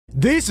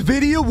This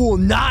video will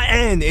not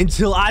end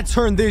until I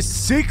turn this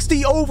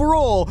 60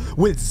 overall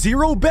with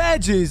 0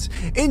 badges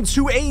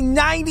into a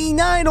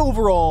 99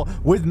 overall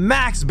with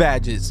max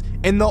badges.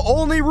 And the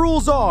only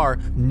rules are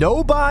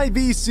no buy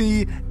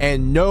VC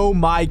and no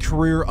my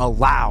career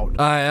allowed.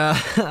 I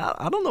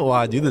don't know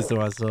why I do this to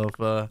myself.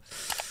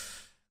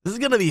 This is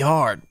gonna be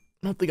hard.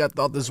 I don't think I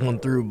thought this one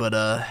through,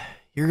 but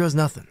here goes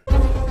nothing.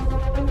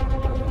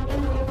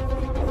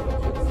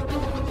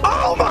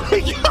 Oh my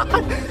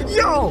god!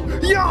 Yo,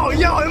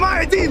 am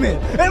I a demon?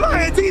 Am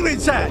I a demon,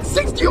 chat?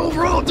 60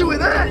 overall doing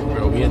that?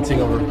 Bro, we ain't ting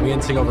over.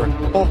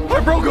 Oh, I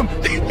broke him.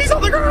 He's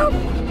on the ground.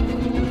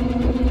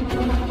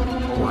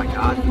 Oh my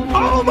god.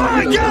 Oh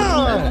my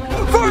god!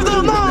 For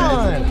the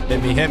mon!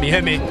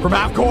 Hit me. From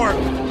half court.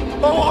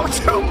 Oh, I'm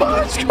too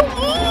much. Come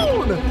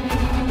on.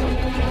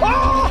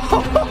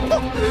 Oh,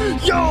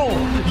 yo.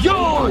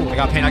 I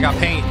got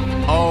paint.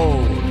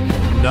 Oh,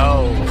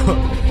 no.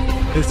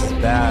 This is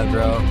bad,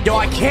 bro. Yo,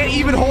 I can't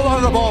even hold on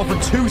to the ball for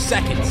 2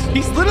 seconds.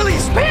 He's literally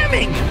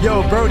spamming.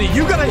 Yo, Brody,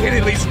 you gotta hit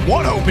at least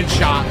 1 open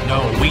shot.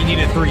 No, we need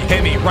a 3.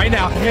 Hit me right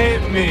now.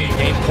 Hit me.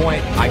 Game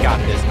point. I got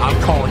this. I'm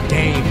calling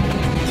game.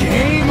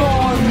 Game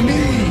on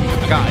me.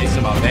 I got ice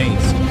in my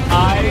veins.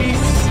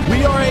 Ice.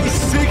 We are a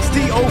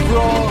 60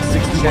 overall.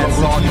 60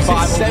 overall.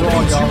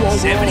 72 overall.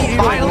 70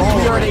 finally.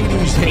 We are an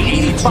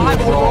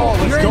 85 overall.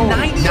 Let's go.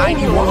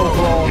 91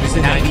 overall. It is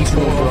a 92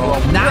 overall.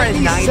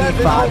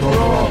 95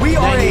 overall. We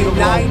are a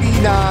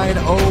 99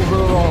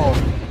 overall.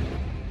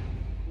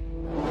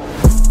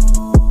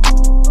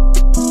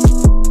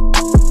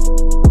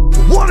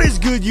 What is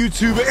good,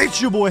 YouTube?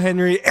 It's your boy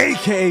Henry,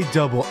 aka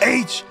Double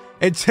H,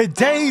 and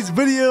today's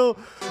video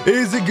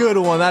is a good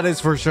one, that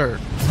is for sure.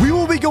 We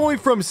will be going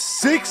from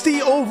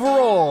 60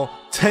 overall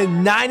to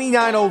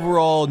 99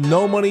 overall,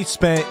 no money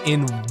spent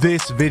in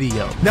this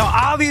video. Now,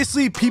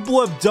 obviously, people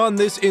have done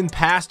this in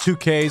past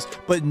 2Ks,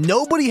 but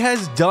nobody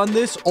has done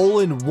this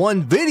all in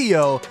one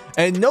video,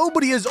 and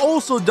nobody has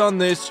also done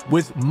this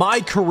with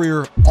my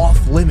career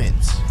off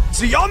limits.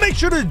 So y'all make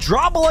sure to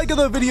drop a like on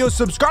the video,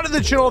 subscribe to the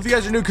channel if you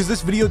guys are new, because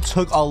this video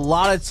took a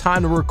lot of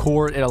time to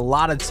record and a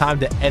lot of time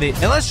to edit.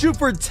 And let's shoot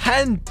for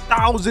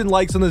 10,000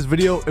 likes on this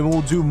video, and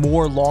we'll do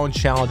more long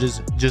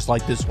challenges just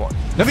like this one.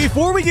 Now,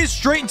 before we get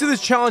straight into this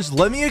challenge,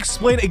 let me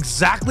explain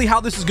exactly how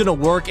this is going to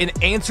work and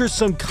answer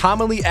some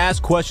commonly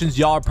asked questions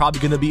y'all are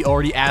probably going to be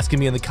already asking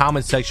me in the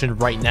comment section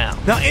right now.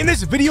 Now, in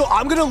this video,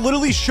 I'm going to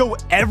literally show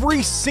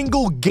every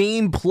single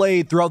game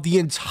played throughout the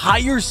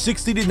entire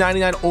 60 to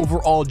 99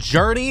 overall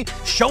journey,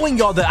 showing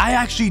y'all that I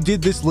actually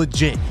did this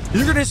legit.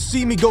 You're gonna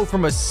see me go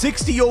from a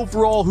 60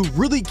 overall who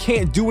really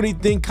can't do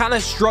anything, kind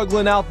of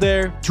struggling out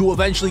there, to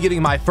eventually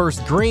getting my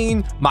first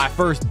green, my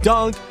first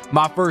dunk,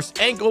 my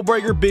first ankle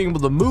breaker, being able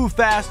to move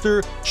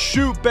faster,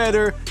 shoot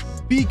better,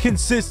 be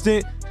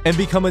consistent, and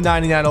become a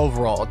 99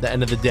 overall at the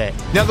end of the day.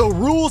 Now, the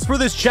rules for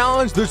this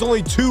challenge, there's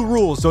only 2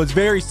 rules, so it's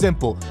very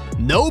simple.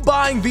 No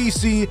buying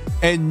VC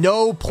and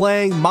no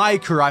playing my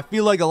career. I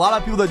feel like a lot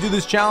of people that do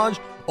this challenge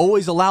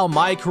always allow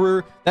my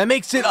career. That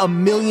makes it a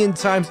million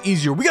times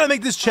easier. We gotta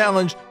make this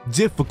challenge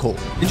difficult.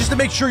 And just to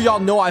make sure y'all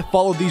know I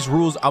follow these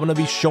rules, I'm gonna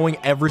be showing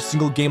every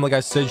single game, like I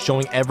said,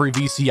 showing every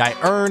VC I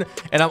earn,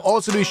 and I'm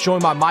also gonna be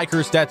showing my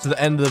career stats at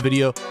the end of the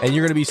video, and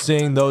you're gonna be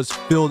seeing those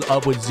filled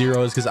up with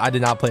zeros because I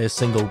did not play a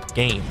single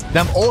game.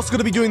 Now, I'm also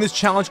gonna be doing this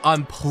challenge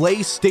on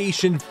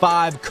PlayStation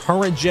 5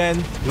 current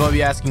gen. You might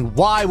be asking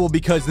why? Well,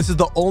 because this is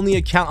the only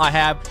account I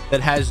have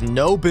that has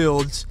no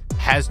builds,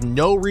 has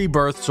no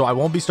rebirth, so I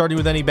won't be starting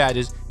with any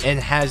badges, and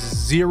has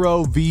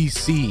 0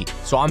 VC.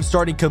 So I'm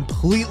starting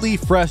completely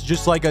fresh,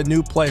 just like a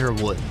new player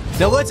would.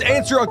 Now, let's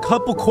answer a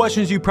couple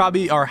questions you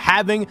probably are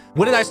having.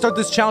 When did I start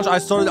this challenge? I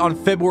started on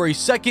February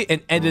 2nd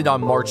and ended on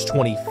March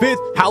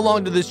 25th. How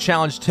long did this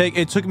challenge take?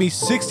 It took me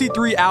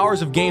 63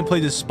 hours of gameplay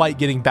despite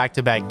getting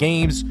back-to-back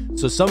games.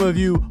 So some of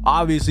you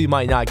obviously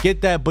might not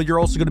get that, but you're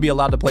also going to be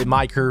allowed to play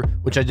my career,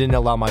 which I didn't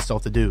allow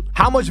myself to do.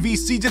 How much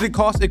VC did it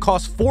cost? It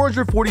cost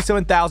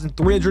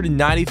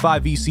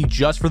 447,395 VC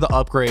just for the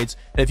upgrades.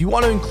 And if you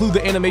want to include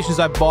the animations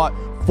I bought,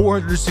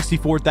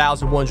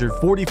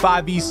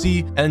 464,145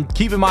 VC. And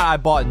keep in mind, I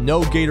bought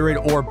no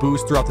Gatorade or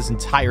boost throughout this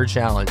entire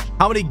challenge.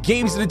 How many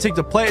games did it take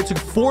to play? It took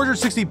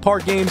 460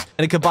 park games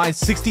and it combined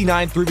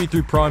 69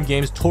 3v3 Pro-Am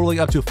games,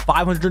 totaling up to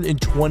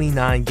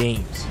 529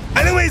 games.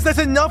 Anyways, that's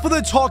enough of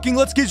the talking.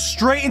 Let's get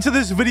straight into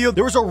this video.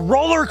 There was a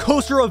roller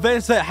coaster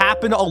events that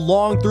happened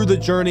along through the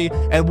journey,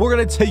 and we're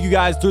gonna take you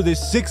guys through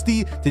this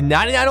 60 to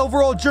 99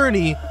 overall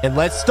journey. And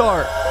let's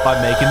start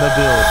by making the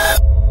build.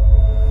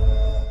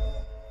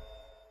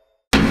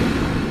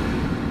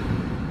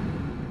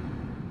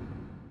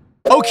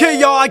 Okay,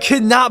 y'all, I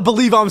cannot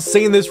believe I'm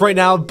saying this right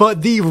now,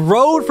 but the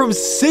road from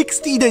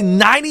 60 to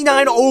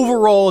 99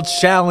 overall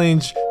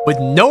challenge with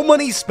no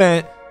money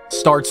spent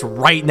starts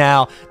right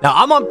now. Now,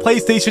 I'm on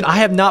PlayStation. I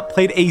have not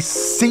played a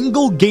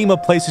single game of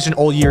PlayStation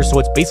all year, so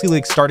it's basically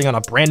like starting on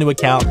a brand new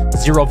account,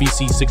 0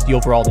 VC, 60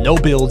 overall, no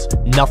builds,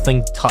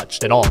 nothing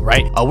touched at all,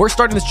 right? We're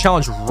starting this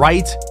challenge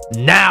right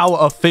now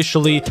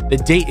officially. The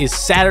date is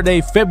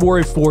Saturday,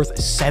 February 4th,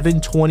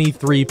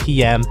 7:23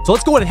 p.m. So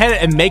let's go ahead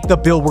and make the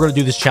build we're going to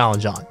do this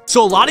challenge on.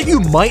 So a lot of you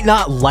might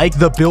not like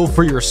the build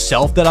for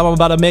yourself that I'm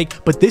about to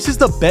make, but this is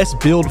the best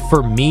build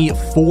for me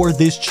for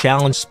this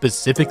challenge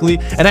specifically.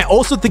 And I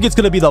also think it's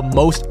going to be the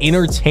most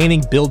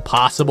entertaining build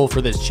possible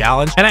for this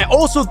challenge. And I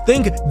also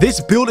think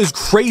this build is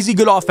crazy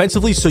good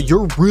offensively, so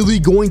you're really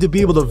going to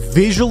be able to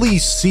visually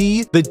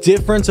see the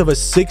difference of a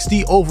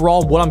 60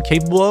 overall, what I'm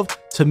capable of,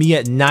 to me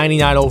at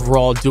 99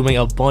 overall, doing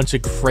a bunch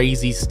of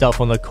crazy stuff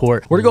on the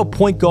court. We're gonna go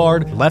point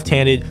guard,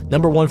 left-handed,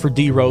 #1 for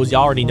D Rose,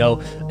 y'all already know,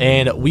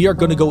 and we are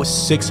gonna go with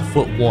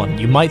 6'1".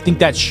 You might think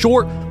that's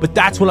short, but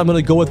that's what I'm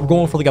gonna go with. We're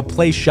going for like a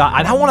play shot.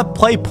 I don't want to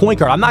play point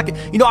guard. I'm not,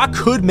 you know, I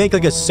could make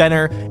like a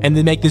center and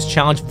then make this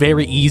challenge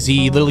very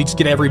easy, literally just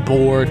get every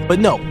board, but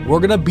no, we're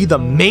gonna be the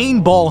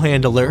main ball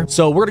handler.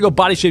 So we're gonna go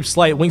body shape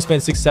slight,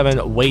 wingspan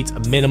 6'7", weight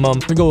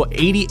minimum. We're gonna go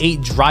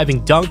 88 driving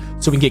dunk,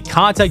 so we can get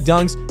contact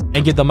dunks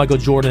and get the Michael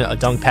Jordan a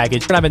dunk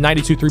package. We're gonna have a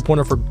 92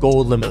 3-pointer for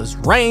gold limitless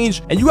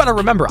range. And you gotta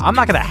remember, I'm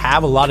not gonna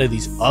have a lot of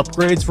these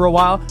upgrades for a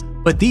while,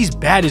 but these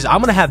badges,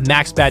 I'm gonna have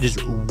max badges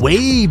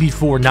way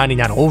before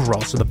 99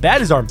 overall. So the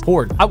badges are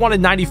important. I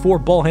wanted 94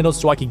 ball handles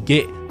so I could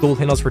get gold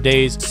handles for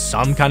days,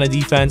 some kind of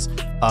defense.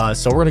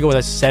 So we're gonna go with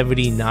a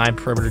 79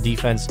 perimeter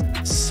defense,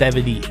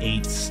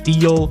 78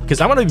 steal, because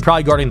I'm gonna be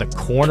probably guarding the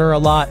corner a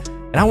lot.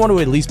 And I want to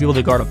at least be able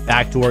to guard a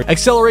backdoor.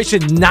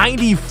 Acceleration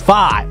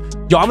 95.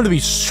 Yo, I'm going to be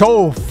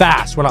so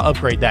fast when I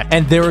upgrade that.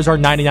 And there is our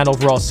 99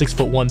 overall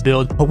 6'1"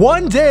 build.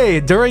 One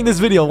day during this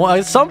video,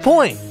 at some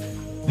point,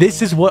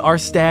 this is what our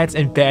stats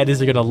and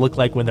badges are going to look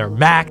like when they're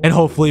max. And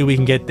hopefully we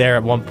can get there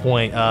at one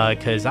point,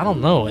 because I don't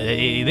know.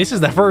 This is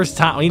the first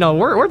time, you know,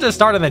 we're just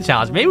starting the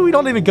challenge. Maybe we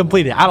don't even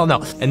complete it. I don't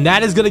know. And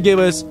that is going to give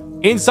us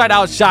inside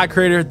out shot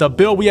creator, the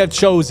build we have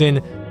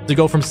chosen to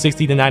go from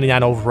 60 to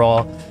 99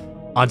 overall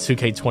on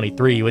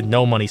 2K23 with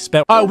no money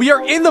spent. We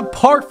are in the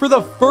park for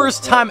the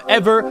first time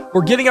ever.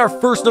 We're getting our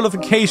first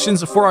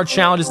notifications for our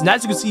challenges, and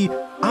as you can see,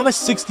 I'm a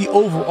 60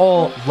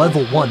 overall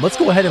level 1. Let's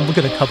go ahead and look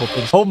at a couple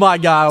things. Oh my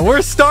god,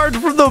 we're starting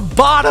from the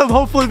bottom.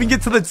 Hopefully we can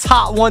get to the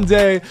top one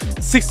day.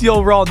 60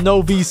 overall,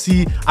 no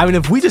VC. I mean,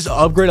 if we just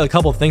upgrade a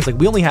couple things, like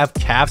we only have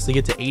caps to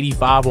get to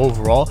 85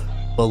 overall,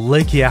 but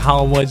look at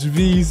how much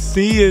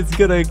VC it's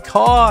gonna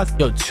cost.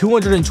 Yo,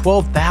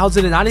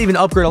 212,000, and I didn't even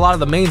upgrade a lot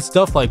of the main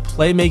stuff like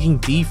playmaking,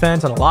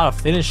 defense, and a lot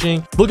of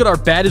finishing. Look at our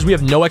badges. We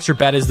have no extra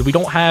badges. We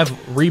don't have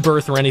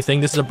rebirth or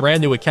anything. This is a brand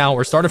new account.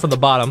 We're starting from the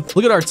bottom.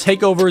 Look at our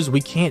takeovers. We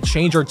can't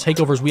change our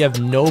takeovers. We have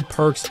no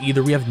perks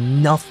either. We have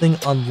nothing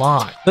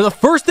unlocked. Now, the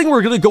first thing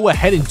we're gonna go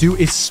ahead and do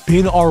is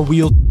spin our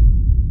wheels.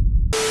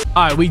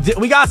 All right,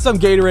 we got some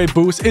Gatorade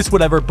boost. It's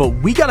whatever, but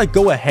we gotta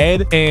go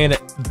ahead and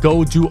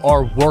go do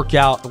our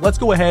workout. Let's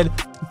go ahead,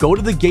 go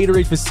to the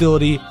Gatorade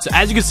facility. So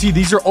as you can see,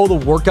 these are all the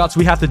workouts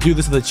we have to do.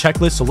 This is the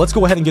checklist, so let's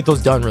go ahead and get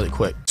those done really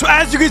quick. So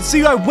as you can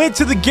see, I went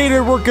to the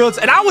Gatorade workouts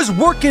and I was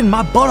working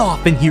my butt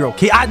off in here,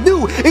 okay? I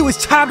knew it was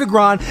time to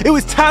grind. It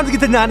was time to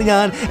get to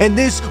 99, and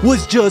this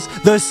was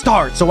just the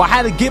start. So I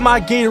had to get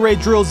my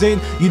Gatorade drills in.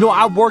 You know,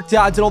 I worked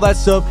out, I did all that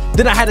stuff.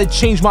 Then I had to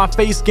change my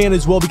face scan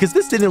as well because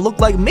this didn't look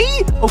like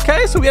me,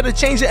 okay? So we had to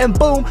change it, and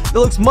boom, it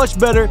looks much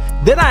better.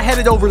 Then I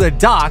headed over to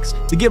Doc's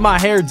to get my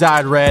hair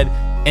dyed red.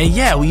 And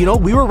yeah, you know,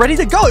 we were ready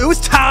to go. It was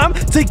time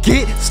to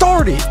get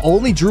started.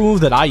 Only drill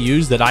move that I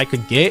used that I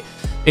could get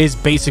is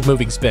basic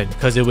moving spin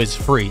because it was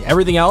free.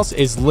 Everything else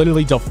is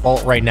literally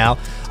default right now.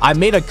 I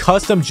made a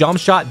custom jump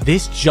shot.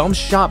 This jump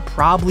shot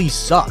probably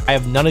sucked. I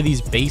have none of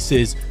these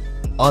bases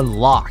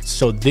unlocked,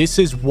 so this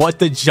is what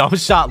the jump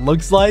shot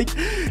looks like.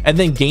 And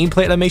then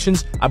gameplay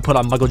animations, I put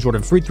on Michael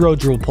Jordan free throw,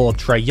 dribble pull up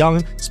Trae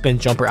Young, spin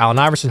jumper Allen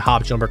Iverson,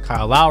 hop jumper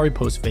Kyle Lowry,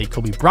 post fade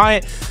Kobe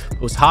Bryant,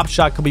 post hop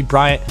shot Kobe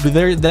Bryant.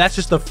 But that's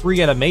just the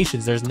free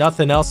animations. There's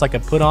nothing else I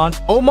could put on.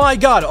 Oh my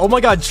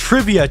god,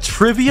 trivia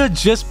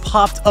just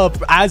popped up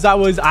as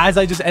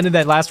I just ended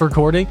that last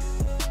recording.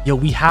 Yo,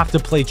 we have to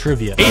play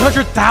trivia.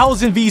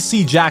 800,000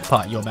 VC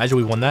jackpot. Yo, imagine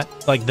we won that.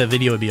 Like, the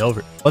video would be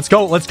over. Let's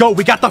go.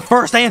 We got the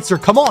first answer.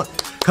 Come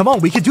on,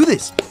 we can do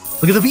this.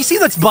 Look at the VC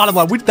that's bottom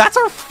line. That's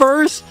our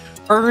first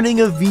earning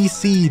of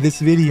VC this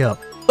video.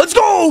 Let's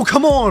go.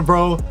 Come on,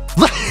 bro.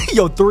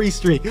 Yo, 3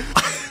 streak.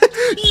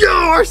 Yo,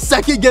 our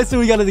second guess,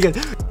 we got it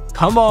again.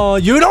 Come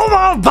on, you know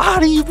my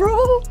body,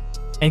 bro.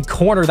 And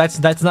corner, that's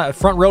not,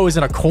 front row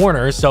isn't a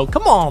corner, so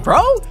come on,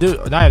 bro.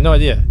 Dude, I have no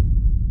idea.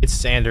 It's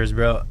Sanders,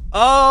 bro.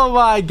 Oh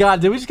my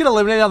god, did we just get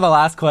eliminated on the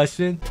last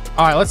question?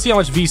 All right, let's see how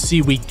much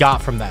VC we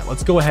got from that.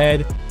 Let's go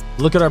ahead,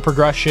 look at our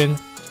progression.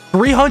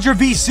 300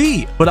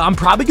 VC, but I'm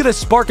probably gonna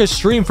spark a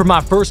stream for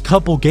my first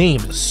couple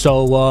games,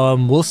 so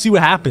we'll see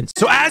what happens.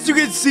 So as you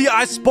can see,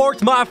 I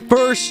sparked my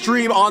first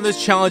stream on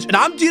this challenge, and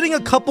I'm getting a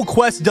couple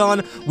quests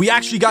done. We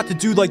actually got to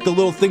do like the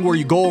little thing where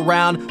you go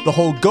around the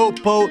whole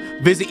goat boat,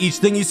 visit each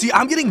thing. You see,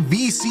 I'm getting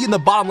VC in the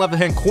bottom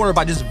left-hand corner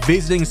by just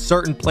visiting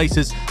certain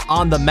places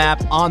on the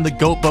map on the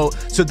goat boat.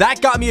 So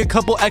that got me a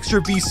couple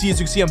extra VC. As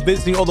you can see, I'm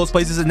visiting all those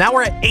places, and now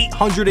we're at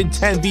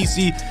 810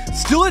 VC,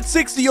 still at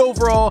 60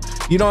 overall.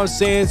 You know what I'm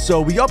saying?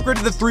 So we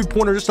upgraded the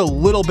three-pointer just a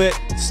little bit,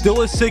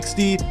 still at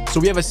 60. So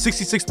we have a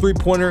 66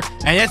 three-pointer,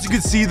 and as you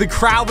can see, the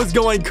crowd was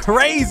going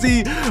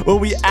crazy when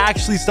we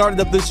actually started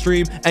up this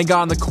stream and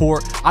got on the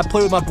court. I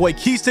played with my boy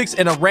Keysticks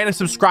and a random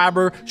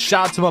subscriber.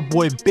 Shout out to my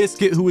boy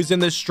Biscuit, who was in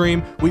this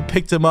stream. We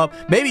picked him up.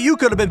 Maybe you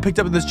could have been picked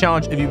up in this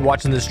challenge if you're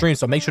watching this stream,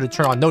 so make sure to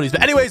turn on notice.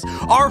 But anyways,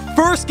 our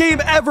first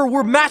game ever,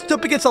 we're matched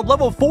up against a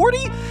level 40.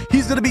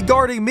 He's gonna be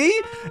guarding me.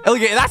 And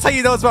look, that's how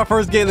you know it's my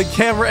first game. The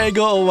camera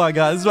angle, oh my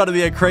god, this is about to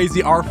be a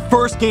crazy. Our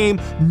first game,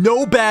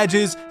 no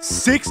badges,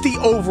 60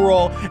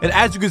 overall, and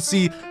as you can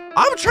see,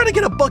 I'm trying to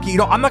get a bucket. You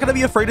know, I'm not gonna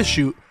be afraid to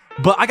shoot,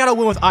 but I gotta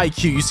win with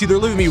IQ. You see, they're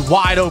leaving me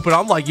wide open.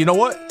 I'm like, you know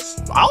what?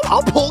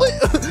 I'll pull it.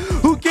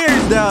 Who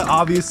cares? Now,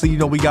 obviously, you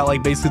know, we got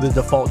like basically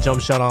the default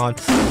jump shot on.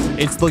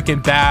 It's looking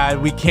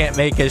bad. We can't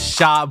make a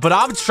shot, but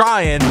I'm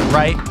trying,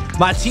 right?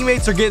 My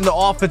teammates are getting the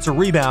offensive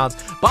rebounds,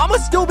 but I'm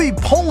gonna still be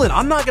pulling.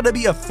 I'm not gonna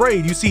be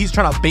afraid. You see, he's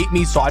trying to bait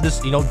me, so I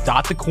just, you know,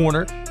 dot the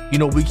corner. You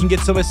know, we can get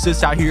some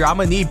assists out here. I'm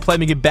gonna need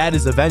playmaking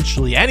badges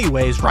eventually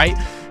anyways, right?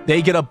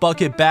 They get a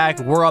bucket back.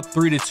 We're up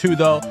 3-2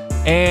 though,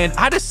 and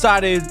I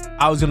decided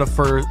I was gonna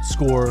first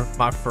score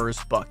my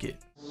first bucket.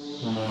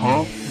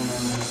 Huh?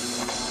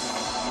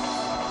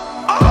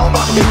 Oh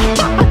my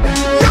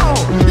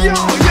god! Yo,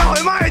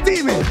 am I a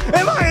demon?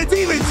 Am I a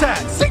demon, chat?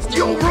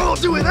 60 overall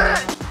doing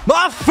that?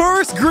 My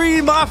first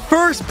green, my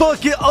first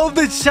bucket of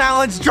the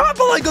challenge. Drop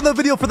a like on the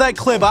video for that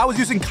clip. I was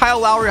using Kyle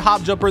Lowry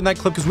hop jumper in that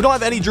clip because we don't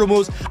have any drill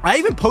moves. I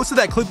even posted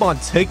that clip on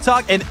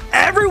TikTok, and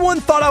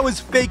everyone thought I was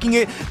faking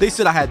it. They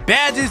said I had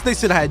badges. They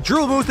said I had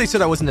drill moves. They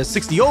said I wasn't a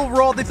 60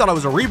 overall. They thought I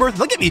was a rebirth.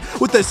 Look at me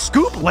with the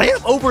scoop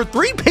layup over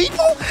 3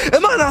 people.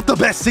 Am I not the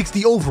best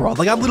 60 overall?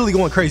 Like, I'm literally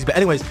going crazy. But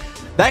anyways,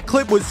 that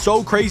clip was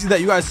so crazy that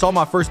you guys saw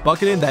my first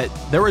bucket in that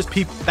there was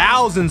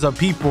thousands of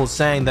people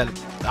saying that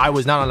I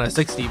was not on a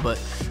 60,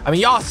 but I mean,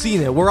 y'all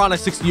seen it. We're on a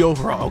 60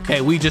 overall,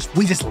 okay? We just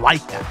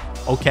like that,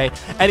 okay?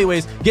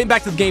 Anyways, getting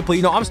back to the gameplay,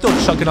 you know, I'm still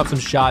chucking up some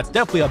shots.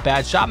 Definitely a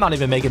bad shot. I'm not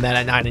even making that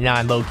at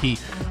 99 low-key.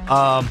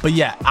 But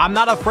yeah, I'm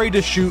not afraid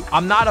to shoot.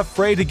 I'm not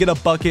afraid to get a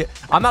bucket.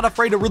 I'm not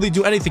afraid to really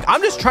do anything.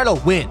 I'm just trying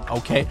to win,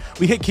 okay?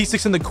 We hit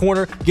Keysticks in the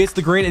corner, gets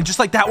the green, and just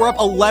like that, we're up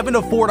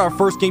 11-4 in our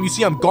first game. You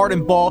see I'm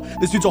guarding ball.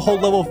 This dude's a whole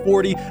level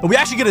 40, and we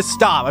actually get a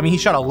stop. I mean, he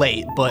shot a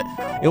late, but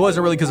it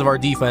wasn't really because of our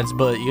defense,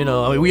 but, you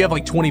know, I mean, we have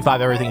like 25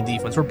 everything in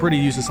defense. We're pretty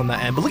useless on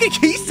that end, but look at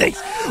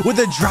Keysticks with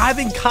the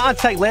driving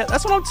contact layup.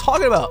 That's what I'm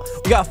talking about.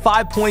 We got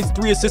 5 points,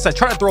 3 assists. I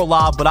try to throw a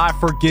lob, but I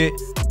forget.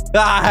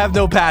 I have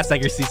no pass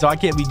accuracy, so I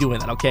can't be doing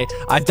that, okay?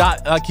 I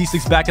dot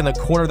Keysticks back in the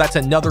corner. That's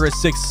another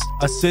assist,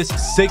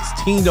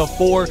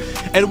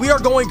 16-4, and we are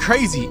going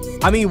crazy.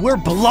 I mean, we're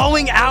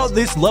blowing out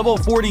this level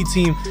 40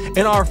 team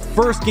in our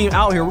first game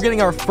out here. We're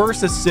getting our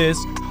first assist,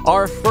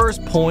 our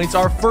first points,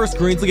 our first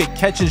greens. Look at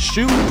catch and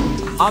shoot.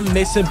 I'm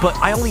missing, but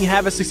I only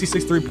have a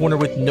 66 three-pointer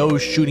with no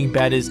shooting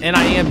badges, and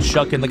I am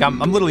chucking. Like, I'm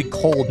literally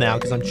cold now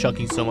because I'm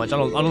chucking so much. I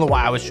don't know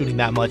why I was shooting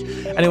that much.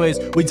 Anyways,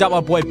 we got my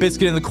boy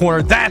Biscuit in the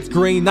corner. That's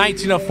green,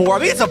 19-4. I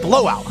mean, it's a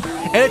blowout,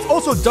 and it's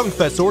also Dunk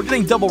Fest, so we're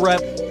getting double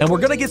rep, and we're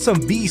gonna get some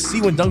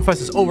VC when Dunk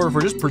Fest is over for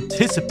just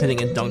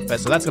participating in Dunk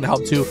Fest, so that's gonna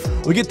help too.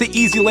 We get the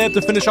easy layup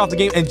to finish off the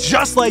game, and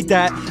just like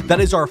that, that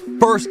is our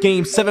first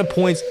game. 7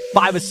 points,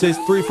 5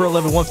 assists, 3 for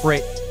 11, 1 for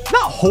 8.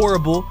 Not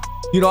horrible.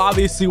 You know,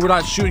 obviously we're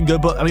not shooting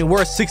good, but I mean,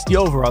 we're a 60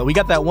 overall. We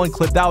got that one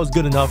clip. That was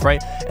good enough,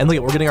 right? And look,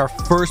 we're getting our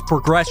first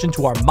progression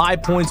to our My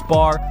Points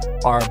bar,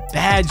 our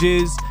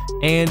badges,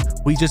 and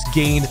we just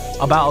gained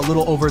about a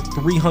little over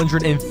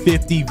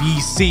 350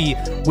 VC,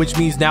 which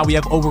means now we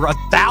have over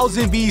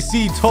 1,000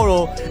 VC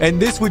total, and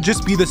this would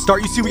just be the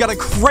start. You see, we got a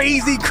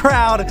crazy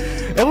crowd,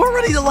 and we're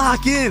ready to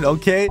lock in,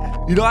 okay?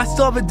 You know, I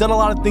still haven't done a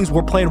lot of things.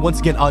 We're playing, once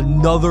again,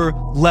 another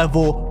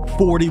level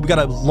 40. We got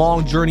a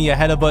long journey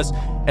ahead of us,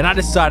 and I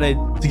decided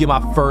to get my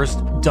first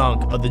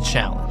dunk of the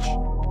challenge.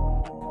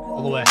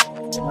 All the way.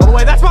 All the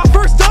way. That's my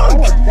first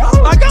dunk.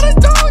 Oh, I got a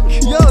dunk.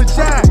 Yo,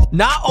 chat.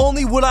 Not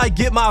only would I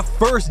get my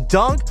first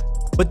dunk,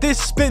 but this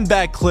spin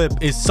back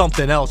clip is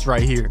something else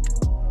right here.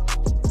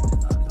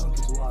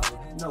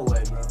 No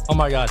way, bro. Oh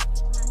my god.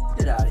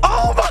 Get out of here.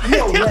 Oh my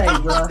no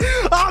god. Way, bro.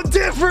 I'm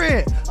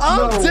different.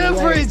 I'm different,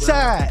 way,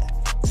 chat.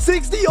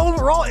 60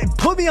 overall.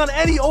 Put me on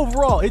any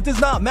overall. It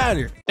does not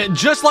matter. And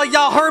just like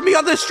y'all heard me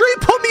on the stream,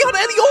 put me on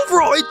any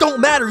overall. It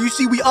don't matter. You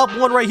see, we up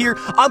one right here.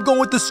 I'm going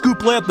with the scoop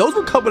layup. Those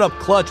were coming up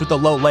clutch with the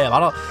low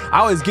layup.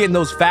 I was getting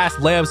those fast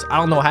layups. I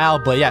don't know how,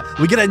 but yeah,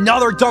 we get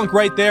another dunk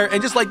right there.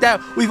 And just like that,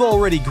 we've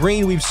already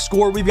green. We've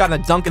scored. We've gotten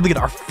a dunk. And look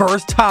at our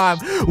first time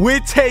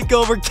with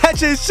takeover.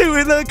 Catch and shoot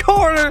in the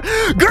corner.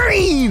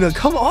 Green.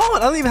 Come on.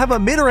 I don't even have a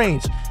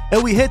mid-range.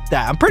 and we hit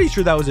that. I'm pretty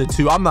sure that was a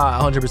 2. I'm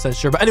not 100%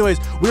 sure. But anyways,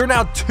 we're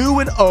now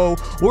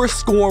 2-0. We're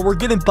scoring. We're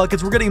getting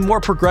buckets. We're getting more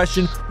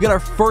progression. We got our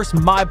first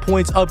My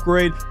Points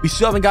upgrade. We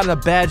still haven't gotten a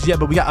badge yet,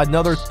 but we got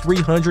another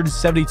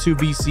 372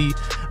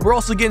 VC. We're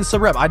also getting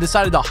some rep. I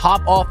decided to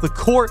hop off the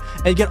court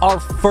and get our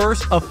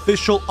first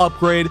official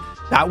upgrade.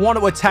 I want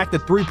to attack the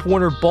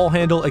three-pointer ball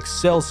handle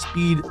excel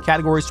speed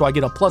category, so I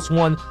get a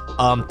 +1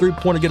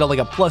 three-pointer, get like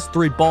a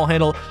 +3 ball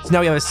handle. So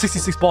now we have a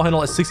 66 ball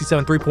handle, a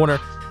 67 three-pointer.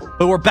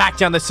 But we're back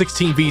down to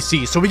 16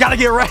 VC, so we got to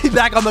get right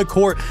back on the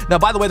court. Now,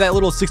 by the way, that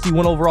little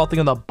 61 overall thing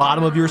on the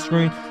bottom of your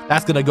screen,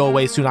 that's going to go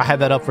away soon. I had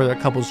that up for a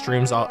couple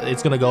streams.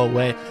 It's going to go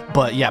away.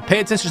 But yeah, pay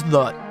attention to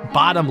the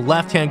bottom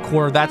left-hand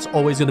corner. That's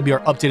always going to be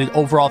our updated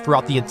overall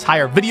throughout the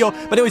entire video.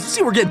 But anyways, you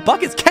see we're getting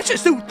buckets. Catch it,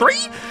 shoot 3.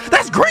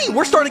 That's green.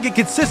 We're starting to get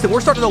consistent.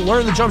 We're starting to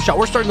learn the jump shot.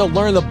 We're starting to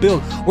learn the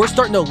build. We're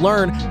starting to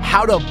learn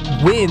how to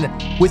win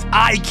with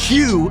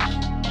IQ,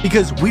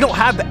 because we don't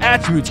have the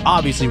attributes,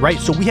 obviously, right?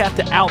 So we have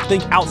to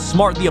outthink,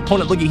 outsmart the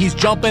opponent. Look at, he's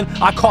jumping.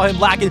 I call him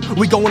lacking.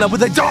 We going up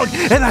with a dunk,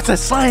 and that's a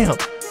slam,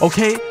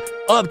 okay?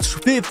 Up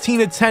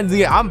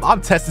 15-10.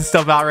 I'm testing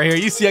stuff out right here.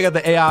 You see I got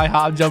the AI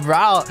hop jumper.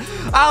 I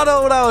don't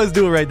know what I was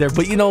doing right there,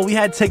 but you know, we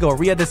had to take over.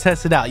 We had to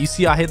test it out. You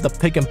see I hit the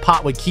pick and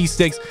pop with key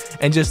sticks,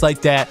 and just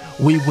like that,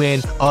 we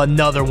win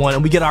another one,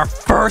 and we get our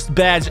first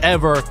badge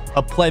ever,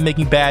 a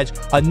playmaking badge,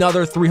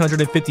 another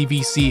 350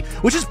 VC,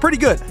 which is pretty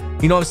good.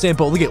 You know what I'm saying?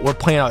 But look at, we're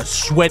playing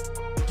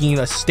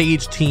a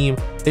stage team.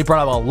 They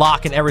brought up a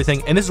lock and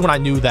everything, and this is when I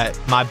knew that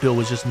my build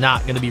was just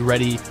not going to be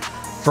ready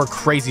for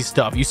crazy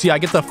stuff. You see, I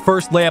get the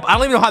first layup. I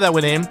don't even know how that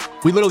went in.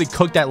 We literally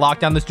cooked that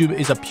lockdown. This dude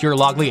is a pure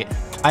lock. Look at,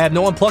 I have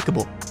no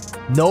unpluckable,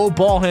 no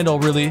ball handle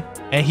really,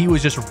 and he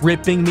was just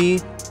ripping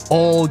me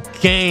all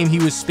game. He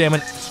was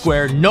spamming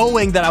square,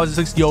 knowing that I was a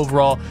 60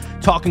 overall,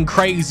 talking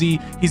crazy.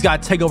 He's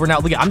got to take over now.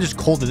 Look at, I'm just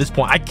cold at this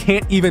point. I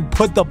can't even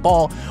put the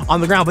ball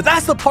on the ground, but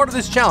that's the part of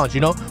this challenge. You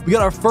know, we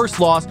got our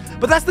first loss,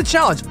 but that's the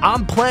challenge.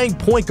 I'm playing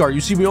point guard.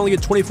 You see, we only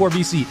get 24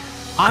 VC.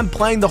 I'm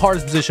playing the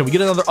hardest position. We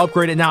get another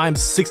upgrade, and now I'm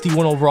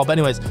 61 overall. But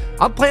anyways,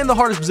 I'm playing the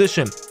hardest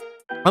position.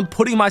 I'm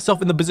putting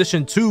myself in the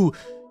position to,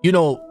 you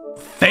know,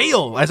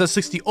 fail as a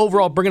 60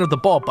 overall, bringing up the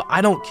ball, but I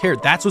don't care.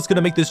 That's what's going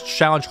to make this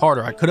challenge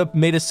harder. I could have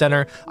made a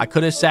center. I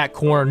could have sat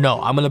corner. No,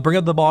 I'm going to bring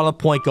up the ball on the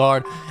point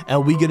guard,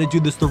 and we're going to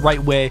do this the right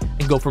way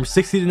and go from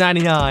 60 to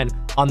 99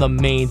 on the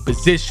main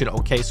position.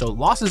 Okay, so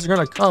losses are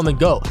going to come and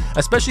go,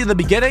 especially in the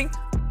beginning.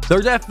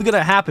 They're definitely going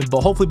to happen,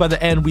 but hopefully by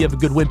the end, we have a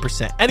good win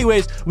percent.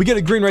 Anyways, we get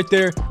a green right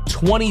there,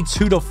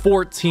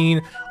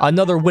 22-14.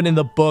 Another win in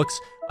the books,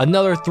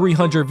 another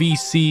 300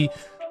 VC.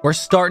 We're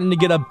starting to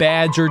get a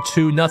badge or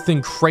two,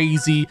 nothing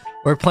crazy.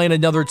 We're playing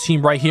another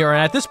team right here,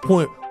 and at this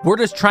point, we're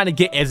just trying to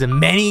get as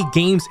many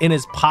games in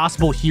as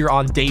possible here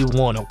on day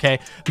one, okay?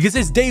 Because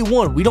it's day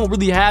one, we don't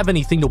really have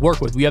anything to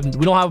work with. We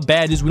don't have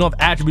badges, we don't have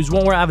attributes, we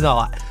don't have a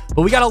lot.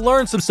 But we got to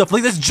learn some stuff,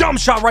 like this jump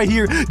shot right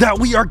here that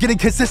we are getting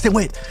consistent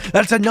with.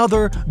 That's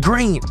another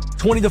green,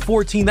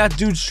 20-14. That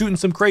dude's shooting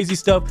some crazy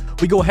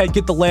stuff. We go ahead,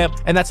 get the lamp,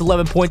 and that's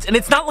 11 points. And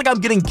it's not like I'm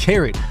getting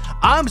carried.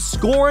 I'm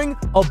scoring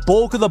a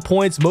bulk of the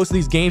points most of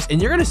these games, and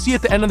you're going to see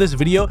at the end of this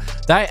video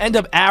that I end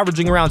up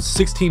averaging around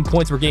 16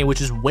 points per game,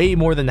 which is way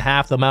more than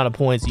half the amount of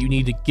points you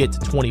need to get to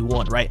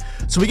 21, right?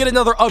 So we get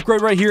another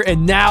upgrade right here,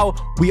 and now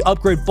we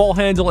upgrade ball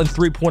handle and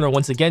three-pointer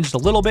once again, just a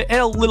little bit,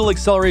 and a little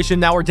acceleration.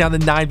 Now we're down to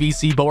 9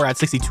 VC, but we're at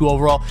 62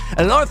 overall.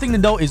 And another thing to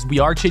note is we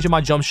are changing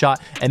my jump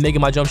shot and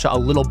making my jump shot a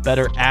little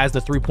better as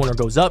the three-pointer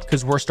goes up,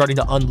 because we're starting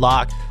to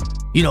unlock,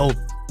 you know,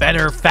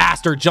 better,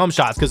 faster jump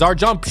shots, because our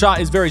jump shot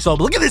is very slow.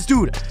 But look at this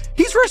dude.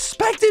 He's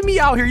respecting me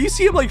out here. You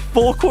see him like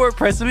full court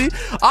pressing me.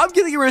 I'm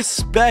getting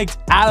respect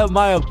out of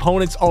my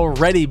opponents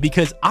already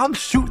because I'm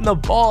shooting the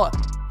ball,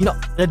 you know,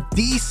 a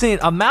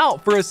decent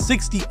amount for a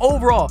 60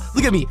 overall.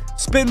 Look at me,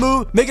 spin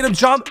move, making him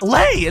jump,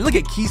 lay, and look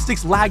at key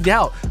sticks lagged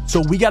out.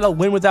 So we got to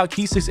win without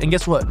key sticks, and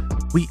guess what?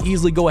 We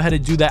easily go ahead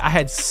and do that. I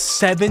had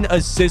 7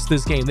 assists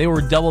this game. They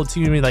were double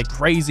teaming me like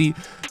crazy.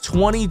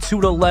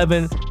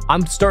 22-11.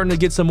 I'm starting to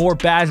get some more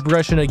badge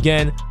progression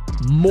again.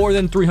 More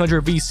than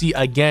 300 VC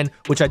again,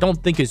 which I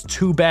don't think is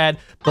too bad.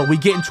 But we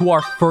get into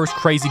our first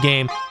crazy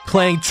game,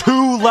 playing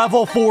 2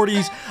 level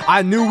 40s.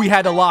 I knew we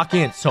had to lock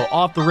in. So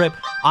off the rip,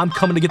 I'm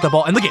coming to get the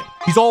ball. And look at,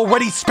 he's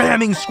already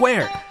spamming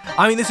square.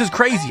 I mean, this is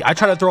crazy. I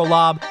try to throw a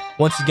lob.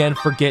 Once again,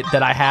 forget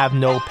that I have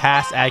no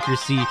pass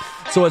accuracy.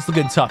 So it's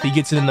looking tough. He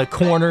gets it in the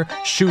corner,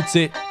 shoots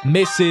it,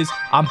 misses.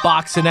 I'm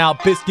boxing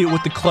out. Biscuit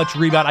with the clutch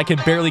rebound. I can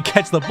barely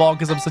catch the ball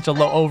because I'm such a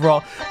low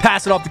overall.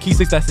 Pass it off to Key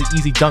Six. That's an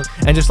easy dunk.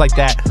 And just like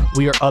that,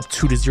 we are up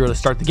 2-0 to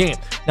start the game.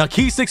 Now,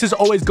 Key Six is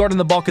always guarding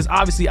the ball because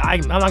obviously I'm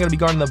not going to be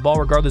guarding the ball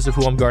regardless of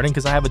who I'm guarding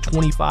because I have a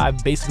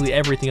 25, basically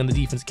everything on the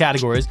defense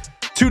categories.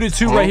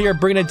 2-2 right here,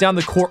 bringing it down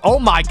the court. Oh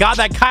my God,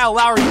 that Kyle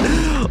Lowry.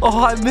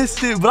 Oh, I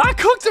missed it, but I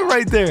cooked it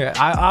right there.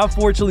 I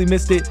unfortunately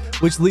missed it,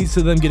 which leads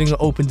to them getting an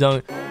open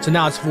dunk. So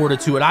now it's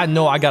 4-2, and I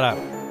know I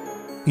gotta,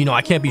 you know,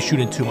 I can't be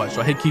shooting too much.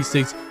 So I hit Key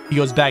Six, He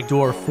goes back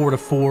door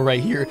 4-4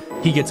 right here.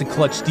 He gets a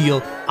clutch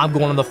steal. I'm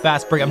going on the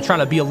fast break. I'm trying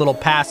to be a little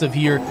passive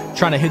here,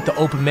 trying to hit the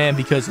open man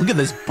because look at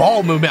this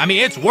ball movement. I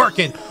mean, it's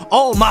working.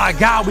 Oh my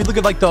God, we look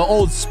at like the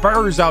old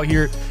Spurs out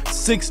here,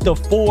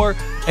 6-4.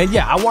 And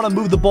yeah, I want to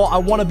move the ball. I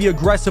want to be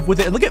aggressive with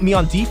it. And look at me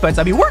on defense.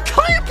 I mean, we're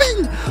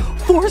clamping,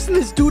 forcing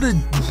this dude to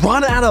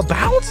run out of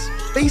bounds,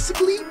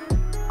 basically.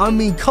 I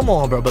mean, come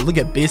on, bro. But look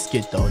at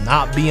Biscuit, though,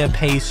 not being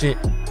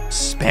patient,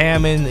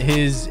 spamming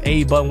his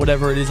A button,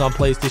 whatever it is on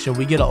PlayStation.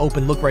 We get an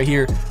open look right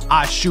here.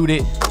 I shoot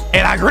it,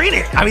 and I green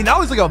it. I mean, that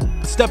was like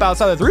a step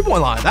outside the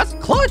three-point line. That's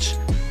clutch.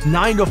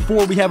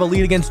 9-4. We have a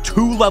lead against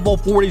 2 level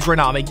 40s right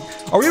now. I mean,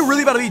 are we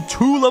really about to be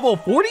 2 level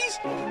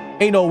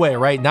 40s? Ain't no way,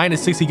 right?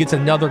 9-6. He gets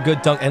another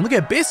good dunk. And look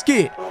at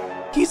Biscuit.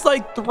 He's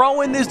like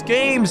throwing this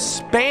game,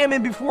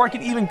 spamming before I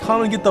can even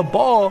come and get the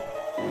ball.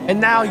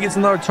 And now he gets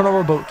another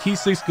turnover, but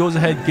Key6 goes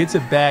ahead, gets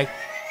it back.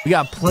 We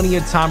got plenty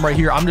of time right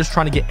here. I'm just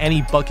trying to get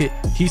any bucket.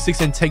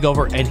 Key6 and take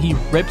over, and he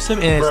rips him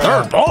in his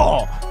third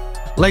ball.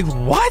 Like,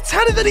 what?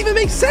 How did that even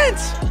make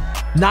sense?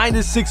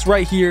 9-6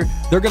 right here.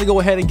 They're going to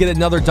go ahead and get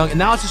another dunk. And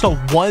now it's just a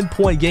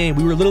 1-point game.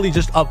 We were literally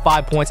just up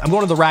 5 points. I'm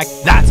going to the rack.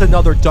 That's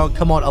another dunk.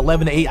 Come on,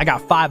 11-8. I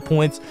got 5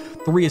 points,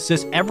 3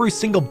 assists. Every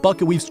single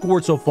bucket we've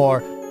scored so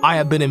far, I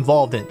have been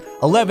involved in.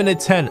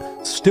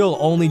 11-10, still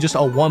only just a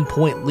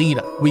 1-point lead.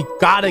 We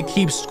gotta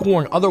keep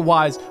scoring,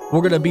 otherwise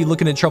we're gonna be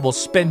looking in trouble.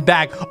 Spin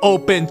back,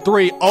 open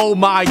 3. Oh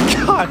my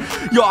God,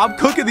 yo, I'm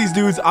cooking these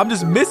dudes. I'm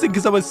just missing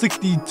because I'm a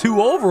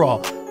 62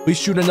 overall. We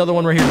shoot another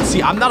one right here.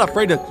 See, I'm not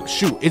afraid to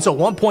shoot. It's a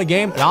 1-point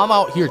game, and I'm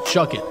out here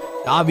chucking.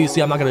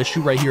 Obviously, I'm not gonna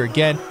shoot right here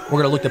again.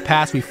 We're gonna look to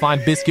pass. We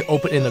find Biscuit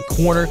open in the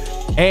corner,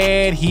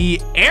 and he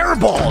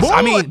airballs.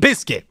 I mean,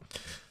 Biscuit.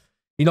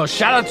 You know,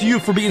 shout out to you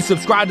for being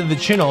subscribed to the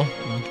channel.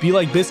 Be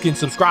like Biscuit and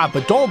subscribe,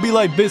 but don't be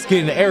like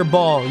Biscuit and air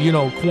ball, you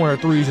know, corner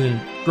threes and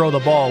throw the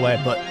ball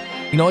away. But,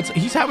 you know,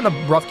 he's having a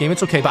rough game.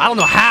 It's okay, but I don't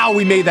know how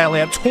we made that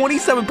layup.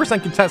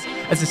 27% contest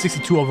as a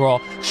 62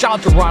 overall. Shout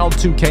out to Ronald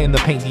 2K and the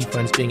paint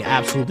defense being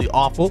absolutely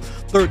awful.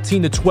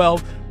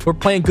 13-12. We're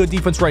playing good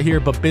defense right here,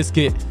 but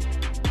Biscuit,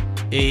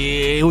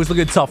 it was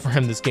looking tough for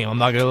him this game. I'm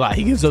not gonna lie.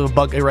 He gives us a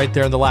bucket right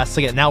there in the last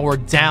second. Now we're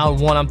down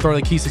 1. I'm throwing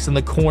the Key6 in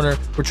the corner.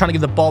 We're trying to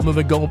get the ball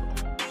moving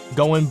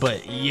going,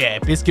 but yeah,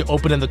 Biscuit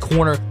open in the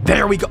corner.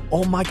 There we go.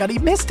 Oh my God, he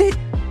missed it.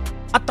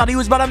 I thought he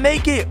was about to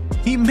make it.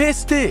 He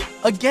missed it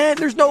again.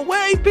 There's no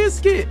way.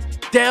 Biscuit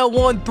down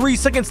 1, 3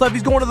 seconds left.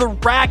 He's going to the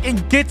rack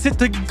and gets it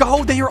to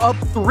go. They are up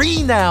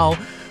 3 now.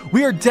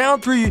 We are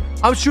down 3.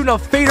 I'm shooting a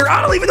fader.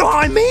 I don't even know how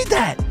I made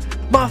that.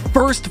 My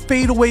first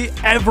fadeaway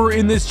ever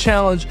in this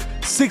challenge.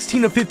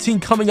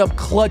 16-15 coming up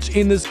clutch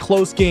in this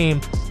close game.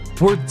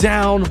 We're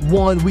down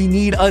 1. We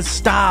need a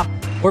stop.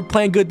 We're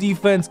playing good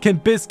defense. Can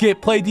Biscuit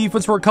play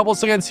defense for a couple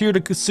seconds here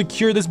to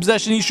secure this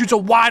possession? He shoots a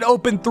wide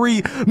open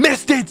 3.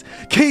 Missed it.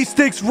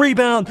 Key6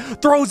 rebound.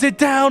 Throws it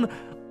down.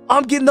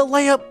 I'm getting the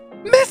layup.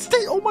 Missed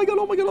it. Oh my God.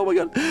 Oh my God. Oh my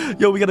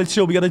God. Yo, we gotta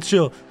chill. We gotta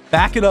chill.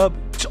 Back it up.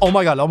 Oh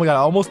my God. Oh my God. I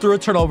almost threw a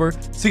turnover.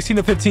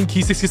 16-15.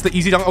 Key6 gets the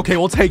easy dunk. Okay,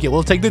 we'll take it.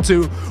 We'll take the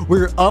 2.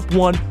 We're up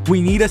 1.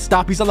 We need a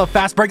stop. He's on the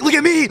fast break. Look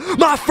at me.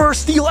 My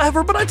first steal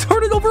ever, but I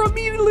turn it over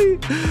immediately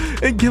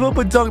and give up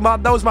a dunk.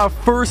 That was my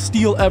first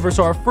steal ever.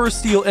 So our first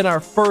steal and our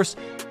first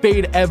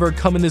fade ever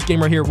come in this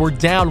game right here. We're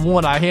down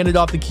 1. I handed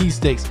off the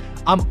Key6.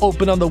 I'm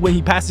open on the wing.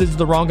 He passes to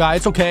the wrong guy.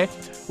 It's okay.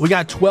 We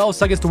got 12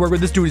 seconds to work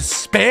with. This dude is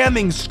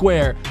spamming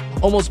square,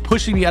 almost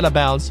pushing me out of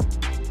bounds.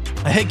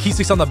 I hit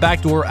Key6 on the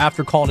back door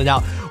after calling it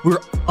out. We're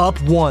up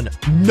 1.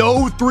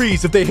 No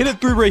threes. If they hit a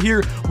 3 right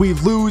here, we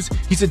lose.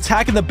 He's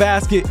attacking the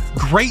basket.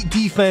 Great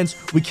defense.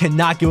 We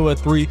cannot give him a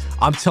 3.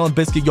 I'm telling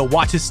Biscuit, yo,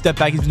 watch his step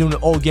back. He's been doing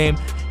it all game.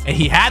 And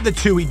he had the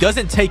 2. He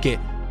doesn't take it.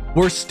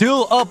 We're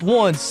still up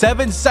 1.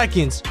 7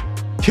 seconds.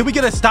 Can we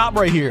get a stop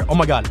right here? Oh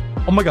my God.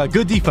 Oh my God.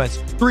 Good defense.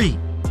 3,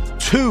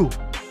 2,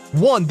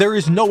 1. There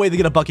is no way they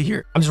get a bucket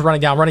here. I'm just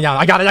running down.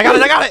 I got it.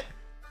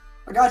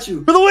 I got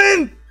you. For the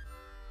win.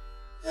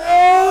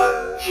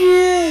 Oh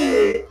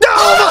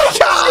my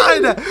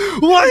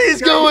God! What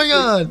is going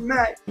on?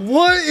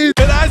 What is?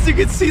 And as you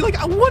can see, like,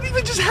 what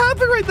even just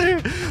happened right there?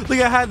 Like,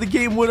 I had the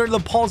game winner in the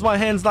palms of my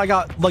hands, and I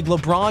got like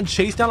LeBron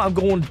chase down. I'm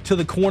going to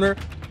the corner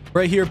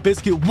right here.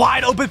 Biscuit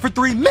wide open for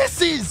 3,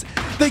 misses.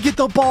 They get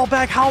the ball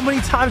back. How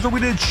many times are we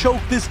gonna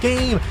choke this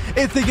game?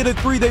 If they get a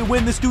 3, they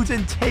win. This dude's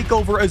in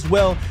takeover as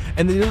well,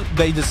 and then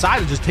they decide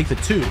to just take the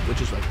 2, which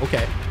is like,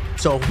 okay.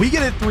 So if we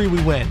get a 3,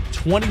 we win.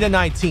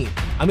 20-19.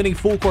 I'm getting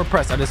full court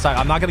press. I decide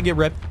I'm not gonna get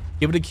ripped.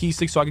 Give it a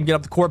Key6 so I can get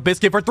up the court.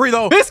 Biscuit for 3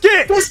 though.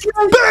 Biscuit!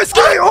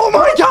 Oh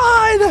my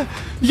God!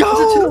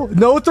 Yo!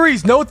 No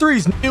threes.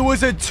 It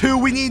was a 2.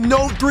 We need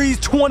no threes.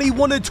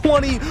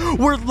 21-20.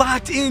 We're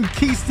locked in.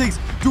 Key6.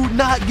 Do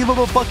not give him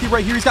a bucket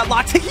right here. He's got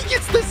locked. He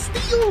gets the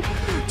steal.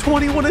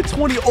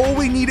 21-20. All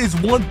we need is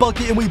 1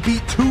 bucket, and we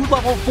beat 2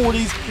 level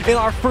 40s in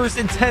our first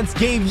intense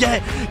game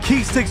yet.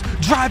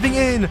 Key6 driving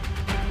in.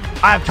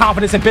 I have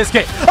confidence in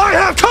Biscuit. I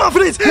have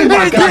confidence in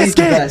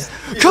Biscuit.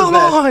 Come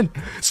on.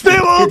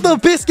 Spam all the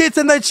biscuits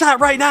in the chat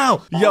right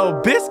now.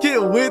 Yo,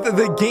 Biscuit with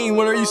the game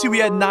winner. You see we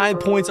had 9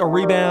 points, a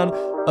rebound,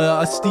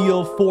 a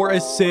steal, 4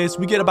 assists.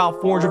 We get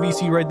about 400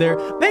 VC right there.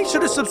 Make sure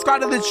to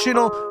subscribe to the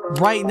channel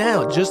right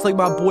now, just like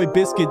my boy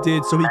Biscuit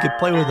did, so he could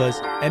play with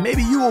us. And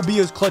maybe you will be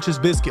as clutch as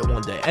Biscuit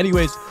one day.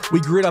 Anyways, we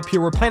grew it up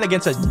here. We're playing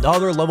against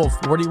another level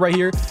 40 right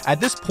here.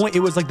 At this point, it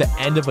was like the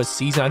end of a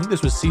season. I think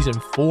this was season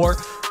 4.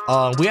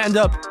 We end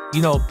up,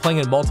 you know, playing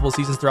in multiple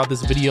seasons throughout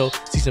this video,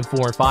 season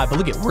 4 and 5. But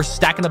look at, we're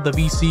stacking up the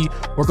VC.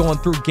 We're going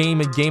through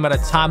game and game at a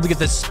time. Look at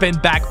this spin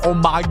back. Oh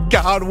my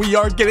God, we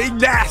are getting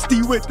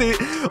nasty with it.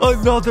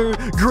 Another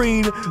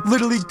green,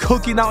 literally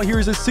cooking out here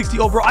is a 60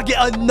 overall. I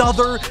get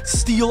another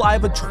steal. I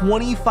have a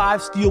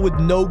 25 steal with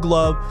no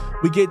glove.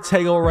 We get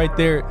takeover right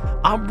there.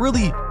 I'm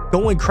really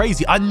going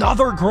crazy.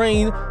 Another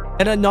green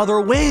and another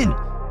win.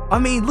 I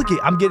mean, look at,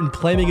 I'm getting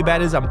playmaking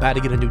badges. I'm about to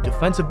get a new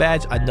defensive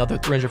badge, another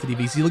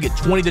 350 VC. Look at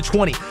 20 to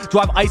 20. Do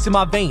I have ice in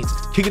my veins?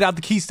 Kick it out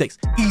the key sticks.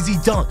 Easy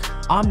dunk.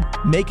 I'm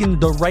making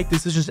the right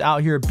decisions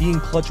out here,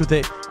 being clutch with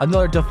it.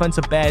 Another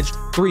defensive badge,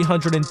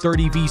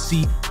 330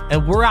 VC.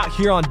 And we're out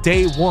here on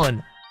day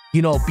 1,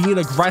 you know, being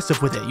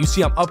aggressive with it. You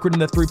see I'm upgrading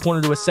the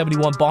 3-pointer to a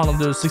 71, bottom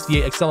to a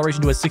 68,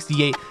 acceleration to a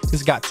 68.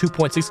 This got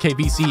 2.6k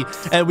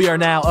VC, and we are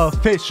now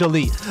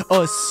officially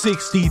a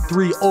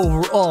 63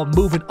 overall,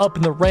 moving up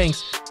in the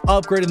ranks,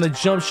 upgrading the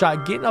jump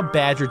shot, getting a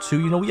badge or 2.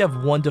 You know, we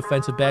have 1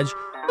 defensive badge,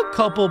 a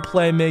couple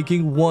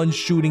playmaking, 1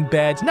 shooting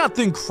badge,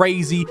 nothing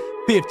crazy.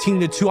 15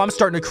 to 2. I'm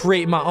starting to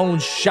create my own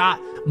shot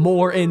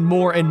more and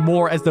more and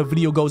more as the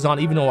video goes on,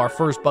 even though our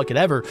first bucket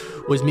ever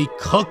was me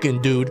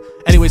cooking, dude.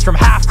 Anyways, from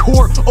half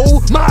court,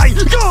 oh my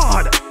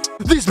God,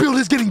 this build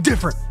is getting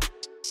different.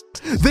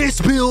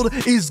 This build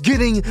is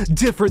getting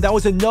different. That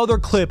was another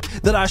clip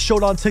that I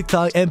showed on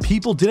TikTok, and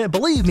people didn't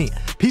believe me.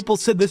 People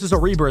said this is a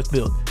rebirth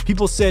build.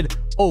 People said,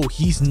 oh,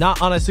 he's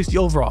not on a 60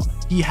 overall,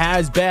 he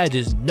has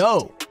badges.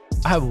 No,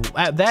 I have,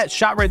 at that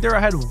shot right there, I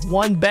had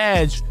 1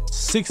 badge,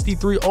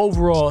 63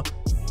 overall.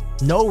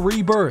 No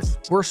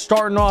rebirth. We're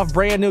starting off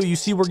brand new. You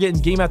see we're getting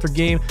game after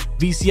game,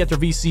 VC after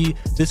VC.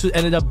 This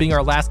ended up being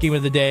our last game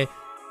of the day.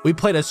 We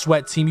played a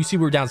sweat team. You see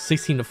we were down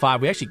 16 to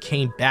 5. We actually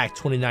came back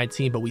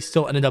 2019, but we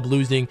still ended up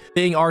losing,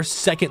 being our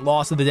 2nd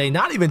loss of the day.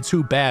 Not even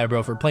too bad,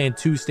 bro, for playing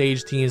 2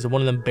 stage teams and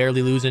one of them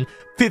barely losing.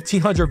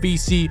 1500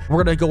 VC.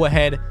 We're gonna go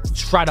ahead,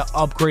 try to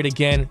upgrade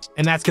again,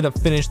 and that's gonna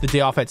finish the day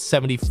off at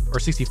 70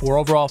 or 64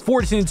 overall.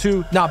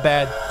 14-2, not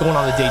bad. Going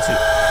on to day 2.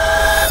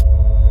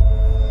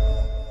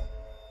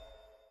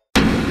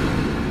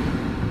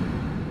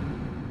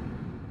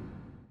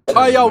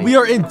 All right, y'all, we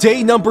are in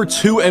day number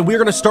 2, and we're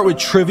going to start with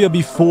trivia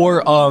before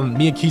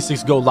me and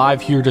Keysix go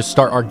live here to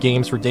start our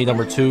games for day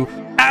number 2.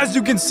 As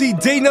you can see,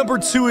 day number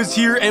 2 is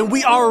here, and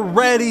we are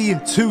ready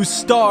to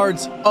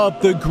start up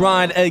the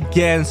grind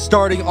again,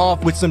 starting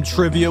off with some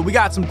trivia. We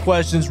got some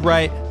questions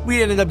right.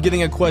 We ended up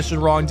getting a question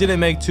wrong. Didn't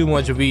make too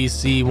much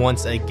VC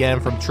once again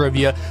from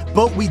trivia,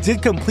 but we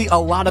did complete a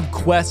lot of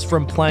quests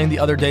from playing the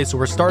other day, so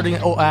we're starting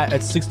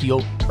at 60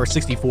 or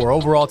 64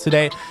 overall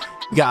today.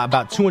 We got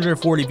about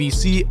 240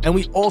 VC, and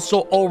we also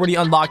already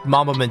unlocked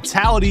Mamba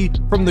Mentality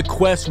from the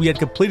quest we had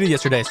completed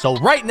yesterday. So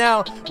right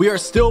now, we are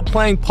still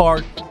playing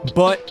Park,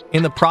 but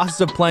in the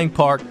process of playing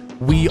Park,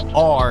 we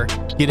are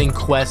getting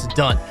quests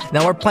done.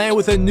 Now we're playing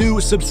with a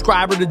new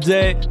subscriber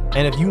today,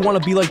 and if you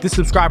want to be like this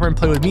subscriber and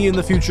play with me in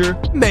the future,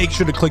 make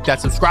sure to click that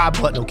subscribe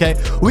button, okay?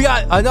 We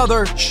got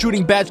another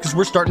shooting badge because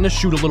we're starting to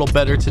shoot a little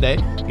better today.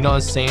 You know what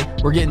I'm saying?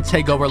 We're getting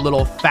takeover a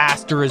little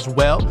faster as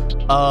well.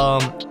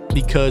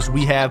 Because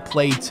we have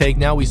played take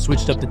now. We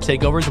switched up the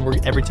takeovers,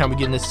 and every time we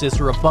get an assist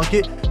or a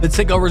bucket, the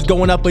takeover is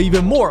going up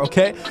even more,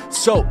 okay?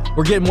 So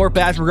we're getting more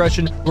badge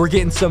progression, we're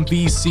getting some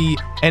VC,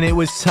 and it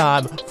was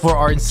time for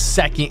our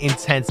 2nd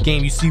intense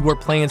game. You see we're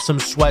playing some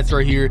sweats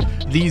right here.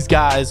 These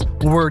guys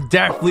were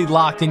definitely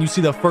locked in. You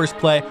see the first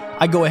play,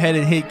 I go ahead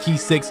and hit key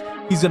 6.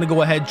 He's gonna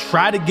go ahead,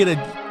 try to get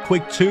a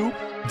quick 2.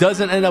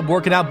 Doesn't end up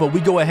working out, but we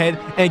go ahead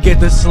and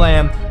get the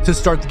slam to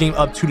start the game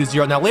up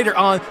 2-0. Now later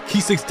on,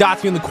 Key6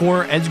 dots me in the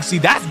corner. As you can see,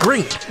 that's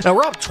green. Now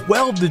we're up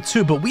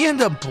 12-2, but we end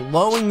up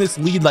blowing this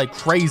lead like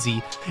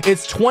crazy.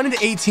 It's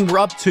 20-18 we're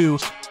up to,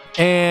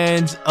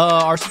 and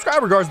our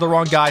subscriber guard's the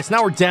wrong guy. So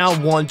now we're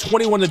down 1,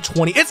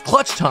 21-20. It's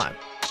clutch time.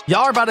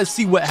 Y'all are about to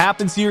see what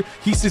happens here.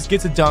 Key6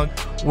 gets a dunk.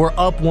 We're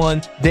up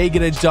 1. They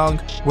get a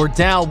dunk. We're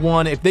down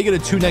 1. If they get a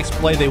 2 next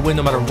play, they win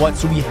no matter what.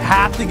 So we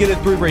have to get a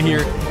 3 right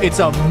here. It's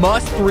a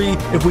must 3.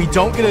 If we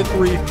don't get a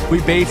 3, we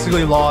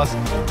basically lost.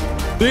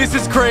 This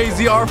is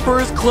crazy. Our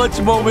first clutch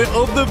moment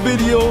of the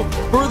video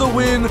for the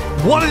win.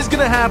 What is going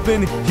to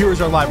happen? Here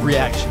is our live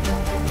reaction.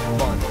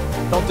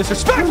 Don't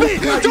disrespect me!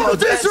 Don't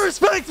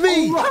disrespect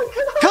me!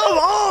 Come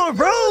on,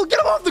 bro! Get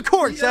him off the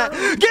court, chat!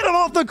 Get him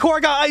off the court!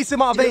 I got ice in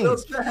my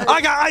veins!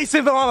 I got ice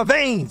in my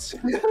veins!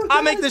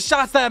 I make the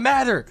shots that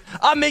matter!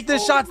 I make the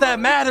shots that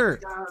matter!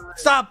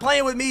 Stop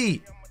playing with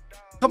me!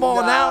 Come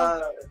on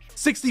now!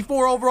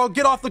 64 overall,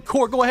 get off the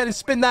court, go ahead and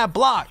spin that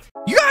block!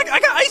 I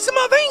got ice in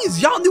my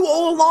veins. Y'all knew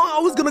all along I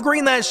was gonna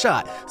green that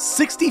shot.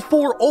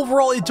 64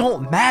 overall, it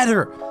don't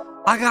matter.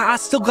 I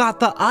still got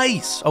the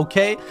ice,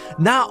 okay?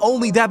 Not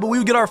only that, but we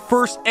would get our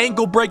first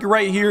ankle breaker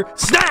right here.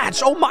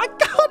 Snatch! Oh my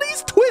God,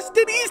 he's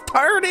twisted, he's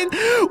turning.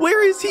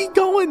 Where is he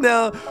going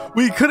now?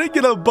 We couldn't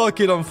get a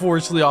bucket,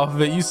 unfortunately, off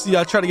of it. You see,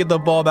 I try to get the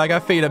ball back. I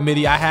fade a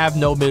midi. I have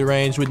no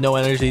mid-range with no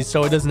energy,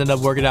 so it doesn't end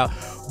up working out.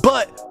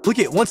 But look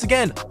at, once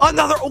again,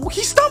 another, oh,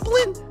 he's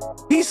stumbling.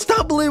 He's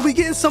stumbling. We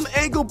getting some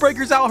ankle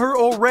breakers out here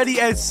already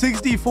at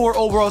 64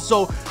 overall.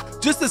 So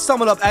just to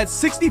sum it up, at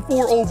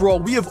 64 overall,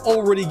 we have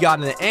already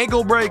gotten an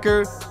ankle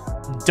breaker,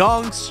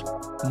 dunks,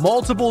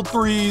 multiple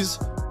threes.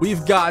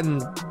 We've gotten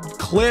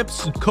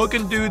clips,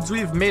 cooking dudes.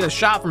 We've made a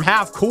shot from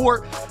half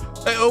court.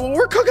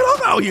 We're cooking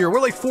up out here.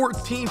 We're like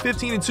 14,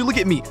 15, and 2. Look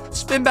at me.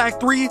 Spin back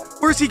 3.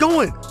 Where's he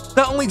going?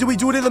 Not only did we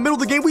do it in the middle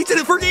of the game, we did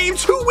it for game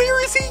 2.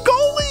 Where is he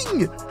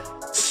going?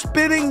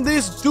 Spinning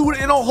this dude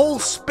in a whole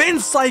spin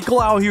cycle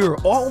out here.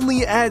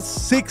 Only at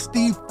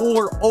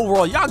 64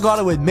 overall. Y'all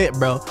gotta admit,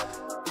 bro,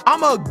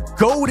 I'm a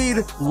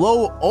goated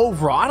low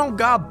overall. I don't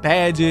got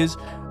badges.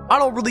 I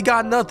don't really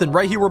got nothing.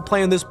 Right here, we're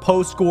playing this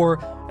post score.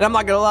 And I'm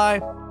not gonna lie,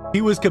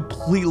 he was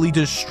completely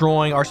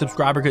destroying our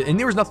subscriber. And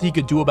there was nothing he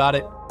could do about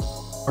it.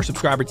 Our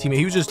subscriber teammate,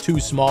 he was just too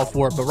small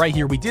for it. But right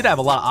here, we did have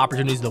a lot of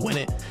opportunities to win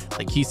it.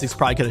 Like K6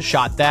 probably could have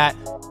shot that.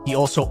 He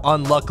also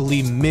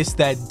unluckily missed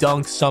that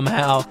dunk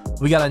somehow.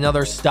 We got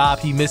another stop.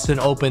 He missed an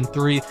open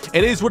 3.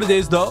 It is what it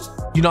is, though.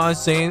 You know what I'm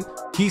saying?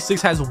 K6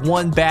 has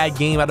one bad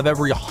game out of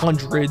every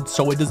 100,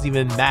 so it doesn't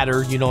even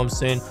matter. You know what I'm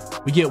saying?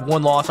 We get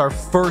one loss, our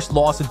first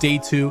loss of day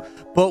 2,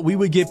 but we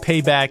would get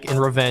payback and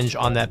revenge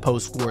on that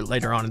post score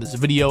later on in this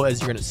video, as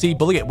you're going to see.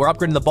 But look at, we're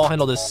upgrading the ball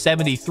handle to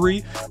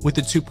 73 with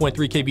the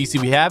 2.3K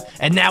VC we have,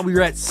 and now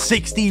we're at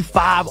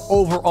 65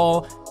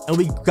 overall, and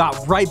we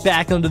got right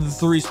back under the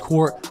threes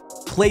court,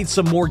 played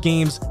some more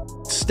games,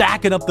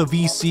 stacking up the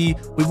VC.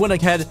 We went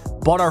ahead,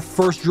 bought our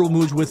first drill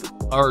moves, which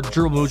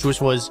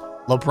was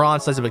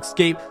LeBron Slice of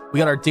Escape. We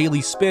got our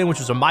daily spin, which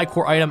was a my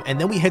core item, and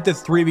then we hit the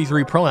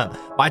 3v3 Pro-Am.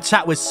 My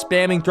chat was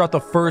spamming throughout the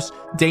first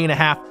day and a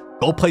half.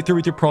 Go play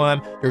 3v3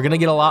 Pro-Am. You're gonna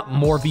get a lot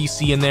more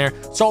VC in there.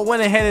 So I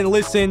went ahead and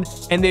listened,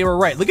 and they were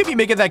right. Look at me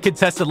making that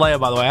contested layup,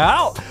 by the way.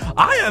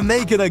 I am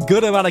making a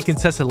good amount of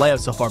contested layups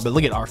so far, but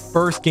look at our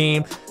first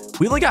game.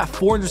 We only got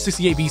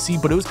 468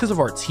 VC, but it was because of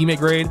our teammate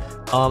grade.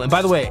 And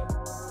by the way,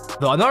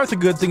 another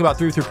good thing about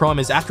 3v3 Pro-Am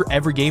is after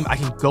every game, I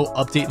can go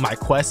update my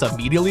quests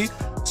immediately.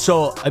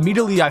 So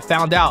immediately I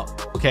found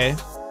out, okay,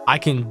 I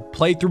can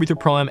play 3v3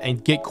 Pro-Am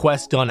and get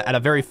quests done at a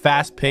very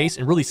fast pace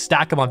and really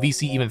stack them on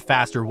VC even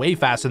faster, way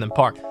faster than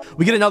Park.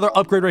 We get another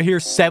upgrade right here,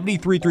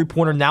 73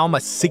 three-pointer. Now I'm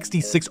a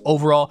 66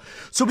 overall.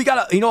 So we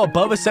got a,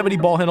 above a 70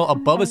 ball handle,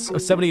 above a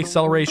 70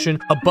 acceleration,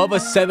 above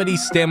a 70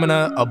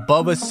 stamina,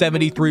 above a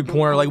 70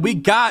 three-pointer. Like, we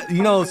got,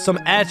 some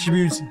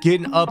attributes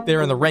getting up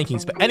there in the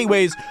rankings. But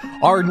anyways,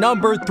 our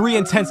number 3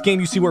 intense game,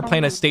 you see we're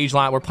playing a stage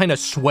line. We're playing a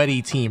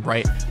sweaty team,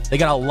 right? They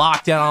got a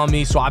lockdown on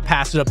me, so I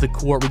passed it up the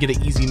court. We get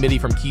an easy midi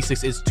from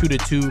K6. It's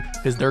 2-2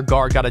 because their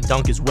guard got a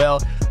dunk as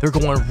well. They're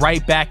going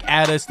right back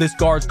at us. This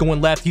guard's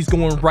going left. He's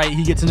going right.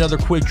 He gets another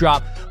quick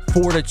drop.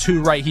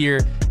 4-2 right here.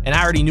 And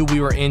I already knew we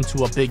were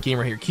into a big game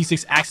right here.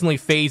 K6 accidentally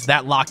fades.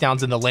 That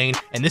lockdown's in the lane.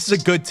 And this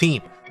is a good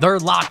team. They're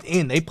locked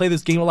in. They play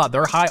this game a lot.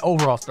 They're high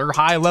overalls. They're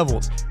high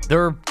levels.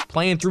 They're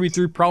playing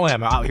 3v3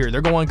 Pro-Am out here. They're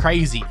going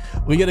crazy.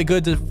 We get a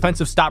good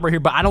defensive stop right here,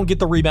 but I don't get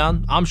the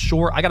rebound. I'm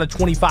sure I got a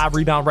 25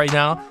 rebound right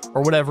now,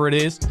 or whatever it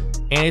is.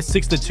 And it's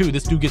 6-2.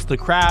 This dude gets the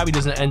crab. He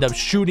doesn't end up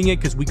shooting it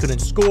because we couldn't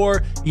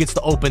score. He gets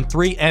the open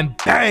 3, and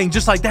bang,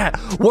 just like that,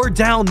 we're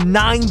down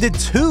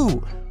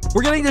 9-2.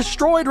 We're getting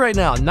destroyed right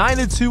now.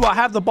 9-2. I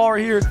have the ball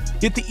right here.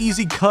 Get the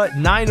easy cut.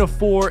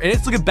 9-4, and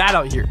it's looking bad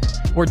out here.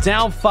 We're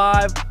down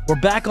 5. We're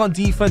back on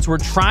defense. We're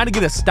trying to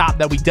get a stop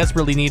that we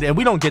desperately need, and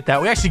we don't get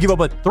that. We actually give up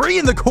a 3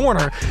 in the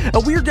corner,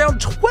 and we're down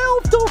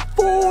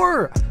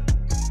 12-4.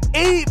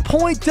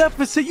 8-point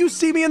deficit. You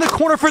see me in the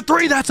corner for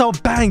 3. That's a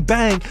bang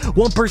bang.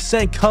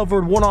 1%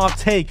 covered, 1 off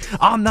take.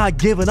 I'm not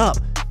giving up.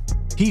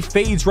 He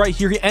fades right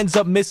here. He ends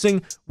up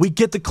missing. We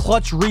get the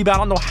clutch rebound. I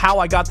don't know how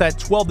I got that.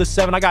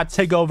 12-7. I got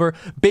takeover.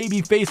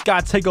 Babyface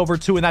got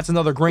takeover too, and that's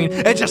another green.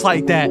 And just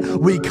like that,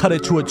 we cut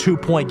it to a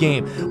 2-point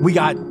game. We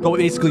got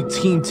basically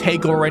team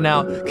takeover right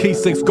now.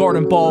 K6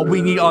 guarding ball.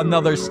 We need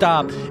another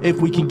stop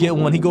if we can get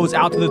one. He goes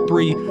out to the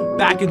 3,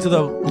 back into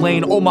the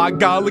lane. Oh my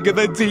God, look at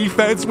the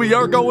defense. We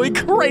are going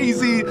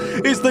crazy.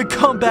 Is the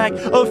comeback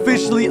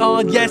officially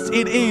on? Yes,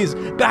 it is.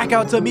 Back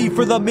out to me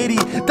for the midi.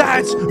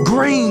 That's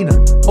green.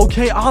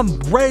 Okay, I'm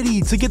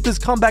ready to get this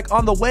comeback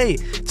on the way.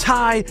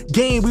 Tie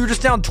game. We were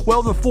just down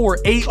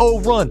 12-4,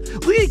 8-0 run.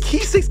 Look at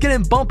K6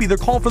 getting bumpy. They're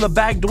calling for the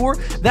back door.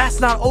 That's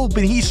not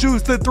open. He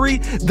shoots the 3.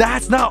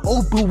 That's not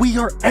open. We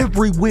are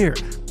everywhere.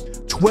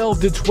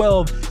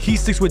 12-12.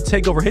 K6 would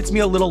take over. Hits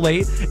me a little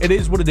late. It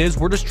is what it is.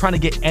 We're just trying to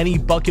get any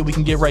bucket we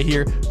can get right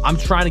here. I'm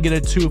trying to get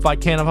a 2 if I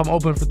can. If I'm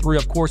open for 3,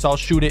 of course, I'll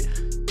shoot it.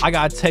 I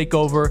gotta take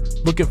over,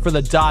 looking for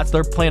the dots.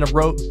 They're playing a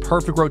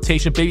perfect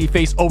rotation.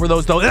 Babyface over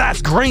those though.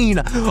 That's green.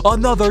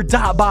 Another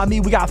dot by me.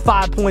 We got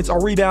 5 points, a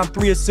rebound,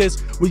 3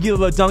 assists. We give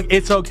him a dunk.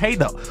 It's okay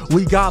though.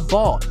 We got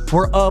ball.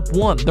 We're up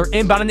 1. They're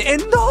inbounding,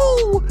 and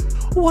no!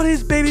 What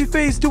is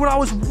Babyface doing? I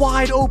was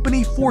wide open.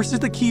 He forces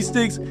the key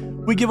sticks.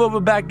 We give up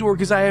a backdoor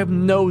because I have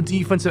no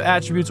defensive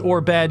attributes or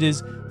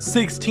badges.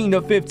 16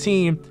 to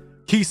 15.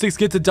 Key sticks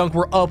get to dunk.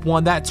 We're up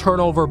 1. That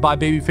turnover by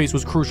Babyface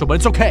was crucial, but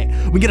it's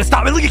okay. We get a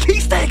stop. And look at key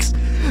sticks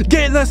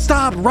getting the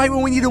stop right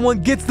when we needed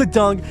one. Gets the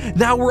dunk.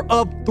 Now we're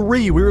up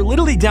 3. We were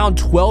literally down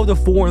 12 to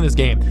 4 in this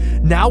game.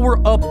 Now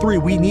we're up 3.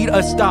 We need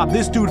a stop.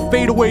 This dude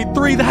fade away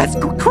 3. That's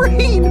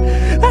green.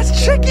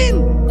 That's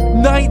chicken.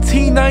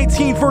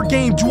 19-19 for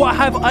game. Do I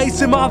have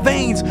ice in my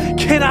veins?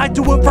 Can I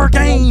do it for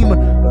game?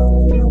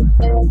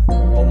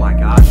 Oh my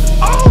gosh.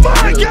 Oh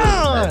my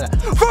god!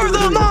 For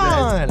the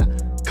mon!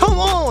 Come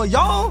on,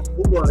 y'all!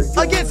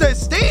 Against a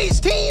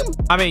stage team?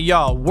 I mean,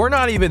 y'all, we're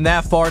not even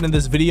that far into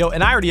this video,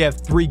 and I already have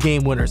 3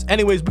 game winners.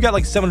 Anyways, we got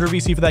like 700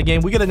 VC for that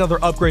game. We get another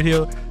upgrade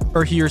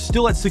here,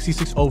 still at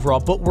 66 overall,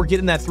 but we're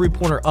getting that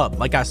 3-pointer up.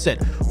 Like I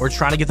said, we're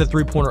trying to get the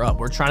 3-pointer up.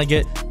 We're trying to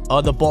get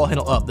the ball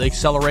handle up, the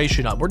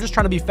acceleration up. We're just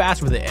trying to be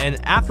fast with it.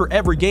 And after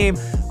every game,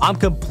 I'm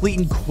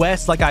completing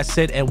quests, like I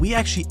said, and we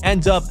actually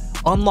end up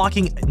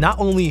unlocking. Not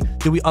only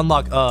did we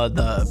unlock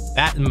the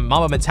Bat and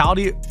Mama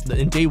mentality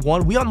in day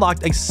 1, we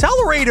unlocked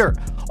accelerator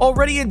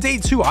already in day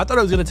 2. I thought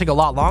it was going to take a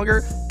lot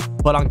longer,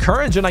 but on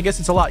current gen, I guess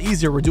it's a lot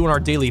easier. We're doing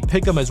our daily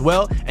pick'em as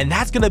well, and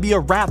that's going to be a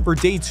wrap for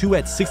day 2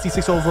 at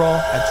 66 overall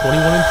at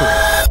 21 and 3.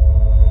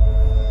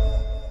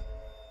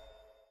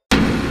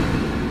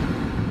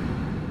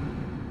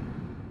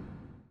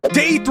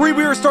 Day 3,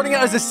 we were starting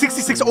out as a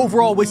 66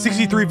 overall with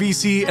 63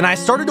 VC, and I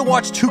started to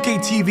watch 2K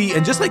TV,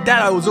 and just like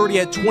that, I was already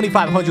at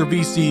 2,500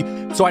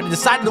 VC. So I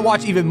decided to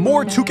watch even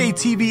more 2K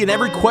TV, and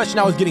every question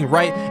I was getting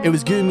right, it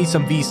was giving me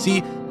some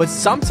VC, but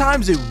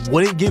sometimes it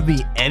wouldn't give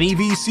me any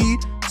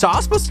VC. So I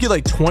was supposed to get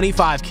like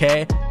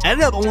 25k,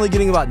 ended up only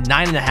getting about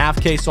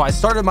 9.5k. So I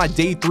started my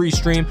day 3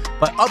 stream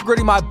by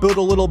upgrading my build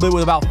a little bit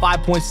with about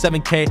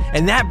 5.7k,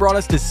 and that brought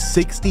us to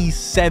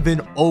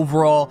 67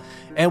 overall.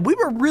 And we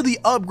were really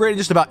upgrading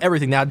just about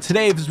everything. Now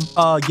today's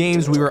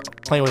games, we were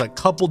playing with a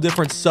couple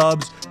different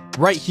subs.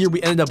 Right here,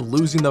 we ended up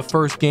losing the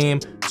first game,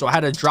 so I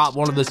had to drop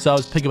one of the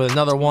subs, pick up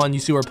another one. You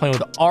see we're playing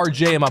with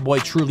RJ and my boy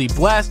Truly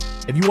Blessed.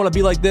 If you want to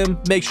be like them,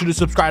 make sure to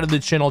subscribe to the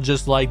channel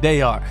just like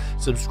they are.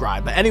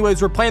 Subscribe. But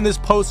anyways, we're playing this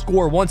post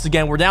score once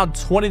again. We're down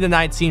 20 to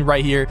 19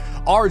 right here.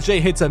 RJ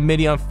hits a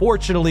midi.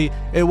 Unfortunately,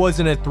 it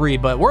wasn't a 3,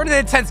 but we're in an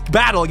intense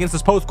battle against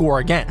this post score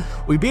again.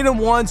 We beat him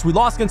once, we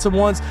lost against him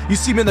once. You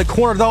see him in the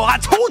corner though. I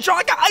told you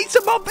I got ice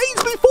in my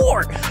veins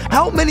before.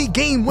 How many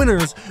game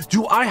winners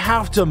do I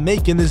have to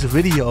make in this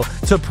video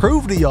to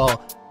prove to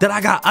y'all that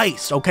I got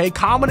ice? Okay,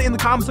 comment in the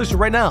comment section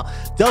right now.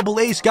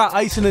 DoubleH got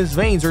ice in his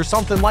veins or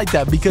something like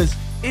that, because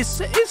it's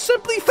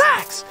simply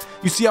facts.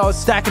 You see how I was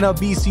stacking up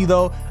VC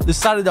though.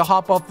 Decided to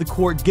hop off the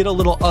court, get a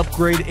little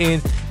upgrade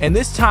in, and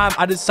this time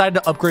I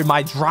decided to upgrade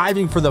my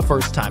driving for the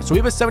first time. So we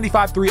have a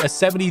 75-3, a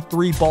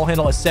 73 ball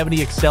handle, a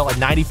 70 excel, a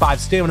 95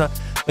 stamina,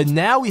 but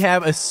now we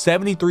have a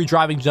 73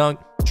 driving dunk,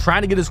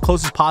 trying to get as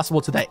close as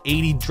possible to that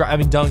 80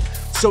 driving dunk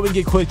so we can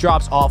get quick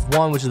drops off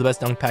 1, which is the best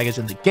dunk package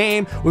in the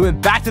game. We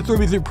went back to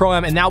 3v3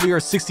 Pro-Am, and now we are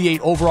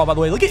 68 overall. By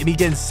the way, look at me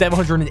getting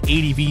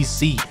 780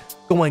 VC.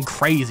 Going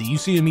crazy. You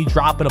see me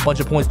dropping a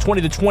bunch of points.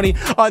 20 to 20,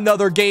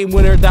 another game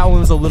winner. That one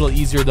was a little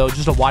easier though,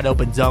 just a wide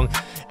open dunk,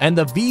 and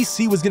the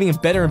VC was getting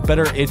better and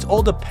better. It's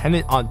all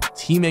dependent on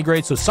teammate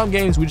grade, so some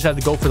games we just had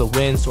to go for the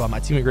win, so my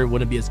teammate grade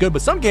wouldn't be as good,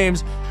 but some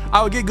games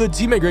I would get good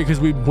teammate grade because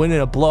we win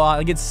in a blowout.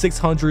 I get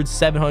 600,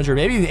 700,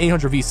 maybe even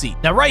 800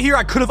 VC. Now right here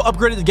I could have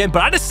upgraded again,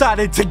 but I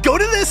decided to go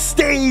to this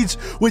stage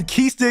with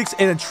key sticks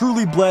and a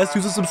Truly Blessed,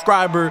 who's a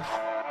subscriber,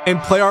 and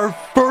play our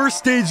first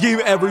stage game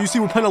ever. You see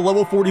we're playing a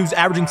level 40 who's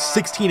averaging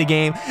 16 a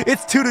game.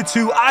 It's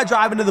 2-2. I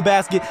drive into the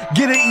basket,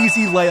 get an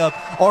easy layup.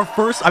 Our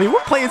first, I mean,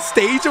 we're playing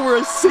stage and we're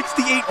a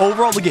 68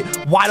 overall. Look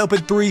at wide open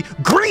 3.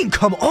 Green,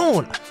 come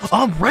on.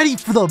 I'm ready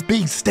for the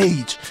big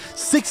stage.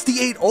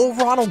 68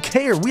 overall, I don't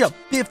care. We have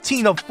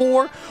 15 of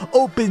 4.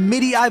 Open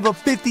midi, I have a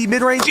 50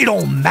 mid-range. It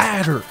don't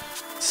matter.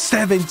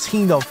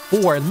 17 to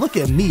 4, and look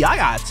at me, I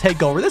gotta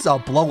take over. This is a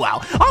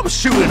blowout. I'm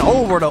shooting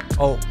over the,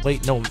 oh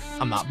wait, no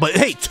I'm not, but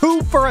hey,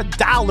 2 for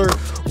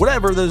 $1,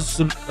 whatever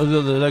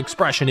the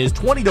expression is.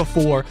 20 to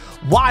 4,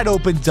 wide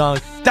open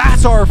dunk.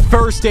 That's our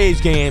first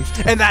stage game,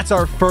 and that's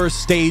our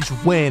first stage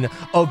win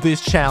of this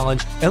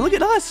challenge. And look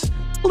at us,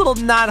 a little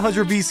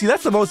 900 VC.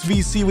 That's the most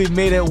VC we've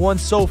made at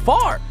once so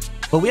far,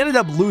 but we ended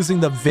up losing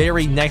the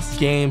very next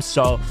game.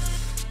 So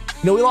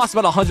you know, we lost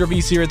about 100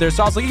 VC right there.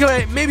 So I was like,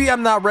 okay, maybe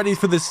I'm not ready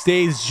for this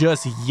stage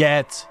just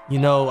yet. You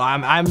know,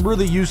 I'm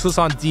really useless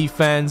on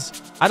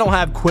defense. I don't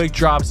have quick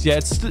drops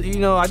yet. You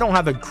know, I don't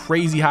have a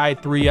crazy high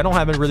 3. I don't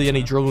have really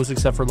any drill moves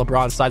except for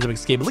LeBron's sides of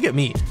escape. But look at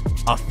me.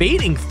 a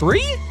fading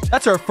 3?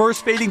 That's our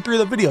first fading 3 of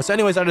the video. So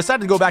anyways, I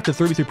decided to go back to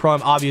 3v3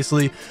 Prime.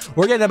 Obviously,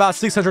 we're getting about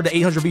 600 to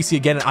 800 VC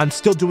again. And I'm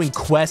still doing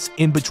quests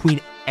in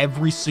between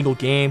every single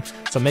game,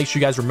 so make sure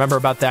you guys remember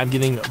about that. I'm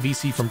getting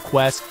VC from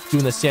quests,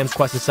 doing the Sam's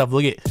quest and stuff.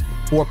 Look at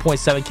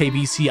 4.7k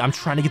VC. I'm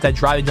trying to get that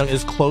driving dunk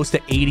as close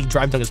to 80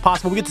 driving dunk as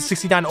possible. We get to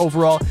 69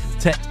 overall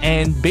to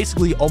end,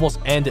 basically almost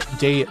end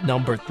day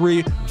number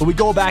 3. But we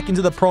go back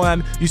into the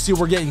Pro-Am. You see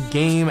we're getting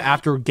game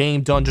after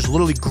game done, just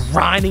literally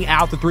grinding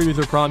out the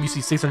 3v3 Pro-Am. You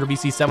see 600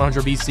 VC,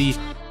 700 VC,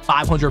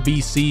 500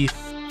 VC,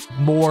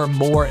 more and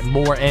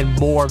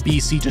more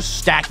VC, just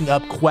stacking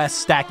up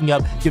quests, stacking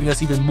up, giving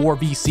us even more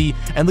VC.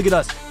 And look at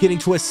us getting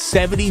to a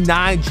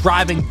 79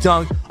 driving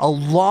dunk. A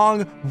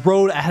long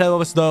road ahead of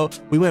us though.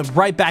 We went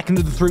right back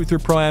into the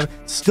 3v3 Pro-Am,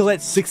 still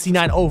at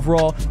 69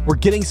 overall. We're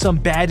getting some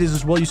badges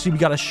as well. You see we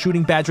got a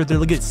shooting badge right there.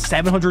 Look at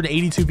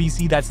 782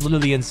 VC. That's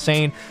literally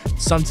insane.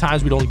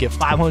 Sometimes we don't get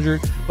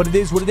 500, but it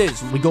is what it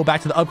is. We go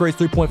back to the upgrades,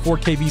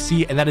 3.4k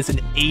VC, and that is an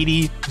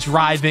 80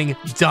 driving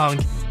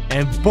dunk.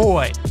 And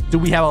boy, do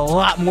we have a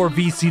lot more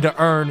VC to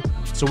earn.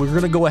 So we're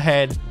going to go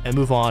ahead and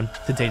move on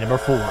to day number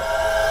 4.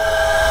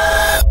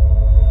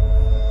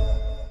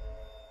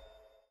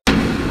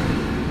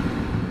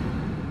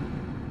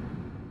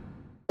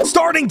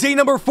 Starting day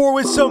number 4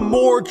 with some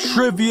more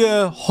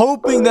trivia,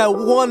 hoping that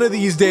one of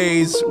these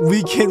days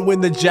we can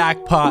win the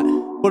jackpot.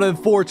 But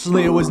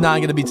unfortunately, it was not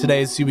going to be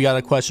today. See, we got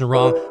a question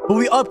wrong. But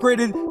we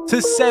upgraded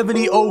to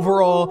 70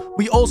 overall.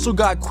 We also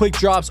got quick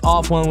drops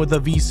off one with a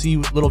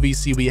VC, little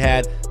VC we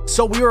had.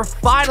 So we were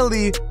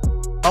finally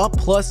up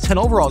plus 10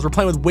 overalls. We're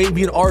playing with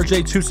Wavy and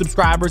RJ, 2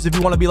 subscribers. If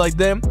you want to be like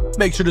them,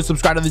 make sure to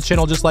subscribe to the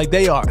channel just like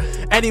they are.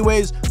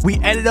 Anyways, we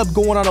ended up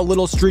going on a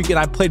little streak, and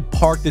I played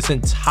Park this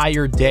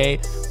entire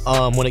day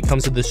when it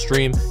comes to the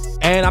stream.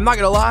 And I'm not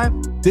going to lie,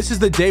 this is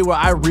the day where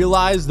I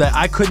realized that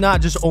I could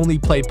not just only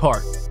play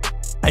Park.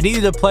 I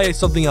needed to play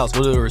something else,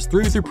 whether it was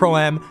 3v3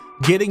 Pro-Am,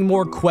 getting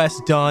more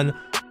quests done,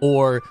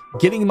 or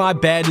getting my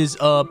badges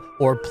up,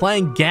 or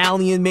playing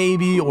Galleon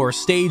maybe, or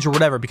Stage, or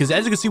whatever. Because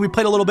as you can see, we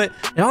played a little bit,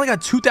 and I only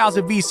got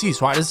 2,000 VC,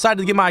 so I decided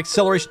to get my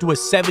acceleration to a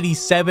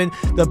 77.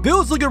 The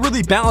build's looking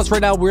really balanced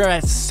right now. We're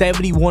at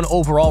 71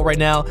 overall right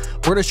now.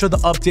 We're going to show the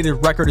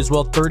updated record as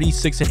well,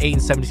 36 and 8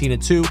 and 17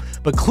 and 2.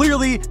 But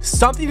clearly,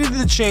 something needed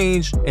to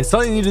change, and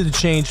something needed to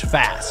change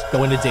fast.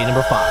 Going to day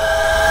number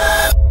 5.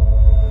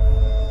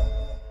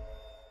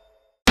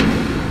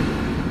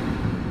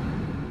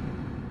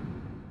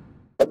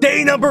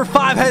 Day number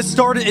 5 has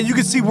started, and you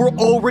can see we're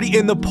already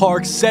in the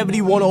park,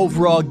 71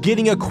 overall,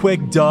 getting a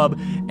quick dub.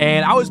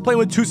 And I was playing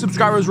with 2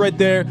 subscribers right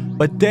there,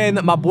 but then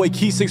my boy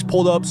Key6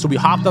 pulled up, so we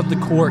hopped up the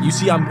court. You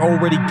see I'm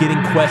already getting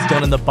quests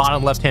done in the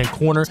bottom left-hand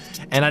corner,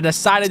 and I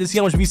decided to see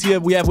how much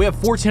VC we have. We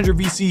have 1,400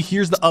 VC.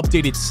 Here's the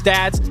updated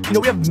stats. You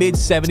know, we have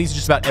mid-70s,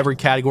 just about every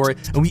category,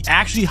 and we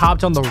actually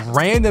hopped on the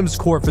randoms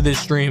court for this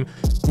stream,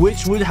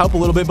 which would help a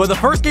little bit. But the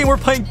first game, we're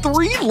playing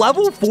 3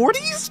 level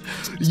 40s?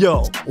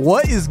 Yo,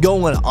 what is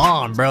going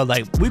on, bro?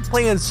 Like, we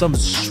playing some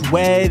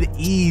sweat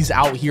ease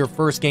out here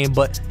first game,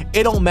 but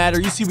it don't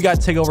matter. You see we got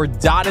to take over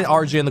Dot and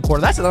RJ in the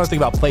corner. That's another thing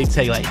about play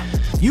tag. Like,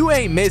 you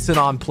ain't missing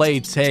on play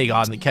tag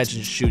on the catch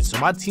and shoot. So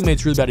my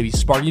teammates really about to be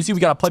sparking. You see we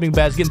got a playing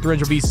badge, getting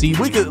 300 VC.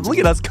 Look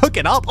at us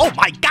cooking up. Oh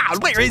my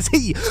god, where is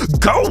he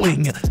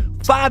going?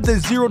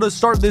 5-0 to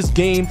start this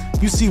game.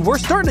 You see, we're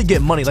starting to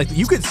get money. Like,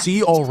 you could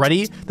see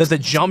already that the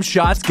jump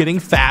shot's getting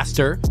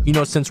faster, you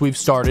know, since we've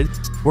started.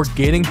 We're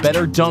getting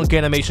better dunk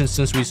animations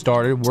since we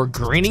started. We're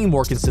greening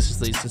more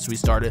consistently since we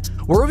started.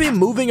 We're even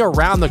moving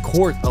around the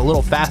court a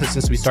little faster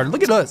since we started.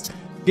 Look at us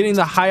getting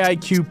the high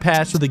IQ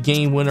pass for the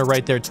game winner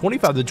right there.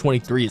 25 to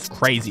 23 is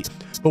crazy.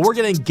 But we're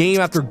getting game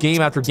after game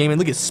after game. And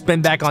look at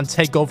spin back on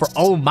takeover.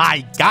 Oh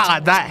my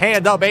god, that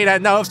hand up ain't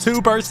enough.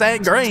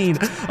 2% green.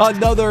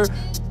 Another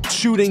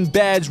shooting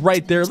badge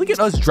right there. Look at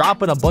us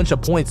dropping a bunch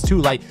of points too.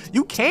 Like,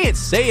 you can't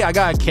say I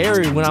got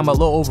carried when I'm a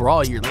low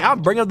overall here. Like,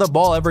 I'm bringing up the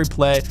ball every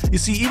play. You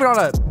see, even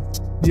on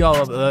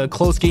a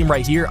close game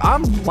right here,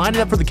 I'm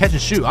lining up for the catch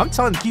and shoot. I'm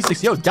telling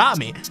Key6, yo, got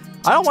me.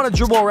 I don't want to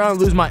dribble around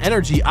and lose my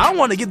energy. I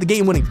want to get the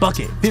game-winning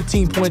bucket.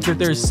 15 points right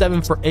there,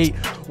 7 for 8.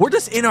 We're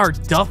just in our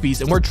duffies,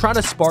 and we're trying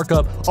to spark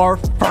up our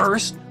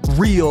first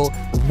real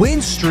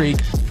win streak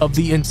of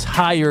the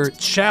entire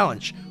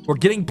challenge. We're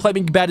getting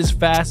playing badges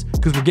fast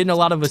because we're getting a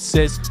lot of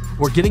assists.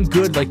 We're getting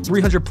good, like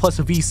 300 plus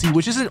of VC,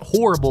 which isn't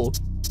horrible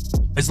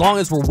as long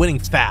as we're winning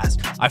fast.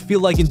 I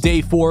feel like in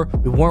day 4,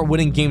 we weren't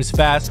winning games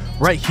fast.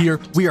 Right here,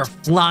 we are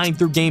flying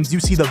through games. You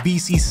see the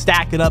VC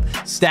stacking up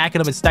and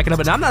stacking up.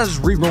 And I'm not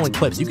just re-rolling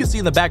clips. You can see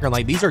in the background,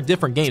 like, these are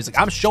different games. Like,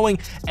 I'm showing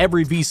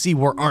every VC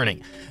we're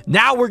earning.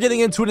 Now we're getting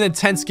into an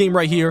intense game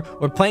right here.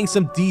 We're playing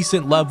some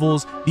decent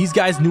levels. These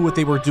guys knew what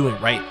they were doing,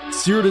 right?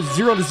 0 to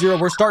 0.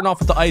 We're starting off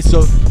with the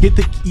ISO. Get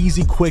the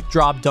easy quick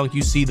drop dunk.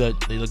 You see the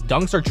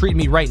dunks are treating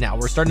me right now.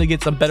 We're starting to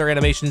get some better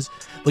animations.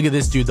 Look at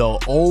this dude though.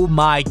 Oh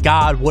my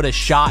god, what a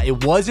shot.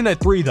 It wasn't a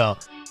 3 though.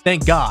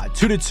 Thank god.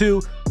 2 to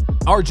 2.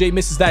 RJ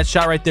misses that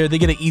shot right there. They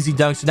get an easy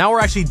dunk. So now we're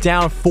actually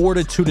down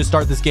 4-2 to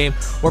start this game.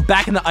 We're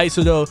back in the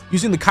ISO though,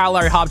 using the Kyle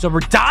Lowry hop jumper,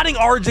 dotting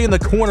RJ in the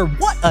corner.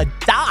 What a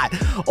dot.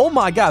 Oh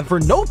my God. For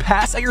no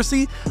pass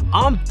accuracy,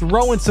 I'm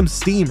throwing some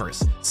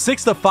steamers.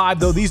 6-5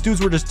 though. These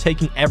dudes were just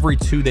taking every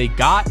 2 they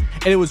got,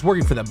 and it was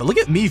working for them. But look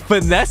at me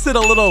finessing a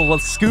little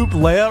scoop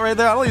layup right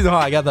there. I don't even know how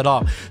I got that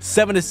off.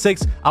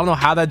 7-6. I don't know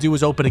how that dude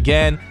was open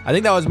again. I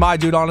think that was my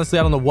dude, honestly.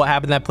 I don't know what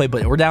happened in that play,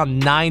 but we're down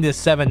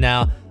 9-7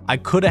 now. I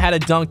could have had a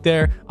dunk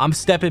there. I'm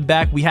stepping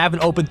back. We have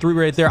an open 3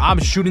 right there. I'm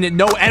shooting it.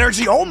 No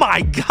energy. Oh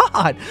my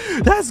God.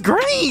 That's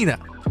green.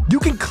 You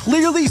can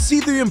clearly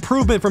see the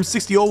improvement from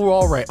 60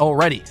 overall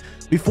already.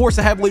 We force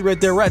a heavy lead right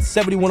there. We're at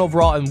 71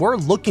 overall, and we're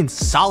looking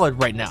solid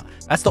right now.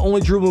 That's the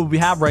only dribble we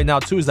have right now,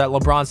 too, is that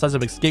LeBron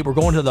seismic escape. We're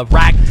going to the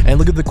rack, and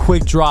look at the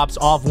quick drops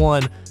off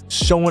one.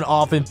 Showing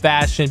off in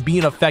fashion,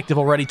 being effective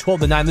already.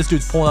 12-9. This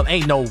dude's pulling up.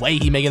 Ain't no way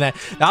he making that.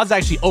 That was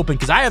actually open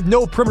because I have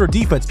no perimeter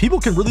defense.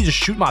 People can really just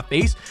shoot my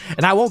face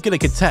and I won't get a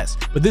contest.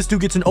 But this dude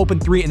gets an open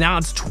 3, and now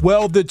it's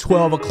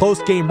 12-12. A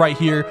close game right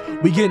here.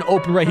 We get an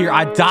open right here.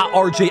 I dot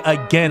RJ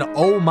again.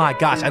 Oh my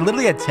gosh. I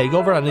literally had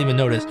takeover. I didn't even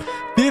notice.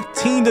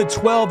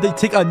 15-12. They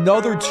take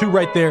another 2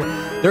 right there.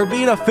 They're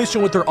being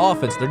efficient with their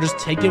offense. They're just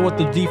taking what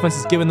the defense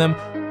is giving them,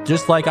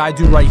 just like I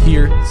do right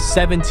here.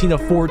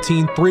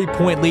 17-14,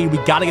 3-point lead. We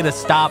got to get a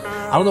stop.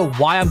 I don't know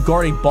why I'm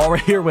guarding ball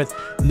right here with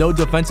no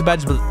defensive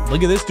edge, but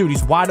look at this dude.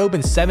 He's wide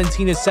open.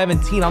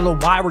 17-17. I don't know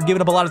why we're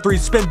giving up a lot of 3s.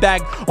 Spin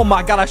back. Oh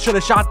my God, I should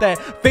have shot that.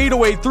 Fade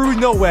away through.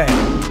 No way.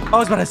 I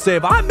was about to say,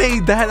 if I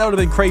made that, that would have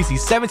been crazy.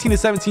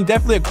 17-17.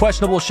 Definitely a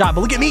questionable shot,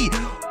 but look at me.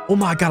 Oh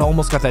my God, I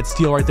almost got that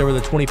steal right there with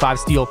a 25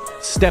 steal.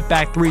 Step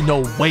back 3.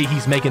 No way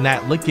he's making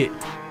that. Look at,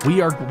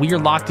 we are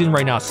locked in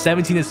right now.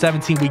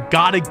 17-17. We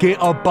gotta get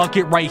a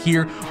bucket right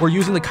here. We're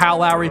using the Kyle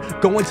Lowry,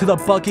 going to the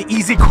bucket,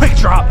 easy quick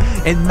drop.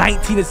 And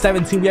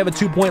 19-17, we have a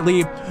 2-point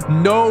lead.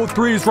 No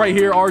 3s right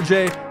here,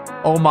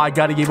 RJ. Oh my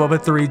God, he gave up a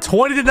 3.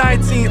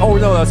 20-19. Oh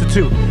no, that's a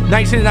 2.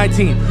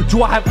 19-19.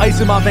 Do I have ice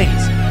in my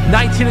veins?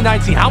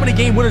 19-19. How many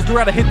game winners do we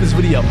gotta hit this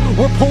video?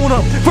 We're pulling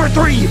up for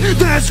 3.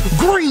 That's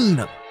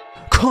green.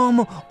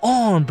 Come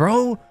on,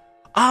 bro.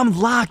 I'm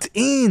locked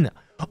in.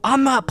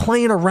 I'm not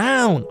playing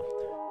around.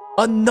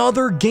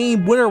 Another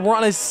game winner. We're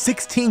on a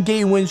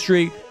 16-game win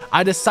streak.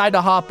 I decide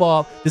to hop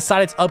off,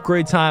 decide it's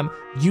upgrade time.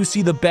 You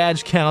see the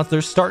badge counts.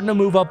 They're starting to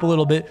move up a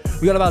little bit.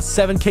 We got about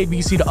 7K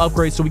VC to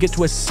upgrade, so we get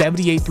to a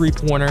 78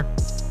 3-pointer,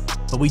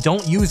 but we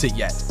don't use it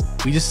yet.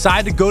 We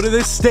decide to go to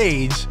this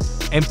stage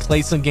and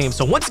play some games.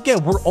 So once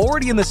again, we're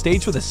already in the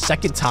stage for the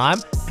 2nd time,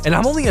 and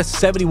I'm only a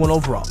 71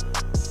 overall.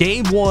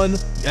 Game 1,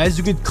 as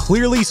you can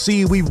clearly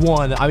see, we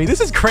won. I mean,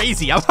 this is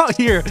crazy. I'm out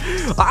here.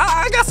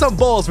 I got some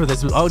balls for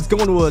this. I was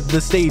going to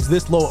the stage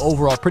this low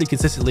overall pretty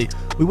consistently.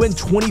 We win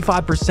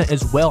 25%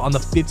 as well on the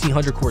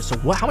 1500 course. So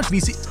what? How much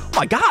VC? Oh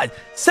my God,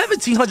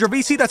 1700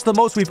 VC. That's the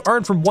most we've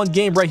earned from one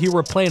game right here.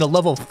 We're playing a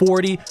level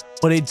 40,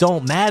 but it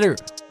don't matter.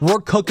 We're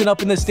cooking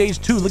up in the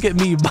stage too. Look at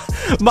me,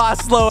 my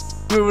slow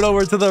moving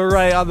over to the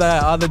right on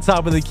the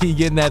top of the key,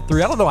 getting that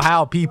 3. I don't know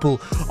how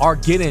people are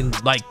getting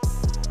like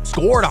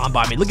scored on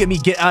by me. Look at me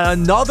get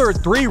another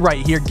 3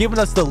 right here, giving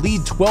us the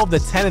lead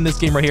 12-10 in this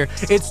game right here.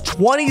 It's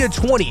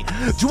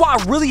 20-20. Do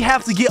I really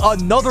have to get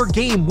another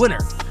game winner?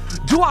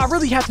 Do I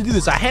really have to do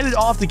this? I handed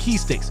off the key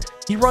sticks.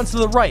 He runs to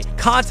the right,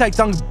 contact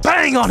dunk,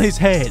 bang on his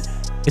head.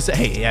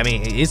 Hey, I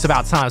mean, it's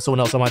about time someone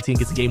else on my team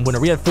gets a game winner.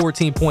 We had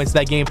 14 points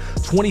that game,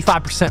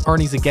 25%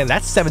 earnings again.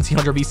 That's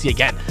 1700 VC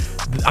again.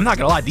 I'm not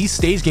gonna lie, these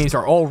stage games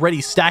are already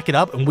stacking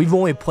up, and we've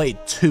only played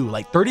 2.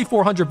 Like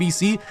 3400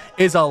 VC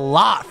is a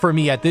lot for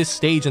me at this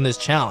stage in this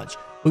challenge.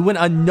 We win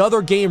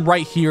another game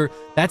right here.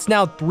 That's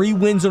now 3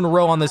 wins in a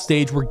row on the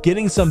stage. We're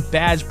getting some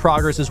badge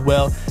progress as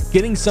well,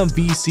 getting some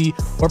VC.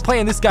 We're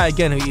playing this guy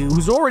again,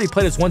 who's already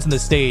played us once in the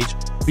stage.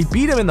 We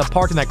beat him in the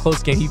park in that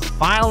close game. He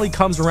finally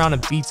comes around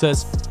and beats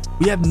us.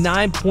 We have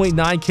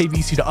 9.9K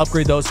VC to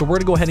upgrade those, so we're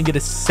gonna go ahead and get a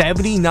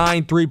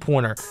 79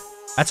 3-pointer.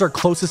 That's our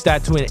closest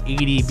stat to an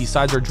 80,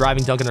 besides our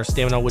driving dunk and our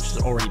stamina, which is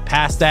already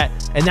past that.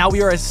 And now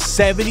we are a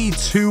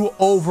 72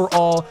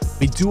 overall.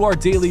 We do our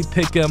daily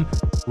pick'em.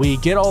 We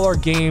get all our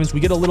games. We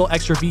get a little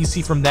extra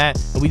VC from that,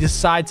 and we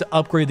decide to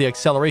upgrade the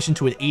acceleration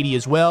to an 80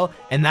 as well.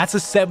 And that's a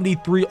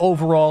 73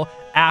 overall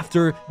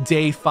after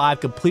day 5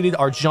 completed.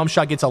 Our jump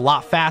shot gets a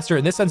lot faster,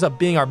 and this ends up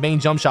being our main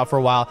jump shot for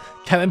a while.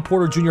 Kevin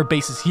Porter Jr.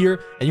 base is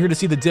here, and you're going to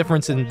see the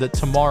difference in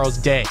tomorrow's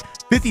day.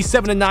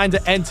 57-9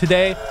 to end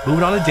today.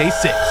 Moving on to day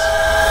 6.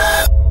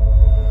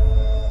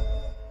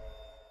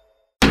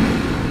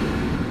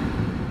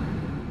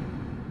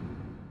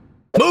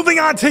 Moving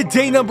on to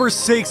day number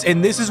 6,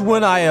 and this is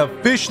when I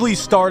officially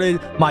started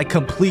my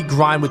complete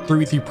grind with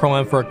 3v3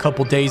 Pro-Am for a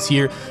couple days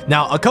here.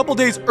 Now, a couple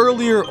days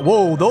earlier,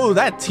 whoa,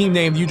 that team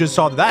name you just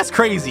saw, that's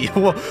crazy.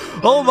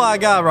 Oh my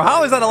God, bro,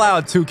 how is that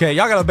allowed? 2K,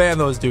 y'all gotta ban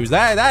those dudes.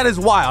 That is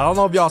wild. I don't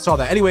know if y'all saw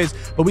that. Anyways,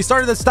 but we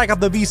started to stack up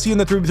the VC in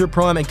the 3v3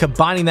 Pro-Am and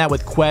combining that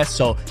with quests.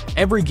 So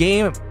every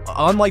game,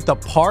 unlike the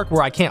park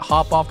where I can't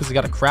hop off because I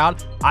got a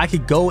crowd, I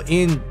could go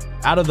in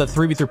out of the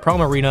 3v3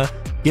 Pro-Am arena,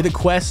 get a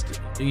quest,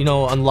 you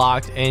know,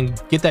 unlocked,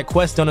 and get that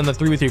quest done in the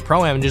 3v3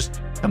 Pro-Am and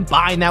just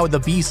Combine that with the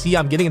VC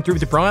I'm getting in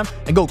 3v3 Prime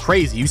and go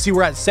crazy. You see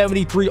we're at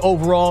 73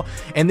 overall,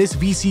 and this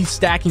VC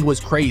stacking was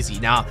crazy.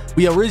 Now,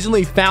 we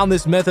originally found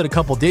this method a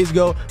couple days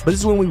ago, but this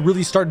is when we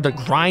really started to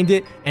grind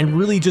it and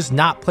really just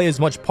not play as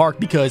much park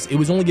because it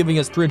was only giving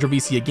us 300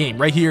 VC a game.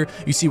 Right here,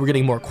 you see we're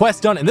getting more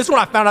quests done, and this is when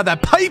I found out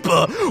that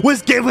Piper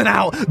was giving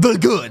out the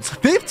goods.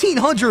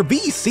 1500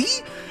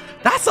 VC?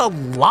 That's a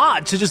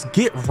lot to just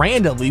get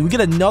randomly. We get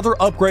another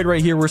upgrade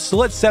right here. We're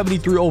still at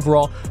 73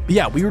 overall. But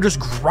yeah, we were just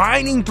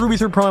grinding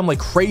 3v3 Prime like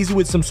crazy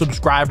with some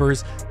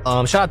subscribers.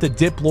 Shout out to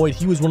DoubleH.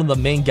 He was one of the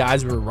main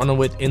guys we were running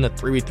with in the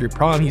 3v3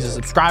 Prime. He's a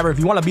subscriber. If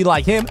you want to be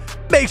like him,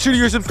 make sure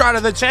you're subscribed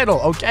to the channel.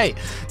 Okay,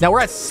 now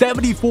we're at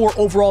 74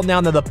 overall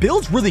now. Now the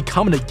build's really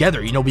coming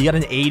together. You know, we got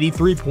an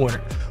 83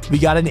 pointer. We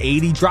got an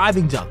 80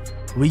 driving dunk.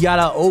 We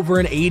got over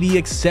an 80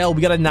 excel.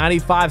 We got a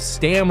 95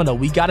 stamina.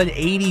 We got an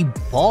 80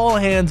 ball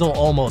handle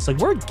almost. Like,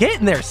 we're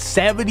getting there.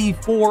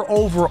 74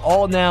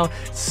 overall now.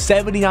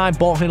 79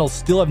 ball handle.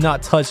 Still have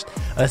not touched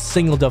a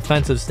single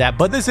defensive stat.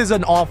 But this is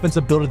an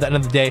offensive build at the end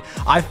of the day.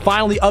 I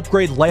finally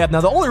upgraded layup.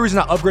 Now, the only reason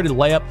I upgraded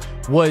layup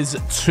was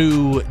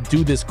to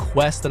do this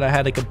quest that I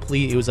had to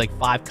complete. It was like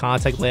 5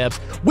 contact layups.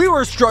 We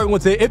were struggling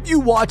with it. If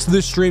you watch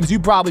the streams, you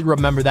probably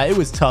remember that. It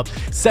was tough.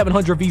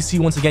 700 VC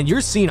once again.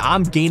 You're seeing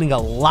I'm gaining a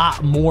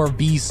lot more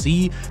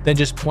VC than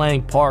just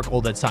playing park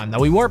all the time. Now,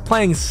 we weren't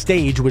playing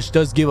stage, which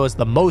does give us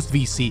the most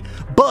VC,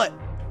 but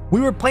we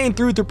were playing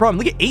through Prime.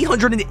 Look at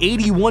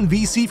 881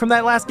 VC from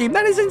that last game.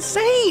 That is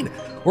insane.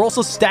 We're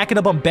also stacking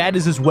up on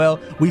badges as well.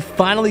 We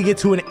finally get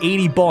to an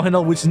 80 ball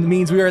handle, which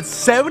means we are at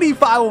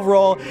 75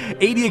 overall,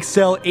 80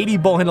 excel, 80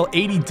 ball handle,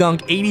 80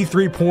 dunk,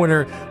 83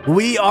 pointer.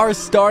 We are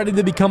starting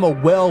to become a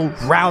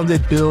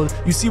well-rounded build.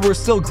 You see, we're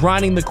still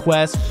grinding the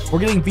quest. We're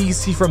getting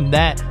VC from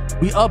that.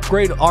 We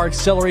upgrade our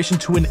acceleration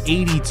to an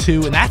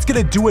 82, and that's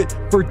going to do it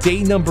for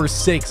day number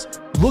 6.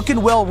 Looking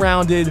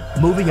well-rounded.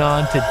 Moving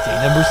on to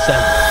day number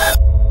 7.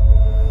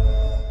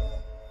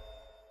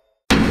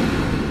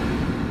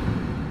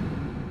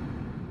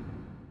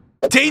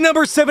 Day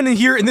number 7 in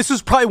here, and this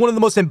is probably one of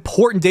the most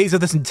important days of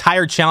this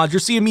entire challenge.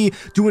 You're seeing me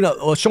doing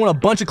showing a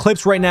bunch of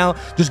clips right now,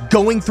 just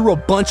going through a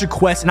bunch of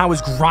quests, and I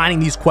was grinding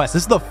these quests.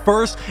 This is the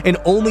first and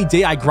only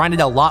day I grinded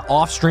a lot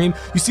off stream.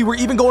 You see, we're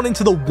even going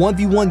into the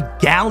 1v1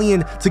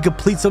 galleon to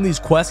complete some of these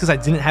quests because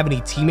I didn't have any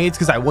teammates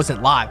because I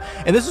wasn't live.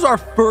 And this is our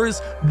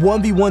first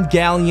 1v1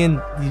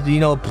 galleon, you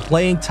know,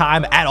 playing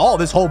time at all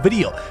this whole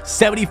video.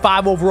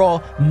 75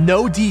 overall,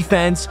 no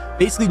defense,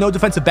 basically no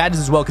defensive badges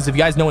as well, because if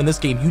you guys know, in this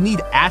game you need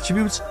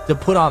attributes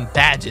to put on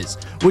badges,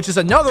 which is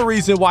another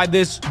reason why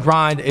this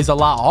grind is a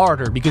lot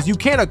harder, because you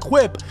can't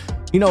equip,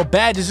 you know,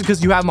 badges just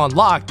because you have them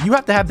unlocked. You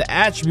have to have the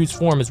attributes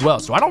for them as well.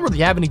 So I don't really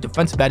have any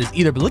defensive badges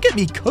either, but look at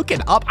me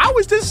cooking up. I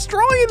was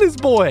destroying this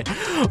boy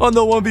on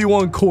the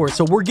 1v1 court.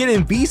 So we're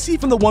getting VC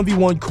from the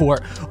 1v1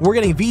 court. We're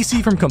getting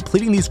VC from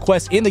completing these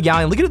quests in the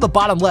galleon. Look at the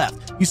bottom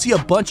left. You see a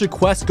bunch of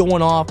quests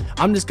going off.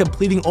 I'm just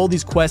completing all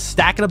these quests,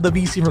 stacking up the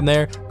VC from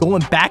there,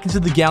 going back into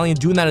the galleon,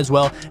 doing that as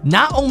well.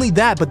 Not only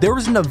that, but there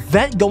was an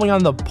event going on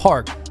in the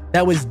park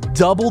that was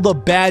double the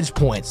badge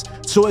points.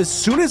 So as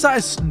soon as I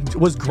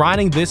was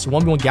grinding this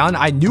 1v1 galleon,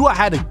 I knew I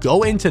had to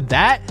go into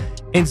that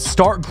and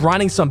start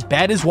grinding some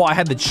badges while I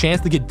had the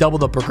chance to get double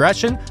the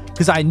progression,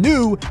 because I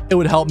knew it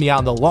would help me out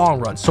in the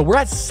long run. So we're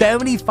at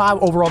 75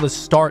 overall to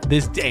start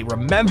this day.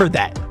 Remember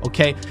that,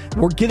 okay?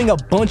 We're getting a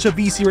bunch of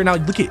VC right now.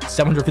 Look at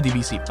 750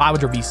 VC,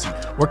 500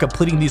 VC. We're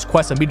completing these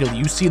quests immediately.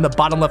 You see in the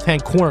bottom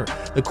left-hand corner,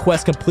 the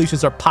quest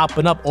completions are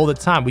popping up all the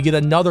time. We get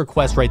another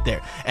quest right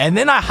there. And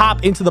then I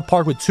hop into the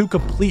park with 2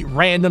 complete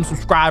random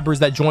subscribers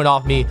that joined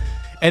off me,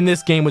 and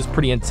this game was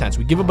pretty intense.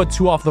 We give up a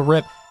 2 off the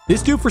rip.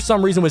 This dude, for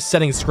some reason, was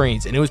setting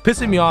screens, and it was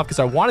pissing me off because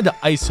I wanted to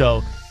ISO,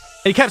 and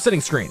he kept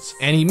setting screens,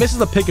 and he misses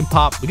the pick and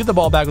pop. We get the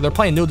ball back. They're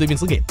playing no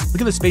defense. Look at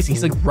the spacing.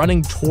 He's like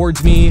running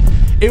towards me.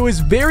 It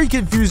was very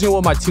confusing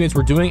what my teammates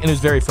were doing, and it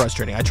was very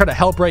frustrating. I try to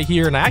help right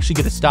here, and I actually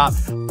get a stop.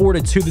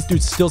 4-2. This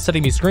dude's still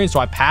setting me screens, so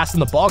I pass him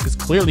the ball because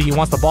clearly he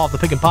wants the ball off the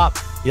pick and pop.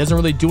 He doesn't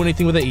really do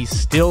anything with it. He's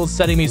still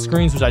setting me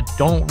screens, which I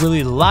don't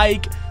really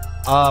like.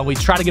 We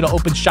try to get an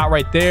open shot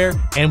right there,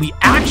 and we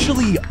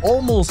actually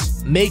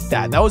almost make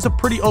that. That was a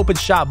pretty open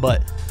shot,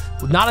 but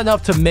not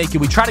enough to make it.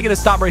 We try to get a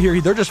stop right here.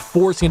 They're just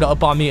forcing it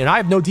up on me, and I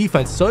have no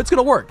defense, so it's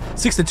gonna work.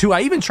 6-2.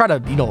 I even try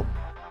to, you know,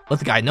 let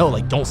the guy know,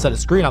 like, don't set a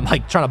screen. I'm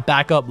like trying to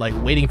back up, like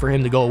waiting for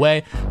him to go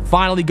away.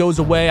 Finally goes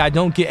away. I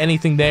don't get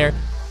anything there.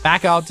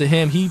 Back out to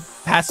him. He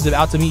passes it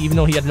out to me, even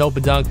though he had an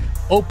open dunk.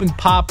 Open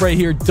pop right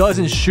here,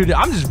 doesn't shoot it.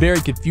 I'm just very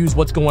confused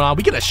what's going on.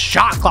 We get a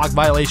shot clock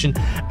violation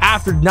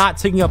after not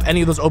taking up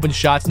any of those open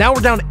shots. Now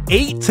we're down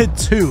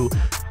 8-2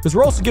 because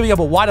we're also giving up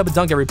a wide open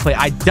dunk every play.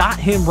 I dot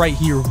him right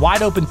here,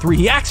 wide open 3.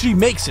 He actually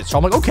makes it. So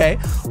I'm like, okay,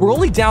 we're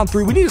only down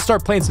 3. We need to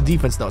start playing some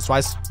defense though. So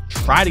I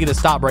try to get a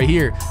stop right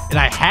here, and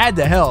I had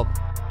to help.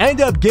 End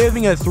up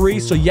giving a 3,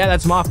 so yeah,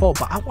 that's my fault,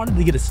 but I wanted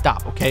to get a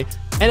stop, okay?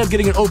 End up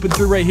getting an open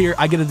 3 right here.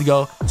 I get it to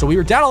go. So we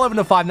were down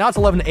 11-5, now it's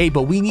 11-8,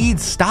 but we need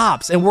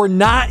stops, and we're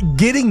not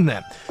getting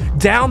them.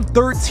 Down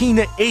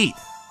 13-8.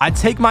 I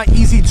take my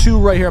easy 2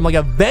 right here. I'm like,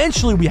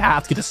 eventually we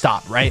have to get a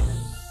stop, right?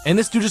 And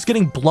this dude just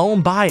getting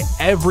blown by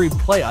every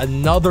play.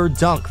 Another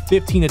dunk,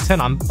 15 to 10.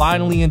 I'm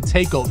finally in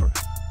takeover.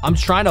 I'm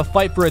trying to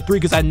fight for a 3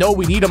 because I know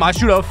we need him. I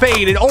shoot a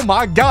fade, and oh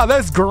my God,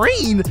 that's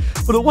green,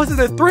 but it wasn't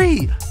a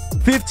 3.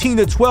 15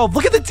 to 12.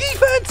 Look at the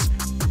defense.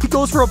 He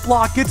goes for a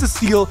block, gets a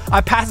steal. I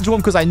pass it to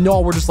him because I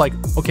know we're just like,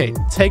 okay,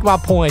 take my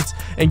points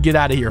and get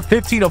out of here.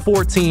 15 to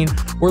 14.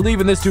 We're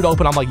leaving this dude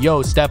open. I'm like,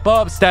 yo, step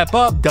up, step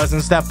up.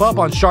 Doesn't step up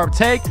on sharp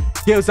take.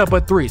 Gives up a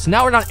 3. So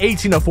now we're not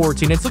 18 to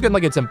 14. It's looking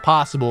like it's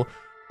impossible.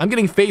 I'm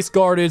getting face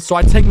guarded, so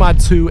I take my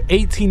 2.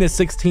 18 to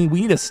 16.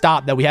 We need a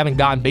stop that we haven't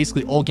gotten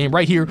basically all game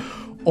right here.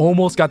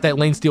 Almost got that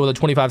lane steal with a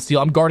 25 steal.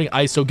 I'm guarding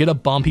ISO, get a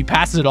bump. He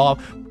passes it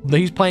off.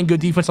 He's playing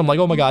good defense. I'm like,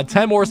 oh my God,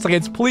 10 more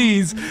seconds,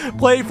 please.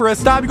 Play for a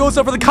stop. He goes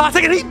up for the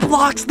contact, and he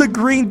blocks the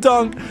green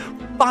dunk.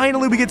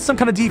 Finally, we get some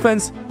kind of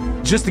defense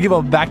just to give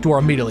a backdoor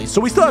immediately.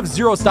 So we still have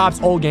 0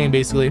 stops all game,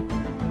 basically.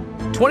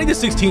 20 to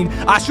 16.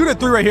 I shoot a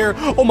 3 right here.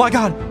 Oh my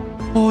God.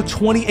 Oh,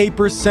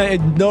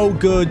 28%. No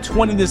good.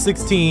 20 to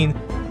 16.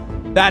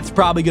 That's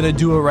probably going to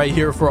do it right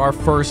here for our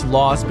first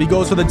loss. But he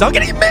goes for the dunk,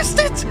 and he missed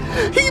it.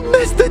 He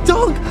missed the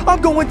dunk.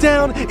 I'm going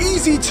down.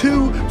 Easy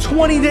 2,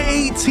 20 to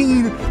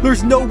 18.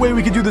 There's no way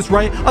we can do this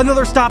right.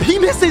 Another stop. He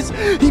misses.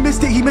 He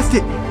missed it. He missed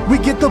it. We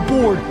get the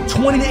board.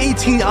 20 to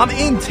 18. I'm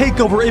in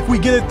takeover. If we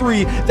get a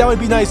 3, that would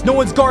be nice. No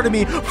one's guarding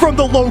me from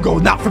the logo.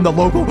 Not from the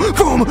logo.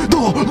 From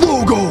the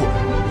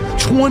logo.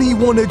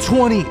 21 to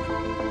 20.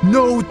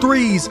 No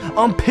 3s.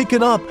 I'm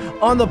picking up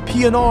on the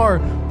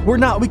PNR.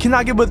 We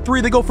cannot get with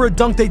 3. They go for a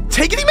dunk. They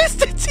take it. He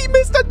missed it. He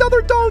missed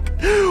another dunk.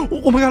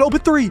 Oh my God, open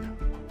 3.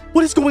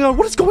 What is going on?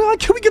 What is going on?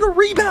 Can we get a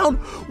rebound?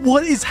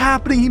 What is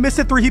happening? He missed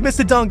a 3. He missed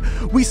a dunk.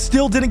 We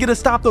still didn't get a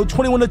stop though.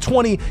 21 to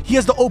 20. He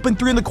has the open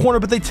 3 in the corner,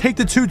 but they take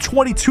the 2.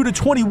 22 to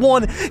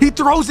 21. He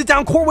throws it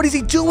down court. What is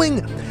he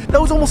doing?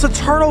 That was almost a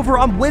turnover.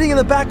 I'm waiting in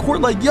the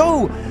backcourt like,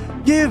 yo,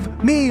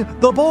 give me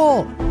the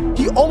ball.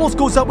 He almost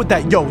goes up with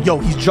that. Yo,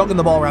 he's juggling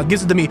the ball around.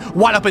 Gives it to me.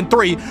 Wide open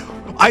 3.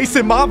 Ice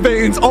in my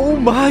veins. Oh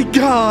my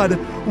God.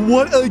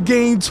 What a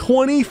game.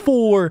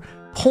 24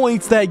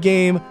 points that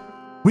game.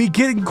 We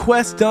getting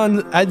quests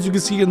done, as you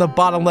can see in the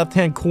bottom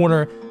left-hand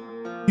corner.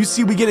 You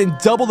see we getting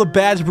double the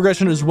badge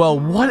progression as well.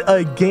 What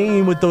a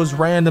game with those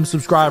random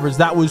subscribers.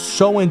 That was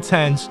so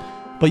intense.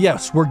 But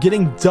yes, we're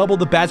getting double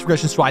the badge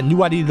progression, so I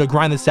knew I needed to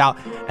grind this out,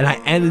 and I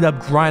ended up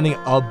grinding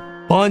a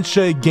bunch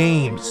of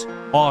games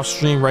off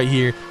stream right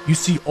here. You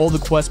see all the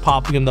quests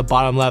popping in the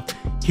bottom left.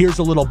 Here's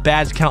a little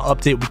badge count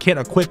update. We can't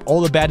equip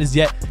all the badges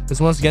yet because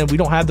once again, we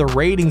don't have the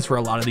ratings for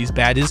a lot of these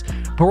badges,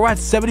 but we're at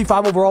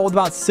 75 overall with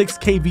about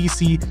 6k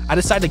VC. I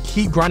decided to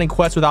keep grinding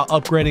quests without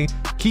upgrading,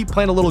 keep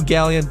playing a little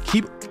galleon,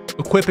 keep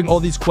equipping all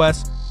these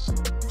quests,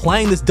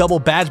 playing this double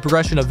badge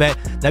progression event.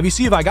 Now if you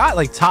see, if I got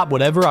like top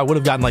whatever, I would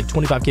have gotten like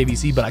 25k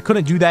VC, but I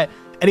couldn't do that.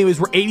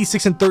 Anyways, we're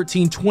 86 and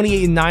 13,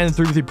 28 and 9 and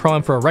 33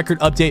 pro for a record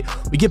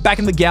update. We get back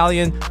in the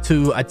galleon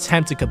to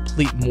attempt to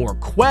complete more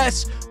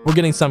quests. We're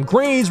getting some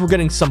greens, we're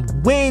getting some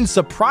wins.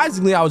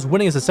 Surprisingly, I was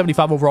winning as a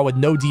 75 overall with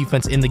no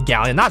defense in the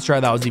galleon. Not sure how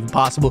that was even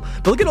possible,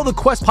 but look at all the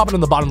quests popping on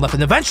the bottom left.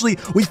 And eventually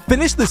we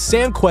finish the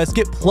Sam quest,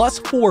 get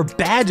 +4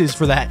 badges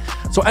for that.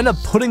 So I end up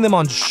putting them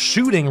on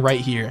shooting right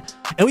here.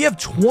 And we have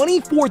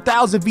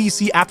 24,000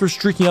 VC after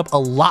streaking up a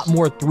lot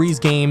more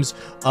 3s games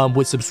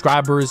with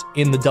subscribers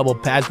in the double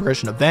badge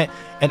progression event.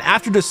 And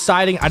after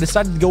deciding, I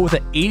decided to go with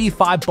an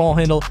 85 ball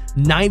handle,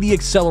 90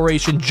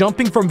 acceleration,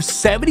 jumping from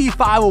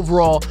 75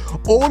 overall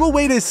all the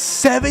way to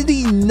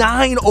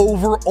 79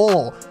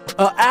 overall.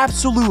 An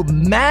absolute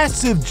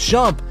massive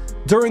jump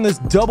during this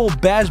double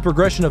badge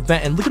progression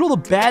event. And look at all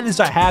the badges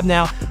I have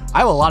now. I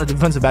have a lot of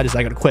defensive badges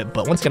I gotta equip,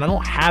 but once again, I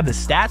don't have the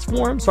stats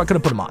for them, so I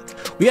couldn't put them on.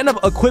 We end up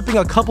equipping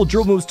a couple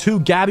dribble moves too.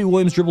 Gabby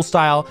Williams dribble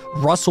style,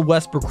 Russell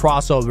Westbrook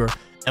crossover,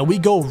 and we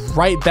go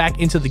right back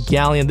into the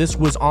galleon. This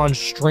was on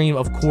stream,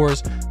 of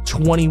course.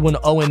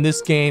 21-0 in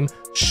this game,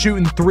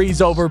 shooting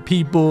 3s over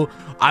people.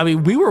 I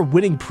mean, we were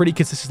winning pretty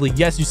consistently.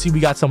 Yes, you see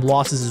we got some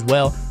losses as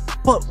well,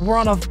 but we're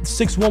on a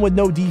 6-1 with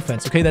no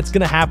defense. Okay, that's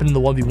gonna happen in the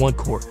 1v1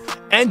 court.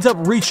 Ends up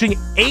reaching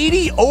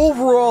 80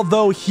 overall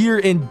though here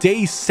in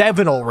day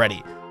 7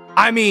 already.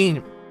 I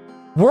mean,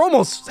 we're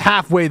almost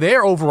halfway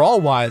there overall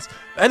wise.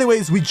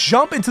 Anyways, we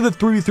jump into the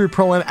 3v3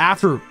 pro-am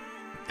after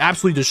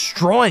absolutely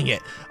destroying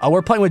it.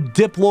 We're playing with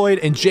DoubleH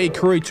and Jay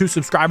Curry, 2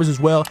 subscribers as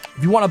well.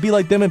 If you want to be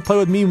like them and play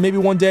with me maybe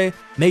one day,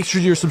 make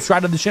sure you're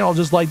subscribed to the channel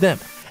just like them.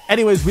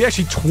 Anyways, we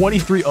actually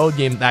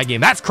 23-0 that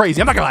game. That's crazy.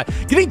 I'm not gonna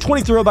lie. Getting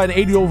 23-0 by an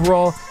 80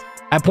 overall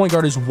at point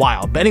guard is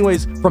wild. But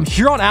anyways, from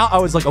here on out, I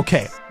was like,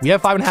 okay, we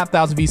have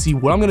 5,500 VC.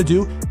 What I'm gonna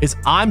do is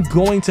I'm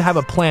going to have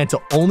a plan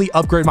to only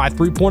upgrade my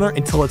 3-pointer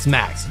until it's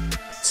maxed.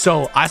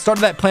 So I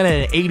started that plan at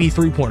an 80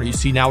 3-pointer. You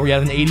see, now we're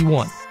at an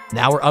 81.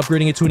 Now we're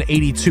upgrading it to an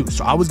 82.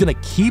 So I was going to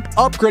keep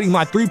upgrading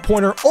my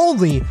 3-pointer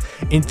only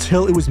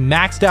until it was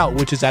maxed out,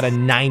 which is at a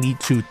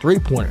 92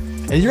 3-pointer.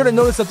 And you're going to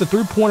notice that the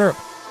 3-pointer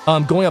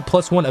going up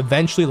 +1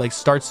 eventually like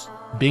starts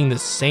being the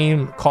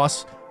same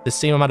cost, the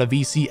same amount of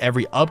VC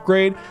every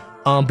upgrade.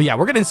 But yeah,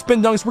 we're getting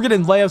spin dunks, we're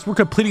getting layups, we're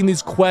completing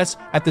these quests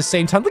at the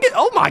same time. Look at,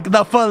 oh my,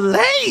 the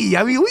fillet.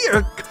 I mean, we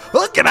are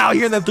cooking out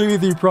here in the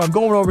 3v3 pro. I'm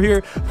going over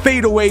here,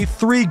 fade away,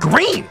 3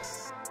 green.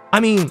 I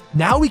mean,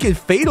 now we can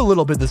fade a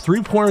little bit. The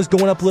 3-pointer is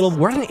going up a little.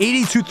 We're at an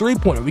 82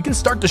 3-pointer. We can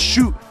start to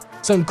shoot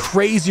some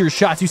crazier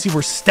shots. You see,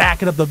 we're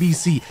stacking up the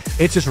VC.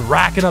 It's just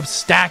racking up,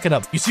 stacking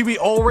up. You see, we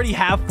already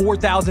have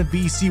 4,000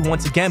 VC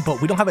once again,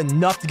 but we don't have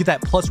enough to get that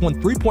 +1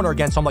 3-pointer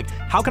again. So I'm like,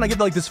 how can I get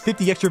like this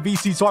 50 extra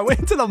VC? So I went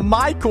into the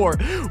my court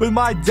with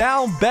my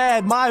down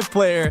bad my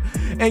player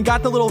and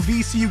got the little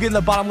VC you get in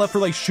the bottom left for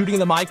like shooting in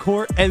the my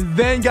court, and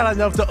then got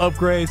enough to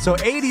upgrade. So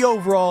 80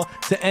 overall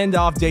to end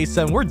off day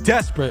 7. We're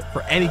desperate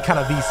for any kind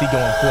of VC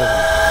going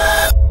forward.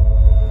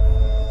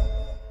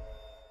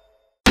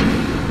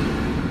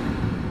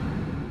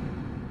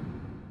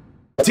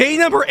 Day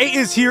number 8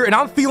 is here, and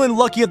I'm feeling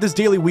lucky at this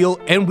daily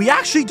wheel, and we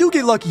actually do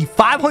get lucky.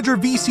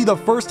 500 VC, the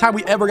first time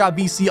we ever got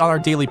VC on our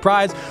daily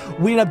prize.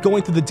 We ended up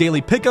going through the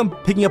daily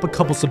pick'em, picking up a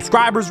couple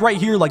subscribers right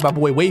here, like my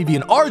boy Wavy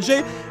and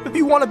RJ. If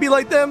you want to be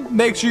like them,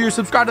 make sure you're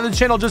subscribed to the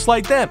channel just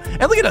like them.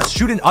 And look at us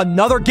shooting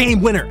another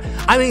game winner.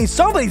 I mean,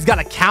 somebody's got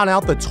to count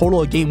out the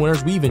total of game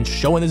winners we even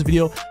show in this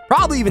video.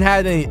 Probably even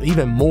had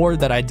even more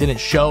that I didn't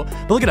show.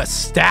 But look at us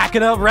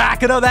stacking up,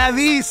 racking up that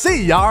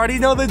VC. You already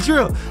know the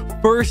drill.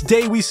 First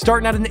day, we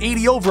starting at an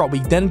 80 overall. We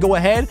then go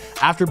ahead,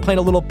 after playing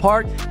a little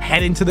part,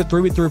 head into the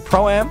 3v3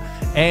 Pro-Am,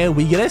 and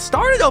we get it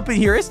started up in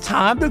here. It's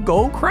time to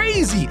go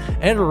crazy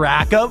and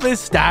rack up and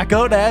stack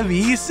out that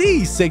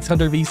VC.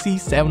 600 VC,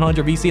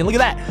 700 VC, and look at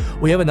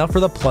that. We have enough for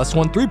the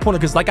 +1 3-pointer,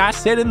 because like I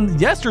said in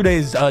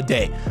yesterday's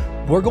day,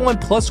 we're going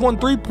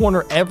 +1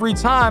 3-pointer every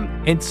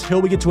time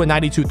until we get to a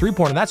 92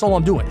 3-pointer. That's all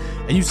I'm doing.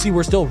 And you see,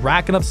 we're still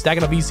racking up,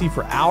 stacking up VC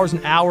for hours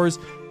and hours.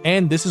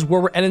 And this is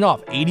where we're ending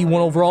off.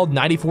 81 overall,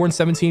 94 and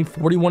 17,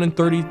 41 and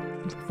 30,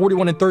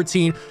 41 and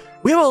 13.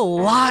 We have a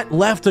lot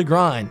left to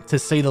grind, to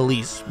say the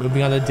least.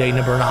 Moving on to day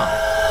number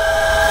 9.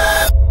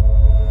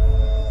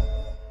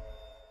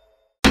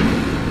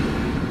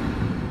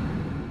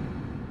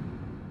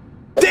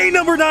 Day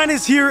number 9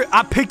 is here.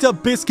 I picked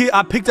up Biscuit,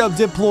 I picked up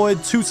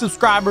Diploid, 2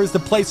 subscribers to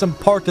play some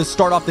park to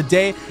start off the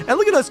day. And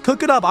look at us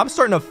cook it up. I'm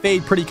starting to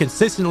fade pretty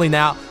consistently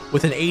now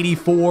with an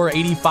 84,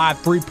 85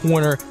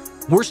 3-pointer.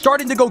 We're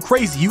starting to go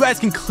crazy. You guys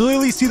can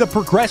clearly see the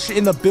progression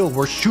in the build.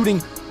 We're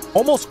shooting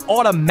almost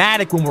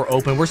automatic when we're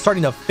open. We're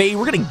starting to fade.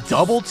 We're getting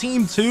double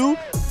team too.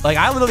 Like,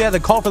 I literally had to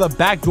call for the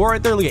back door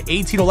right there. Look at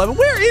 18-11.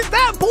 Where is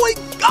that boy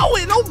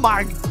going? Oh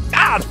my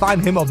God,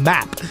 find him a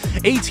map.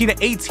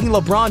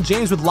 18-18 LeBron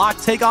James with lock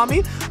take on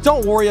me.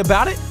 Don't worry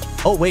about it.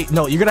 Oh, wait,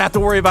 no, you're going to have to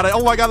worry about it.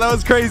 Oh, my God, that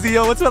was crazy,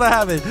 yo. What's going to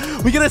happen?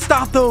 We going to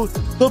stop, though.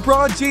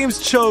 LeBron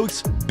James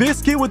chokes.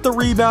 Biscuit with the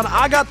rebound.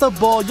 I got the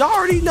ball. Y'all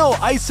already know.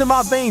 Ice in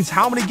my veins.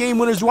 How many game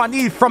winners do I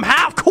need from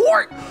half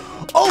court?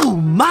 Oh,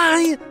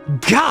 my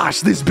gosh.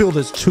 This build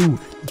is too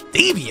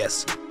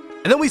devious.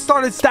 And then we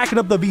started stacking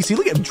up the VC.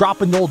 Look at him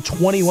dropping the old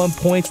 21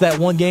 points that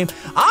one game.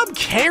 I'm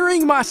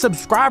carrying my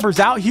subscribers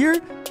out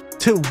here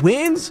to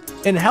wins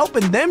and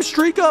helping them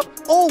streak up,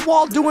 all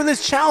while doing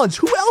this challenge.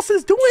 Who else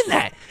is doing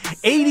that?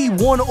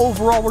 81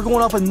 overall. We're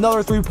going up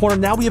another 3-pointer.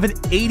 Now we have an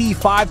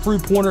 85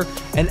 3-pointer.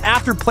 And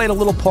after playing a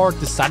little park,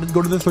 decided to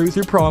go to the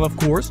 3v3 Pro-Am, of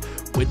course,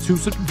 with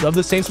 2 of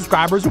the same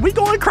subscribers. And we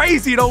going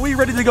crazy, you know, we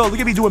ready to go. Look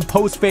at me doing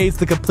post fades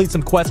to complete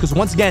some quests, because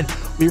once again,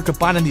 we are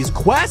combining these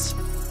quests,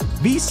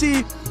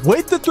 VC,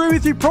 with the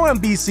 3v3 Pro-Am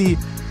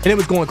VC, and it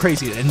was going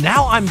crazy. And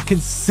now I'm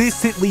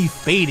consistently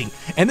fading.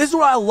 And this is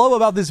what I love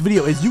about this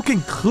video, is you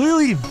can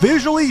clearly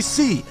visually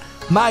see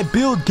my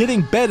build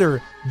getting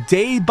better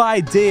day by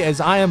day as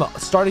I am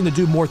starting to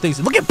do more things.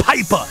 And look at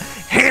Piper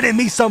handing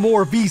me some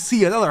more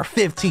VC, another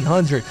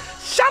 1,500.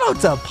 Shout out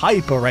to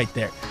Piper right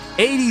there.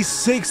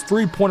 86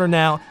 3-pointer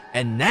now.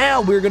 And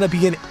now we're going to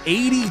be an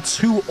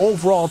 82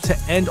 overall to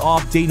end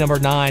off day number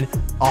 9.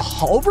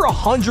 Over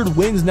 100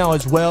 wins now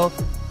as well.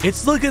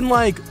 It's looking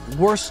like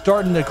we're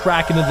starting to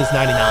crack into this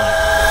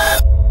 99.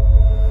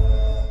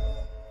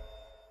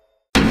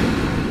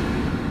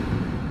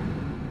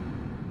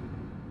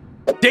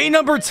 Day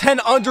number 10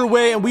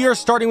 underway, and we are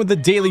starting with the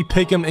daily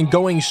pick'em and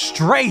going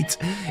straight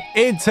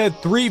into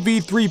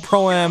 3v3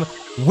 Pro-Am.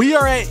 We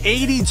are at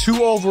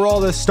 82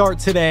 overall to start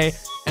today,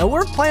 and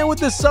we're playing with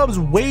the subs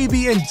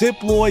Wavy and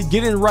Diploid,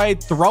 getting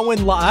right,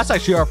 throwing lob. That's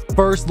actually our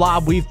first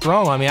lob we've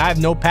thrown. I mean, I have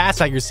no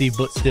pass accuracy,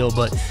 but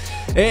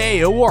hey,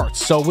 it works.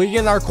 So we're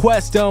getting our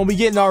quest done. We're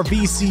getting our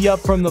VC up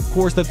from, of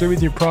course, the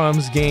 3v3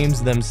 Pro-Ams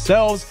games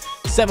themselves.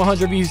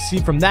 700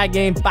 VC from that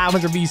game,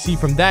 500 VC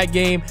from that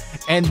game,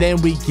 and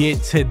then we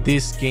get to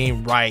this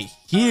game right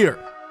here.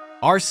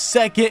 Our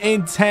second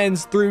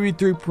intense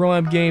 3v3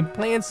 Pro-Am game,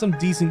 playing some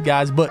decent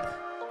guys, but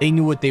they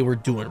knew what they were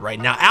doing right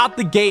now. Out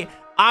the gate,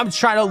 I'm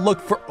trying to look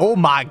for, oh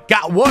my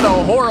God, what a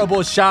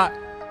horrible shot.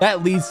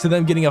 That leads to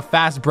them getting a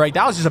fast break.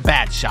 That was just a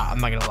bad shot. I'm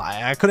not gonna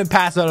lie. I couldn't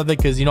pass out of it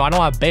because, you know, I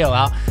don't have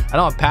bailout. I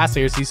don't have pass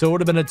accuracy, so it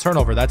would have been a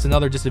turnover. That's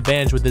another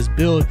disadvantage with this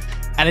build.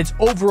 And it's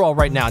overall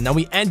right now. Now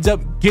we end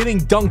up getting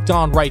dunked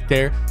on right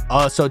there.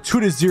 So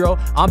 2-0.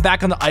 I'm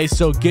back on the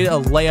ISO. Get a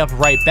layup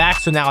right back.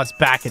 So now it's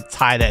back at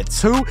tied at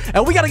 2.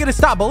 And we got to get a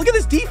stop. But look at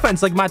this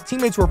defense. Like, my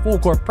teammates were full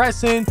court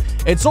pressing.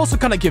 It's also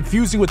kind of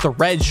confusing with the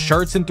red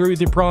shirts in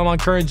 3v3 Pro on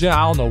current gen.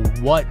 I don't know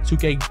what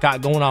 2K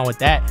got going on with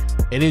that.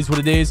 It is what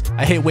it is.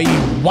 I hit Wavy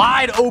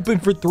wide open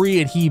for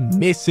 3 and he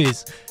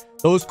misses.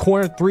 Those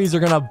corner threes are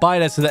going to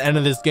bite us at the end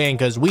of this game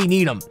because we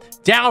need them.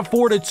 Down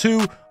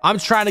 4-2. I'm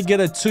trying to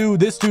get a 2.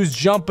 This dude's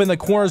jumping. The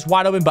corner's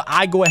wide open, but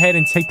I go ahead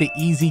and take the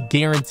easy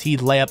guaranteed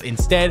layup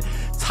instead.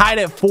 Tied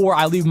at 4.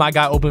 I leave my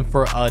guy open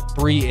for a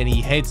 3 and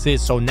he hits it.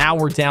 So now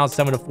we're down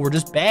 7-4.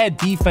 Just bad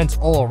defense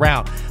all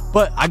around.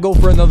 But I go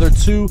for another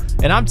 2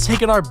 and I'm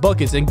taking our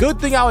buckets. And good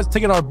thing I was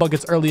taking our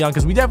buckets early on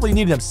because we definitely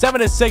needed them.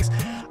 7-6.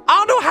 I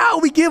don't know how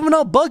we giving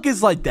up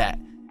buckets like that.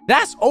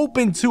 That's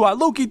open too. I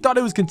low-key thought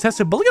it was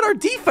contested, but look at our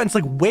defense.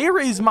 Like, where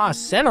is my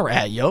center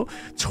at, yo?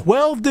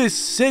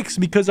 12-6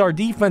 because our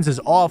defense is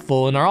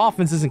awful and our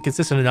offense isn't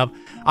consistent enough.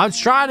 I'm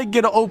trying to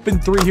get an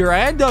open 3 here. I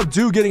end up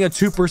getting a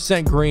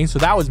 2% green, so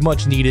that was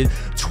much needed.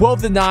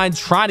 12-9,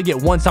 trying to get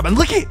one stop, and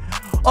look at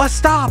a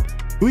stop.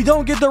 We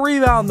don't get the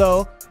rebound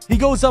though. He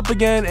goes up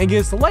again and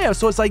gets the layup.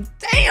 So it's like,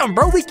 damn,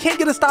 bro, we can't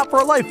get a stop for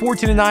our life.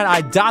 14-9.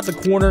 I dot the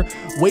corner.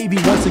 Wavy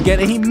once again,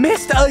 and he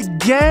missed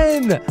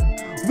again.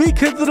 We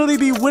could literally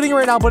be winning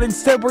right now, but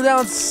instead we're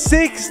down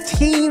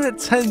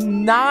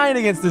 16-9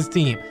 against this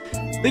team.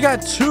 They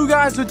got 2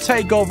 guys with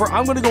takeover.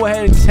 I'm going to go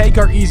ahead and take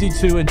our easy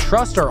 2 and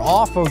trust our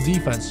awful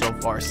defense so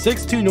far.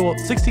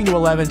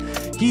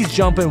 16-11. He's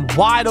jumping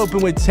wide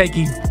open with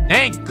taking.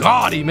 Thank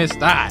God he missed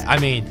that. I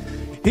mean,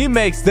 he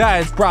makes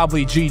that. It's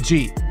probably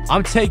GG.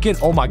 I'm taking,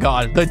 oh my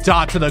God, the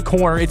dot to the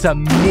corner. It's a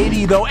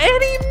midi though,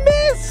 and he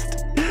missed.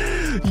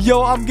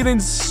 Yo, I'm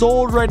getting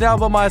sold right now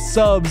by my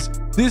subs.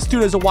 This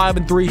dude has a wide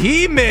open 3.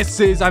 He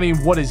misses. I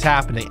mean, what is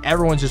happening?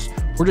 We're just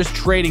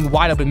trading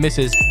wide open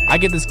misses. I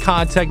get this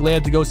contact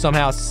layup to go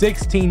somehow.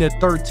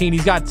 16-13.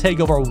 He's got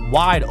takeover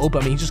wide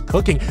open. I mean, he's just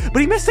cooking, but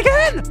he missed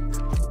again.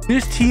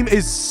 This team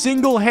is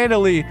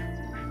single-handedly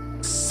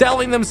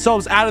selling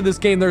themselves out of this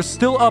game. They're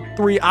still up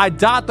 3. I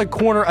dot the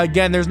corner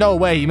again. There's no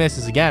way he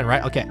misses again,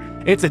 right? Okay.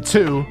 It's a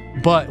 2,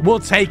 but we'll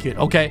take it,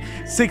 okay?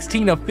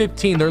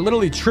 16-15. They're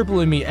literally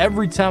tripling me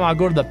every time I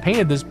go to the paint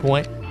at this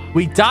point.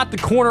 We dot the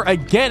corner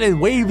again, and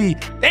Wavy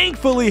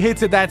thankfully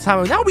hits it that time.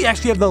 And now we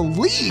actually have the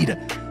lead.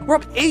 We're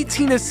up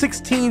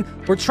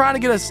 18-16. We're trying to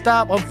get a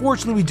stop.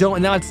 Unfortunately, we don't,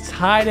 and now it's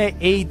tied at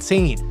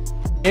 18.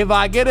 If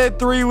I get a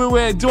 3, we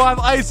win. Do I have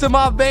ice in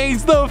my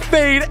veins? The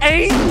fade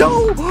ain't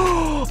no.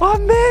 I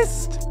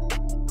missed.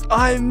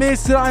 I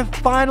missed it. I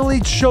finally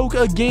choke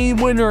a game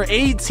winner.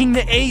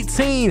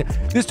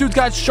 18-18. This dude's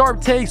got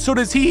sharp takes. So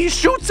does he. He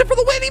shoots it for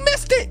the win. He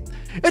missed it.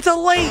 It's a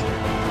late.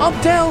 I'm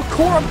down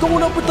core. I'm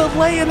going up with the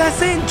lay, and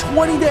that's in.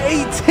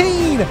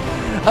 20-18.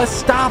 A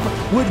stop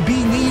would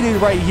be needed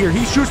right here.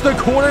 He shoots the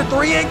corner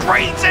 3 and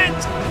creates it.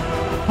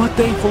 But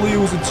thankfully, it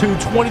was a 2.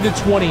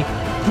 20-20.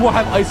 Do I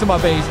have ice in my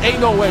veins? Ain't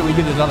no way we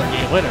get another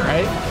game winner,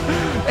 right?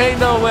 Ain't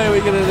no way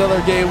we get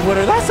another game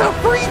winner. That's a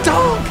free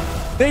dunk.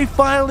 They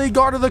finally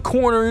guarded the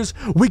corners.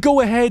 We go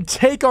ahead,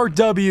 take our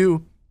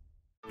W,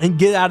 and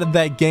get out of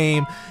that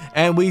game.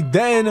 And we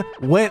then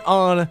went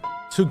on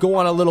to go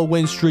on a little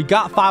win streak.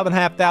 Got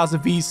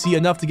 5,500 VC,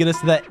 enough to get us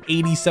to that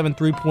 87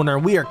 3-pointer.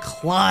 And we are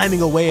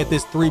climbing away at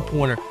this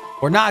 3-pointer.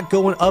 We're not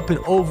going up in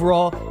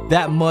overall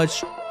that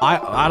much.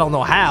 I don't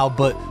know how,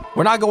 but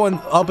we're not going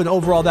up in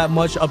overall that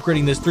much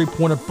upgrading this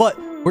 3-pointer. But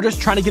we're just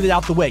trying to get it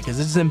out the way because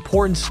this is an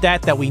important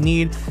stat that we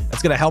need.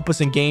 That's going to help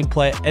us in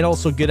gameplay and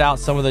also get out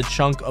some of the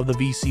chunk of the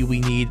VC we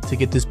need to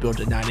get this build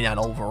to 99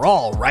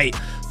 overall, right?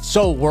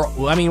 So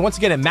once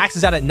again, it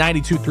maxes out at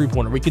 92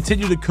 3-pointer. We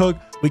continue to cook.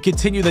 We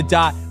continue the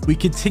dot. We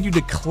continue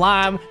to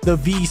climb the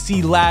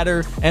VC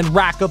ladder and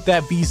rack up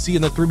that VC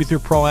in the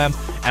 3v3 Pro-Am.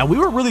 And we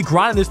were really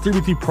grinding this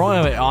 3v3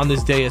 Pro-Am on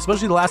this day,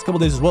 especially the last couple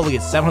days as well. We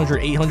get 700,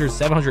 800,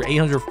 700,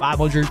 800,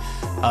 500,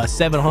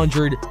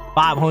 700,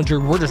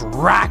 500. We're just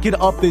racking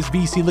up this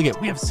VC. Look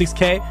at, we have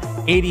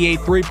 6K, 88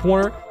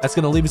 3-pointer. That's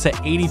going to leave us at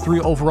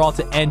 83 overall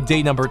to end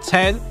day number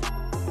 10.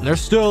 And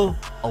there's still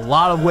a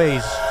lot of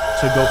ways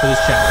to go for this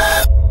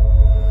challenge.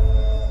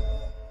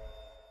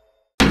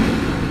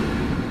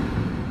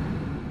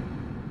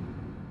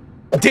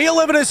 Day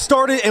 11 has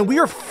started, and we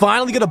are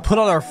finally going to put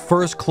on our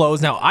first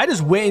clothes. Now, I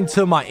just went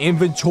into my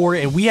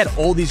inventory, and we had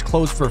all these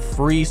clothes for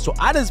free. So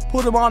I just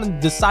put them on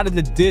and decided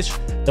to dish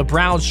the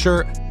brown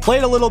shirt.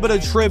 Played a little bit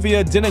of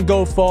trivia, didn't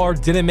go far,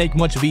 didn't make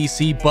much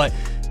VC, but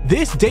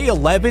this day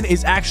 11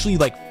 is actually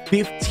like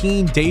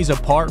 15 days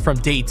apart from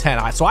day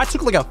 10. So I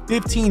took like a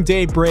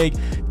 15-day break,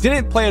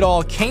 didn't play at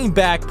all, came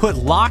back, put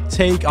lock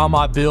take on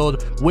my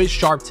build with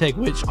sharp take,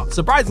 which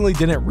surprisingly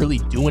didn't really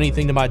do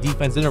anything to my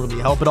defense, didn't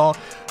really help at all.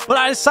 But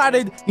I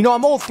decided, you know,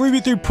 I'm all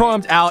 3v3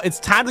 Pro-Amped out. It's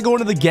time to go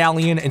into the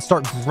Galleon and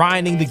start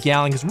grinding the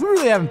Galleon because we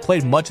really haven't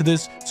played much of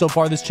this so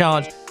far, this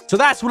challenge. So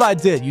that's what I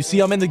did. You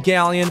see, I'm in the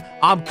Galleon.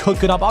 I'm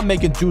cooking up. I'm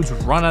making dudes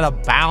run out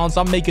of bounds.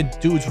 I'm making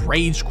dudes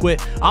rage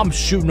quit. I'm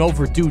shooting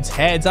over dudes'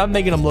 heads. I'm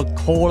making them look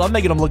cold. I'm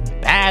making them look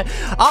bad.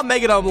 I'm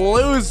making them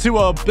lose to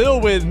a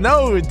build with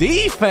no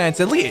defense.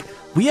 And look at,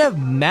 we have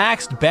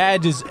maxed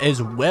badges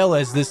as well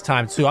as this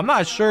time too. I'm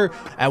not sure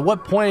at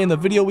what point in the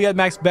video we had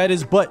maxed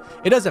badges, but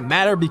it doesn't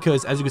matter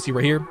because as you can see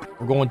right here,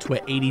 we're going to an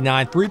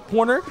 89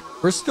 three-pointer.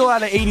 We're still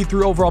at an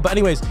 83 overall, but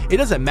anyways, it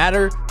doesn't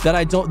matter that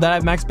I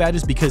have maxed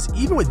badges because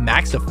even with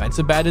max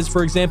defensive badges,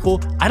 for example,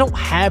 I don't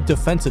have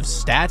defensive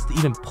stats to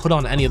even put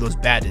on any of those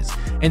badges.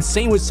 And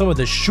same with some of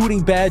the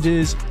shooting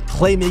badges,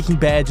 playmaking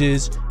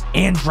badges,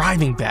 and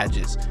driving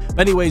badges.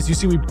 But anyways, you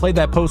see we played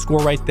that post score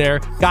right there,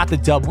 got the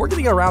dub. We're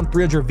getting around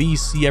 300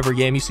 VC every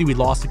game. You see we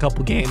lost a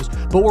couple games,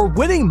 but we're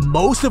winning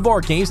most of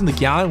our games in the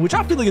Galleon, which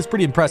I feel like is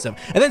pretty impressive.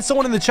 And then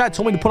someone in the chat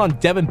told me to put on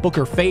Devin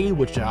Booker fade,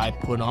 which I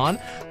put on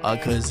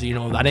because you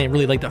know I didn't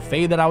really like the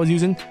fade that I was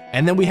using.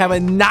 And then we have a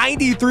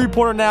 93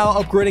 pointer now,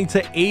 upgrading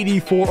to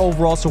 84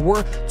 overall. So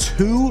we're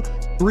 2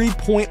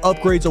 3-point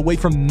upgrades away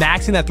from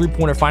maxing that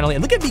 3-pointer finally.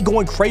 And look at me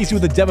going crazy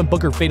with the Devin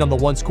Booker fade on the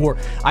 1 score.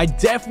 I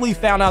definitely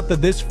found out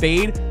that this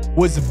fade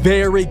was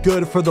very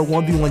good for the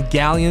 1v1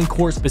 Galleon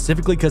court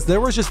specifically because there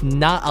was just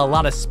not a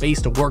lot of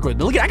space to work with.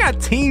 But look, I got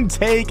team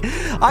take,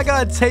 I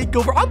got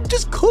takeover. I'm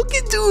just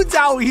cooking dudes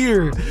out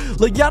here.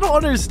 Like, y'all don't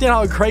understand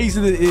how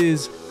crazy it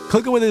is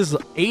cooking with his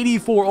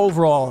 84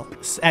 overall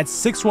at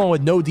 6-1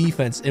 with no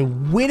defense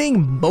and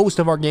winning most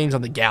of our games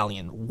on the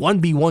Galleon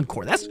 1v1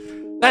 court.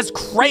 That's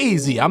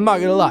crazy. I'm not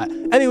gonna lie.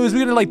 Anyways, we're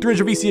getting like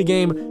 300 VC a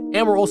game,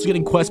 and we're also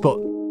getting quest. But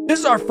this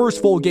is our first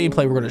full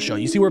gameplay we're gonna show.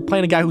 You see, we're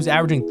playing a guy who's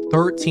averaging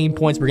 13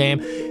 points per game.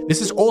 This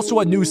is also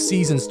a new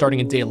season starting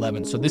in day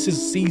 11. So this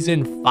is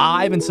season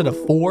 5 instead of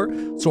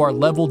 4. So our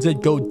level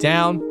did go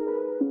down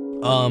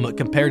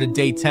compared to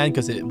day 10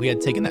 because we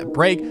had taken that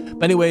break.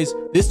 But anyways,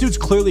 this dude's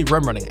clearly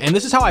rim running, and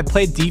this is how I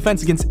played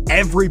defense against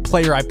every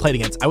player I played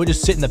against. I would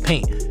just sit in the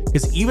paint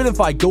because even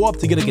if I go up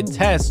to get a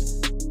contest,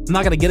 I'm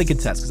not going to get a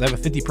contest because I have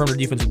a 50 perimeter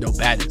defense with no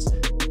badges.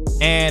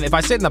 And if I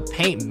sit in the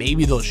paint,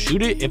 maybe they'll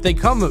shoot it. If they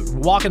come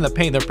walk in the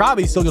paint, they're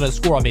probably still going to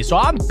score on me. So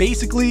I'm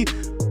basically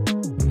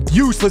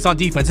useless on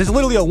defense. It's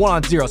literally a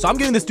 1-on-0. So I'm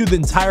giving this dude the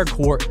entire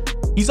court.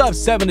 He's up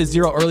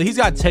 7-0 early. He's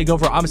got to take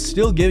over. I'm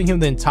still giving him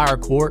the entire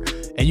court.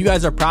 And you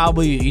guys are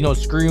probably, you know,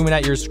 screaming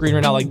at your screen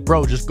right now like,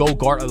 bro, just go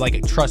guard.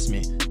 Like, trust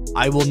me.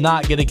 I will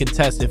not get a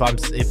contest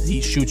if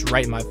he shoots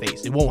right in my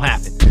face. It won't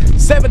happen.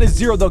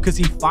 7-0 though, because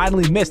he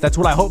finally missed. That's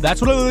what I hope.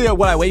 That's literally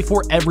what I wait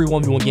for every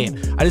 1v1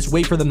 game. I just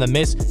wait for them to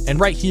miss, and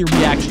right here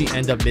we actually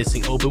end up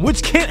missing open,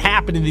 which can't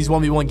happen in these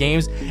 1v1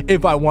 games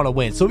if I want to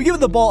win. So we give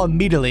him the ball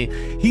immediately.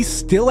 He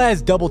still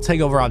has double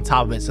takeover on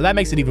top of it, so that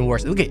makes it even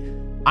worse. Look at,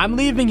 I'm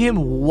leaving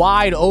him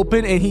wide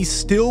open, and he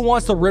still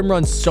wants to rim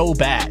run so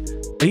bad.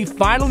 But he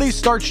finally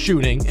starts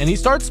shooting, and he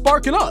starts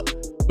sparking up,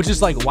 which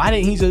is like, why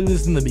didn't he do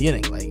this in the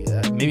beginning? Like,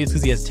 maybe it's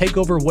because he has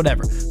takeover,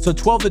 whatever. So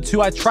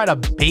 12-2, I try to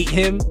bait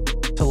him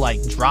to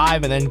like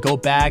drive and then go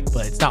back,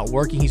 but it's not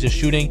working. He's just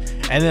shooting,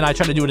 and then I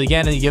try to do it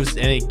again, and he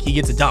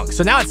gets a dunk.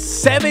 So now it's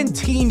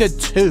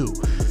 17-2.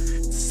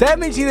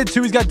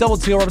 17-2. He's got double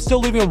takeover. I'm still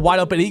leaving him wide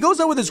open. He goes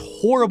out with his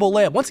horrible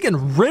layup. Once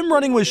again, rim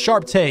running with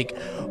sharp take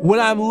when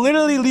I'm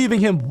literally leaving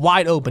him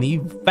wide open. He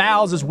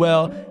fouls as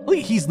well. Look,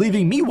 he's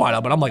leaving me wide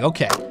open. I'm like,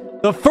 okay.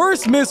 The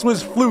first miss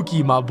was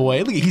fluky, my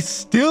boy. Look, he's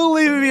still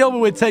leaving me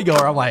open with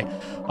takeover. I'm like,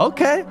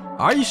 okay,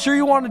 are you sure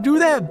you want to do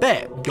that?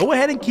 Bet. Go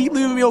ahead and keep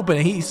leaving me open.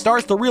 And he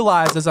starts to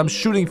realize as I'm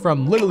shooting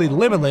from literally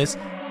limitless,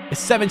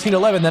 it's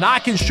 17-11, that I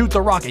can shoot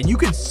the rocket. You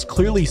can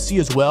clearly see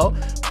as well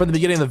from the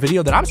beginning of the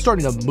video that I'm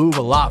starting to move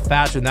a lot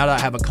faster now that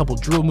I have a couple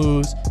drill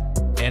moves.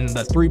 And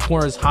the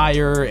 3-pointer is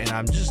higher, and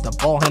I'm just the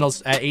ball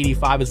handles at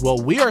 85 as well.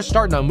 We are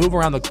starting to move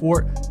around the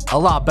court a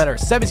lot better.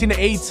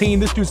 17-18.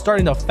 This dude's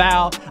starting to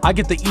foul. I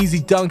get the easy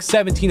dunk.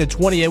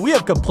 17-20, and we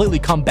have completely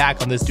come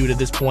back on this dude at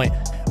this point.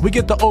 We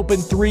get the open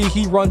 3.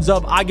 He runs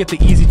up. I get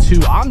the easy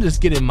 2. I'm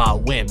just getting my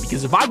win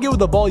because if I get with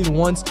the ball even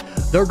once,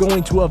 they're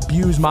going to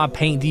abuse my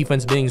paint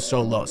defense being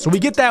so low. So we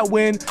get that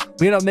win.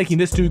 We end up making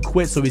this dude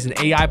quit, so he's an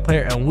AI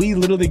player, and we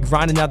literally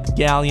grinding out the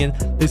Galleon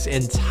this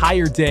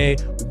entire day,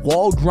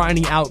 wall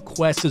grinding out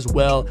quests as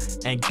well,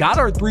 and got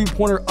our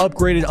 3-pointer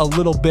upgraded a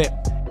little bit,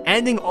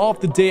 ending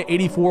off the day at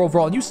 84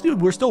 overall. And you see,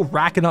 we're still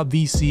racking up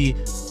VC.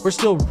 We're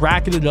still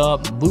racking it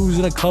up,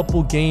 losing a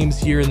couple games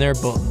here and there,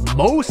 but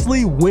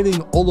mostly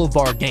winning all of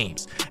our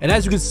games. And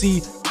as you can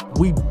see,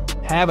 we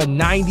have a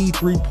 90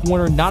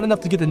 3-pointer, not enough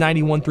to get the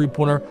 91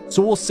 3-pointer,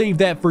 so we'll save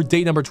that for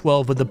day number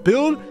 12. But the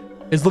build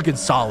is looking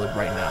solid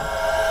right now.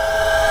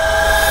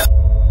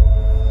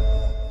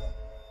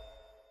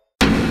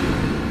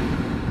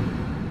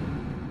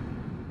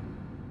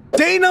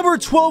 Day number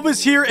 12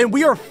 is here, and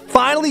we are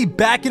finally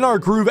back in our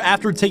groove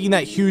after taking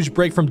that huge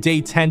break from day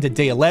 10 to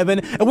day 11.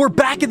 And we're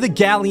back in the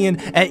Galleon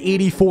at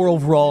 84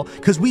 overall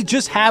because we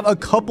just have a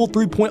couple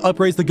 3-point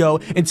upgrades to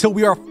go until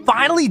we are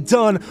finally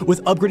done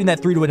with upgrading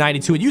that 3 to a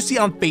 92. And you see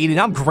I'm fading,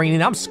 I'm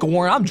graining, I'm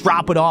scoring, I'm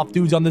dropping off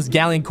dudes on this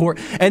Galleon court.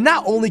 And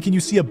not only can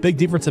you see a big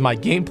difference in my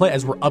gameplay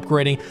as we're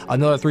upgrading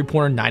another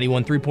 3-pointer,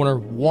 91 3-pointer,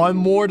 one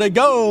more to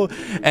go.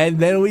 And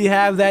then we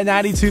have that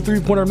 92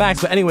 3-pointer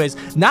max. But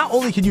anyways, not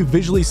only can you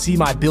visually see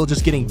my build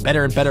just getting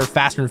better and better,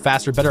 faster and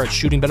faster, better at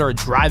shooting, better at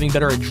driving,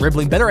 better at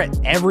dribbling, better at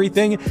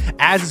everything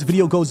as this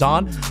video goes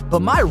on, but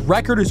my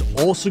record is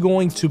also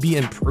going to be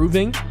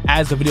improving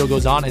as the video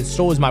goes on, and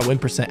so is my win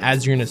percent.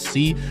 As you're gonna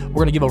see,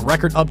 we're gonna give a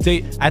record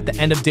update at the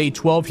end of day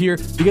 12 here,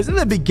 because in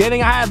the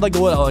beginning I had like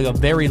a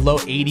very low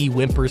 80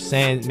 win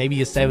percent,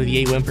 maybe a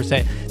 78 win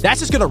percent.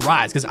 That's just gonna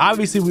rise because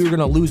obviously we were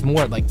gonna lose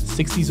more at like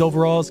 60s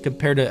overalls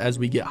compared to as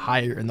we get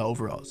higher in the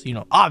overalls, you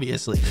know,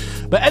 obviously.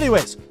 But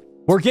anyways,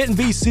 we're getting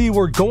VC.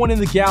 We're going in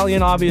the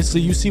Galleon, obviously.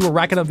 You see we're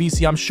racking up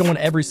VC. I'm showing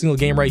every single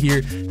game right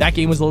here. That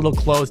game was a little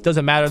close.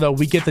 Doesn't matter, though.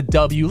 We get the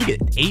W. Look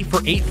at 8 for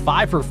 8,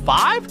 5 for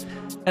 5.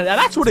 And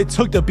that's what it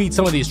took to beat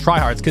some of these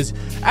tryhards, because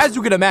as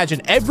you can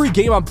imagine, every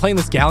game I'm playing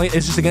this Galleon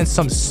is just against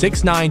some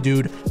 6'9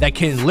 dude that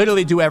can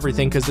literally do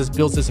everything because this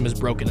build system is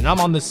broken. And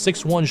I'm on the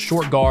 6'1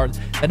 short guard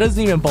that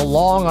doesn't even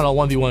belong on a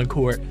 1v1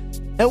 court.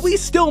 And we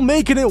still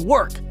making it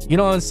work. You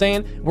know what I'm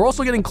saying? We're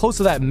also getting close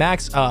to that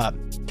max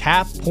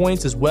cap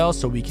points as well,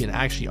 so we can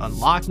actually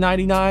unlock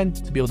 99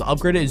 to be able to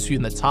upgrade it. It's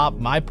in the top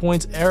my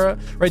points era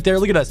right there.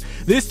 Look at us.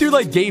 This dude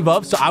like gave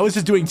up, so I was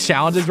just doing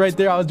challenges right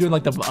there. I was doing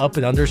like the up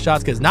and under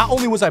shots because not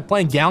only was I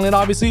playing Galleon,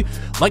 obviously,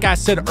 like I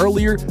said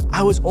earlier,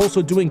 I was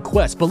also doing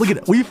quests. But look at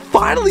it, we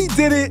finally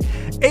did it.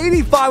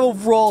 85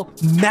 overall,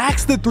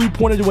 max the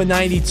 3-pointer to a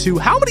 92.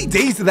 How many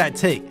days did that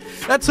take?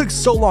 That took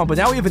so long, but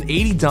now we have an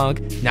 80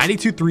 dunk,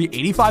 92 3,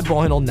 85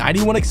 ball handle,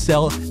 91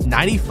 excel,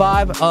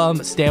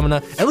 95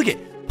 stamina, and look at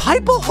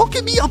Piper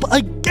hooking me up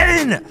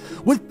again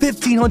with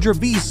 1500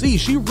 VC.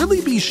 She really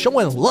be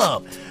showing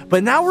love.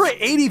 But now we're at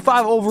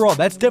 85 overall.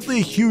 That's definitely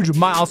a huge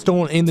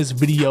milestone in this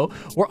video.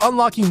 We're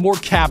unlocking more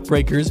cap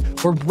breakers.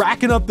 We're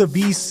racking up the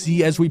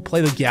VC as we play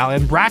the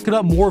Galleon, racking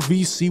up more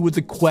VC with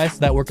the quests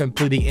that we're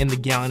completing in the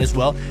Galleon as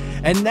well.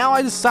 And now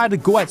I decided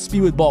to go at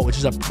speed with ball, which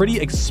is a pretty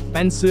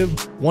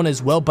expensive one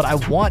as well, but I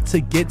want to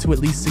get to at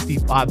least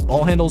 65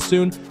 ball handles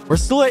soon. We're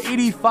still at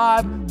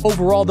 85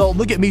 overall though.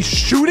 Look at me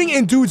shooting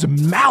in dudes'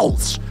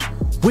 mouths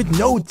with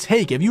no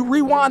take. If you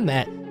rewind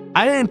that,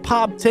 I didn't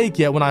pop take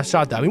yet when I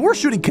shot that. I mean, we're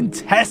shooting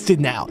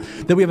contested now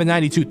that we have a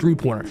 92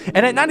 3-pointer.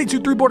 And at 92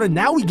 3-pointer,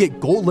 now we get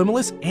gold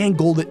limitless and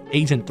gold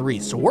agent 3.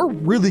 So we're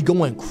really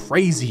going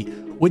crazy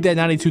with that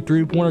 92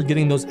 3-pointer,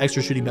 getting those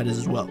extra shooting methods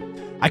as well.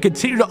 I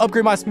continue to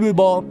upgrade my speed with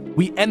ball.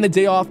 We end the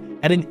day off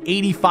at an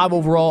 85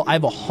 overall. I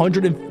have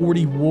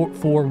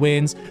 144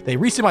 wins. They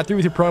reset my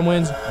 3v3 prime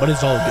wins, but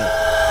it's all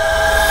good.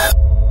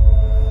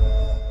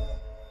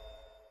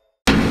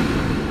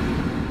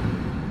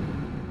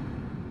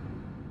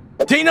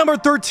 Day number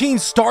 13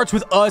 starts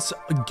with us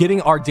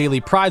getting our daily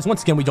prize.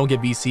 Once again, we don't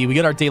get VC. We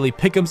get our daily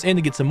pick'ems in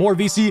to get some more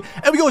VC,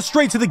 and we go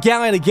straight to the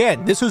Galleon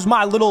again. This was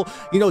my little,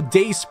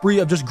 day spree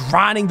of just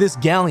grinding this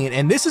Galleon.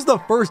 And this is the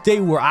first day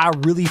where I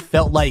really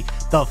felt like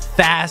the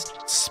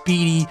fast,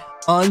 speedy,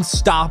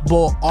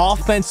 unstoppable,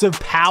 offensive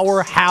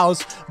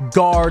powerhouse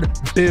guard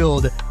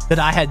build that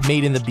I had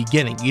made in the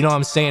beginning. You know what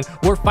I'm saying?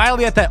 We're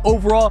finally at that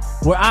overall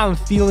where I'm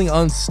feeling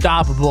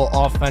unstoppable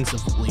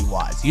offensively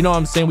wise. You know what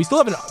I'm saying? We still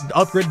haven't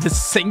upgraded a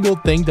single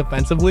thing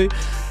defensively,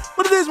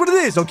 but it is what it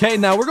is. Okay,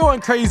 now we're going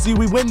crazy.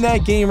 We win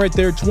that game right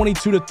there,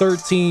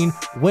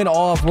 22-13. Win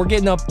off. We're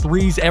getting up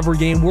threes every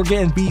game. We're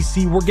getting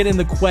BC. We're getting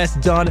the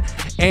quest done.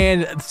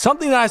 And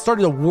something that I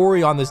started to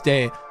worry on this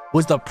day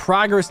was the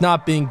progress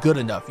not being good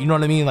enough. You know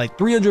what I mean? Like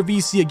 300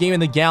 VC a game in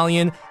the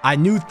Galleon. I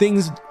knew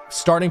things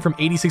starting from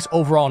 86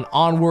 overall and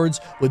onwards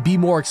would be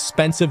more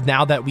expensive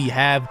now that we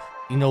have,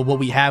 what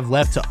we have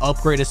left to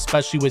upgrade,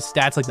 especially with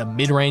stats like the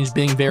mid-range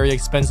being very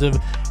expensive.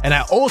 And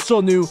I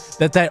also knew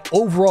that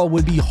overall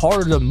would be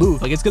harder to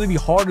move. Like, it's going to be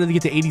harder to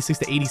get to 86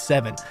 to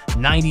 87,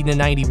 90 to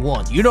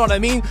 91. You know what I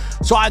mean?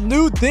 So I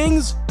knew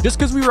things, just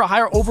because we were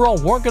higher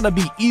overall, weren't going to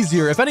be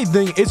easier. If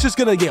anything, it's just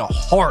going to get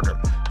harder.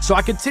 So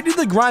I continued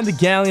to grind the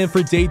Galleon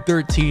for day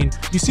 13.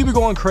 You see we're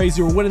going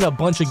crazy. We're winning a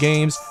bunch of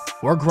games.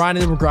 We're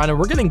grinding.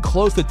 We're getting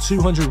close to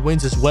 200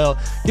 wins as well.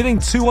 Getting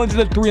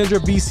 200 to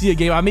 300 VC a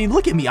game. I mean,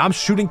 look at me. I'm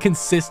shooting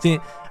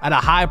consistent at a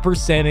high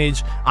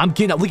percentage. I'm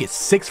getting, look at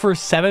 6 for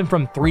 7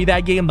 from 3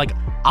 that game. Like,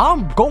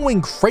 I'm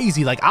going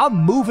crazy. Like, I'm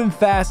moving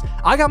fast.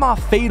 I got my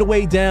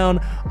fadeaway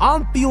down.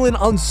 I'm feeling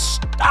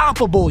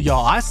unstoppable,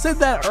 y'all. I said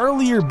that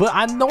earlier, but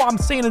I know I'm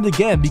saying it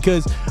again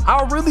because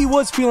I really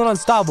was feeling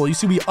unstoppable. You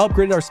see, we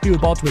upgraded our speed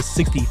with ball to a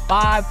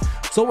 65.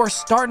 So we're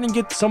starting to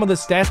get some of the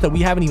stats that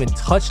we haven't even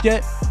touched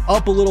yet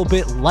up a little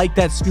bit, like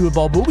that speed with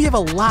ball. But we have a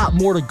lot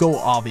more to go,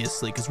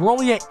 obviously, because we're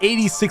only at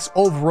 86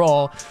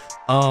 overall.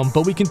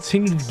 But we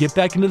continue to get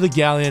back into the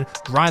galleon,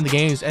 grind the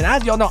games, and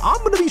as y'all know,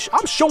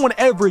 I'm showing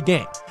every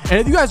game. And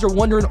if you guys are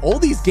wondering, all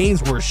these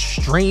games were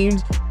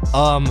streamed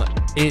on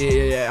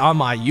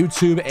my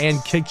YouTube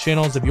and Kick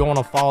channels. If you want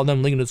to follow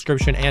them, link in the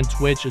description, and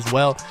Twitch as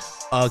well.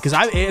 Because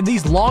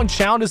these long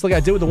challenges, like I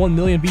did with the 1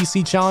 million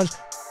VC challenge,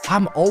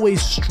 I'm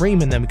always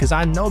streaming them because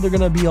I know they're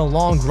gonna be a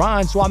long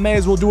grind, so I may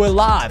as well do it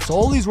live. So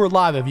all these were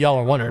live if y'all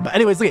are wondering. But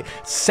anyways, look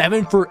at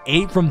 7 for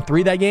 8 from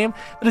 3 that game.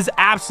 That is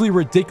absolutely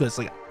ridiculous.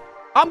 Like,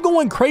 I'm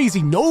going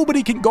crazy.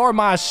 Nobody can guard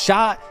my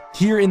shot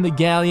here in the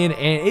galleon,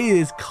 and it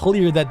is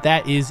clear that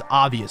that is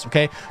obvious.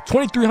 Okay,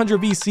 2300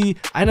 VC.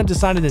 I ended up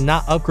deciding to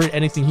not upgrade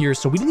anything here,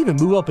 so we didn't even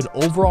move up an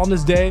overall on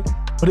this day,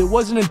 but it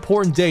was an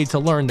important day to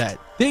learn that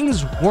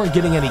things weren't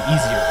getting any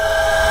easier.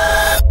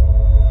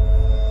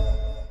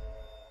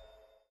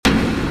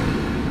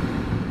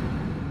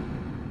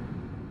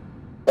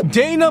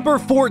 Day number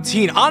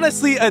 14,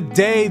 honestly a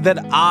day that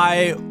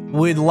I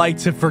would like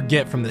to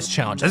forget from this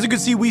challenge. As you can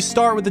see, we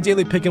start with the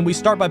daily pick, and we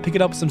start by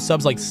picking up some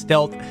subs like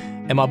Stealth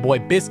and my boy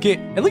Biscuit,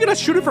 and look at us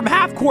shooting from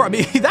half court. I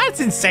mean, that's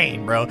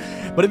insane, bro.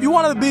 But if you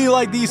want to be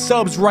like these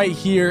subs right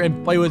here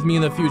and play with me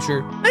in the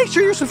future, make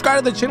sure you're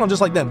subscribed to the channel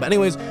just like them. But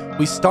anyways,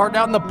 we start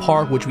out in the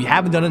park, which we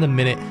haven't done in a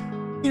minute.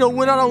 You know,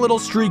 went on a little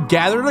streak,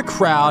 gathered a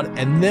crowd,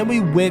 and then we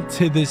went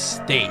to this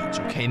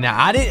stage. Okay,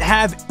 now I didn't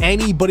have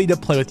anybody to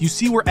play with. You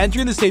see, we're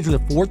entering the stage with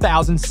a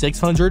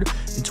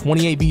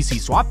 4,628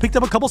 VC. So I picked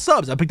up a couple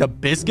subs. I picked up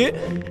Biscuit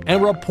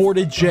and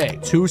Reported J,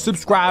 2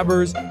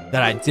 subscribers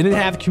that I didn't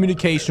have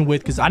communication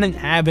with because I didn't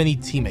have any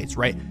teammates,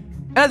 right?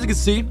 And as you can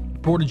see,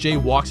 Reported J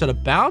walks out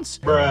of bounds.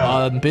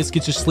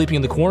 Biscuit's just sleeping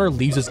in the corner,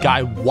 leaves this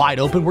guy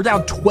wide open. We're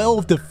down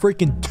 12 to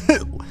freaking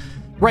 2.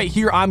 Right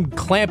here, I'm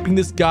clamping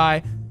this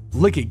guy.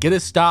 Look it, get a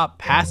stop,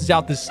 passes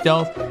out this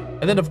Stealth,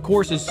 and then of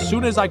course, as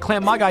soon as I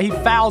clamp my guy, he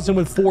fouls him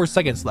with 4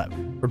 seconds left.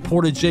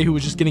 Reported J, who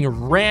was just getting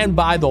ran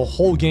by the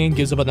whole game,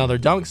 gives up another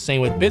dunk. Same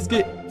with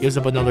Biscuit, gives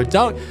up another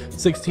dunk.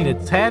 16 to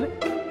 10.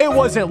 It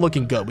wasn't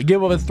looking good. We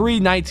give up a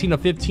 3, 19 to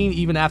 15,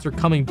 even after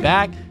coming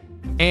back,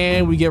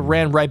 and we get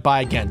ran right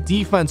by again.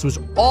 Defense was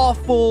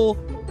awful.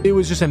 It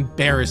was just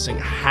embarrassing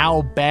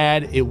how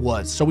bad it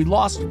was. So we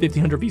lost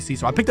 1,500 VC.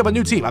 So I picked up a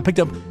new team. I picked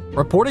up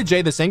Reported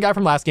J, the same guy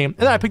from last game. And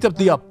then I picked up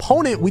the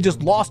opponent we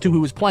just lost to,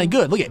 who was playing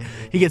good. Look at,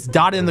 he gets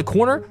dotted in the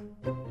corner,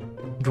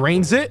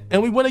 drains it,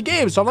 and we win a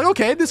game. So I'm like,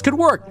 okay, this could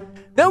work.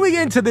 Then we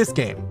get into this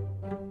game.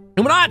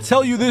 And when I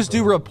tell you this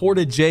dude,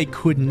 Reported J,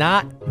 could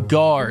not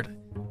guard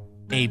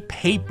a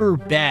paper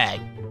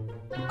bag,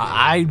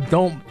 I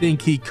don't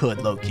think he could,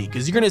 low-key.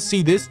 Because you're going to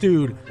see this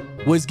dude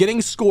was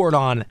getting scored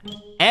on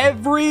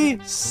every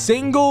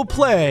single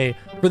play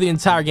for the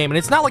entire game. And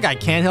it's not like I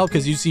can't help,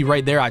 because you see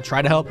right there, I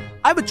try to help.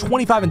 I have a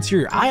 25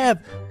 interior. I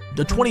have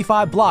the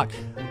 25 block.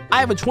 I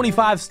have a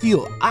 25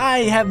 steal. I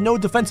have no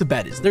defensive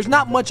badges. There's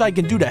not much I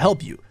can do to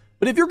help you.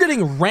 But if you're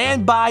getting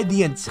ran by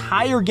the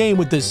entire game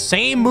with the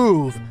same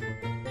move,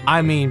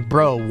 I mean,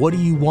 bro, what do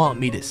you want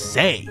me to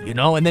say, you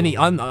know? And then he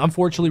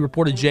unfortunately,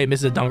 Reported J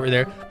misses a dunk right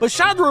there. But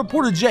shout out to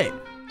Reported J.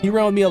 He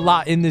ran with me a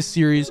lot in this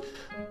series.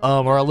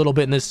 Or a little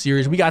bit in this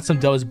series. We got some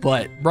dubs,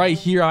 but right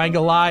here, I ain't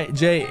gonna lie,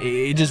 Jay,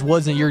 it just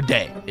wasn't your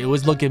day. It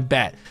was looking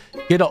bad.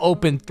 Get an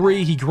open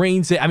 3, he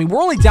greens it. I mean,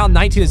 we're only down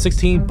 19 to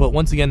 16, but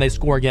once again, they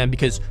score again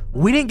because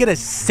we didn't get a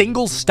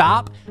single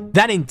stop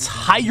that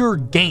entire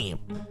game.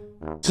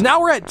 So now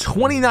we're at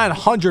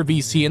 2,900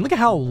 VC, and look at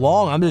how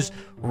long I'm just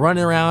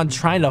running around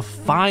trying to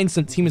find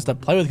some teammates to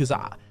play with, because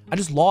I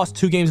just lost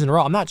 2 games in a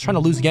row. I'm not trying to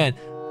lose again.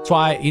 So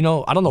I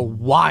don't know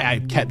why I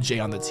kept Jay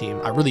on the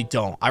team. I really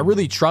don't. I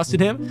really trusted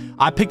him.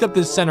 I picked up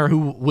this center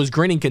who was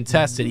greening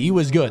contested. He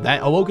was good.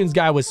 That Awoken's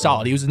guy was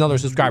solid. He was another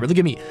subscriber. Look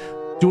at me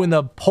doing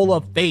the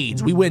pull-up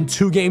fades. We win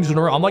 2 games in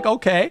a row. I'm like,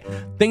 okay,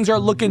 things are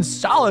looking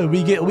solid.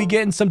 We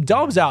getting some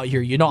dubs out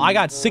here. You know, I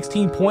got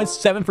 16 points,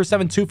 7 for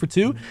 7, 2 for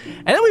 2.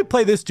 And then we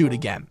play this dude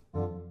again.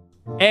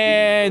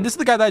 And this is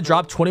the guy that I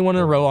dropped 21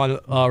 in a row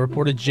on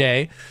Reported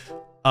J.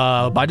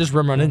 By just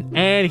rim running,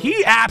 and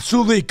he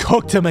absolutely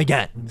cooked him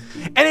again.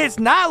 And it's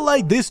not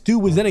like this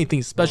dude was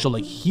anything special.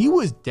 Like, he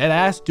was dead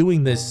ass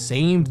doing the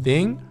same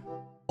thing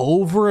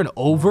over and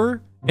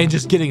over and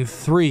just getting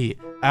 3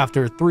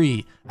 after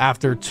 3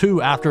 after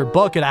 2 after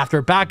bucket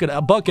after bucket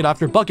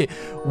after bucket.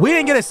 We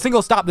didn't get a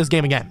single stop this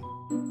game again.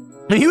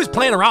 I mean, he was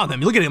playing around with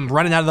him. Look at him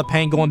running out of the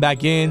paint, going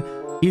back in.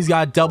 He's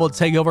got a double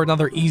takeover,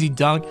 another easy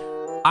dunk.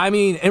 I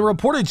mean, and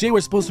Reported J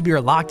was supposed to be our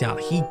lockdown.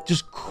 He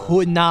just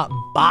could not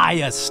buy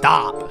a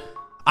stop.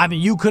 I mean,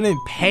 you couldn't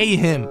pay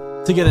him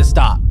to get a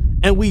stop,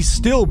 and we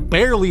still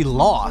barely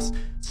lost.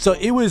 So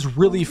it was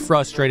really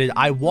frustrated.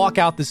 I walk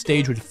out the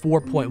stage with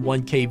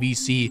 4.1k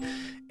VC,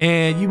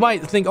 and you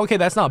might think, okay,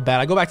 that's not bad.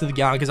 I go back to the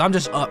galleon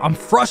because I'm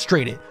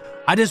frustrated.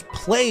 I just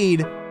played,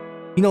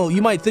 you know,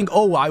 you might think,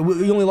 oh,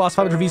 we only lost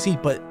 500 VC,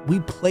 but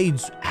we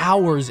played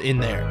hours in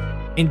there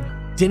and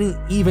didn't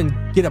even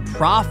get a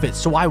profit.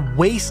 So I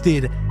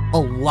wasted a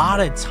lot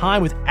of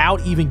time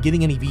without even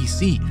getting any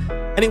VC.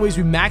 Anyways,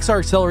 we max our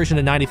acceleration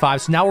to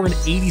 95. So now we're in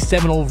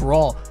 87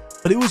 overall,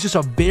 but it was just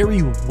a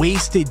very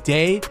wasted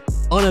day.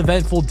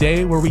 uneventful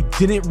day where we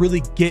didn't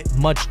really get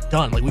much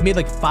done. Like we made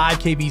like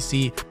 5K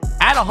VC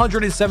at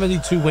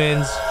 172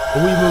 wins,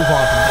 but we move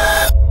on from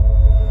there.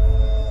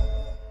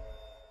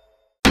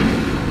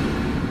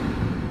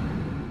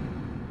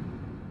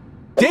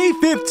 Day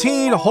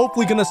 15,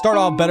 hopefully gonna start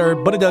off better,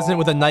 but it doesn't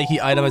with a Nike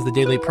item as the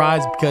daily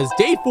prize because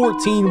day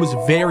 14 was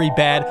very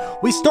bad.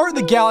 We started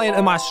the Galleon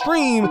and my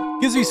stream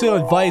gives me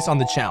some advice on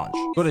the challenge.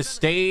 Go to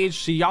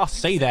stage, see y'all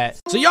say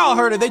that. So y'all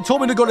heard it, they told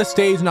me to go to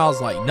stage and I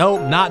was like,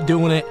 nope, not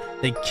doing it.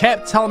 They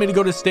kept telling me to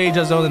go to stage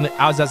as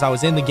I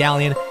was in the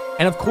Galleon.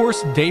 And of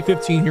course, day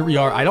 15, here we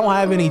are. I don't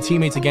have any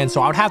teammates again,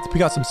 so I would have to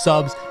pick out some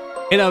subs.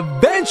 And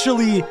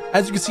eventually,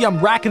 as you can see, I'm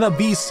racking up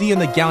VC in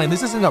the Galleon.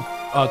 This isn't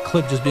a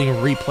clip just being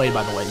replayed,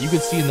 by the way. You can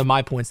see in the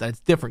My Points that it's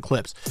different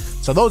clips.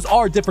 So those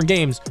are different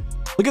games.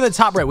 Look at the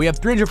top right. We have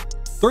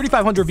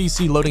 3,500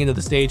 VC loading into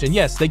the stage. And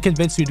yes, they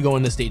convinced me to go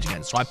in the stage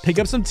again. So I pick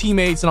up some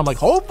teammates and I'm like,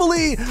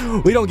 hopefully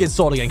we don't get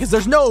sold again because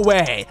there's no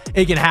way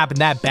it can happen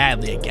that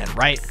badly again,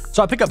 right?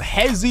 So I pick up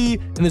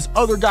Hezzy and this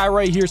other guy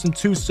right here, some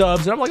 2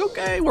 subs. And I'm like,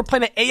 okay, we're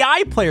playing an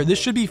AI player. This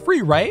should be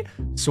free, right?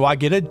 So I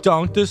get a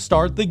dunk to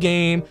start the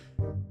game.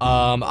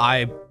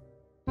 I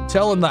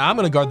tell him that I'm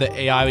going to guard the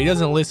AI, but he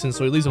doesn't listen,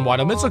 so he leaves him wide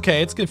open. It's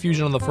okay. It's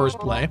confusion on the first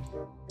play.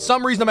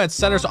 Some reason I'm at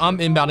center, so I'm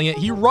inbounding it.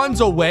 He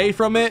runs away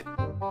from it.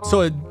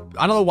 So I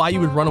don't know why you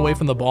would run away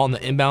from the ball in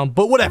the inbound,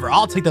 but whatever.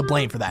 I'll take the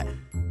blame for that.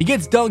 He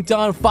gets dunked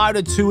on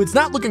 5-2. It's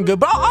not looking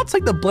good, but I'll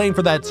take the blame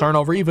for that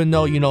turnover, even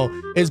though, you know,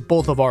 it's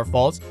both of our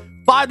faults.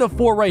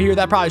 5-4 right here.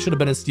 That probably should have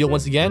been a steal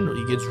once again.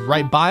 He gets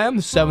right by him.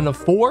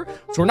 7-4.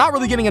 So we're not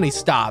really getting any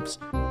stops.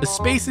 The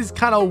space is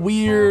kind of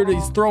weird.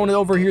 He's throwing it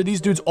over here. These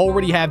dudes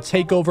already have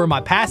takeover. My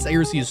pass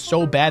accuracy is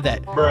so bad that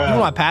even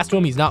when I pass to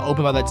him, he's not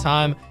open by that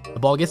time. The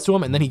ball gets to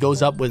him, and then he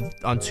goes up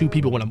on 2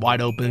 people when I'm wide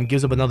open.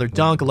 Gives up another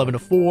dunk,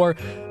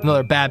 11-4.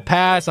 Another bad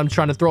pass. I'm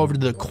trying to throw over to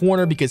the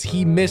corner because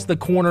he missed the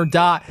corner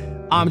dot.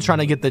 I'm trying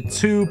to get the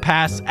 2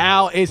 pass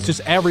out. It's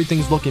just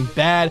everything's looking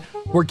bad.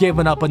 We're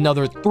giving up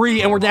another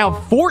 3, and we're down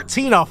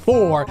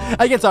 14-4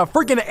 against a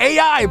freaking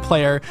AI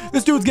player.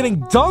 This dude's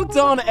getting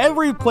dunked on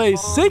every play.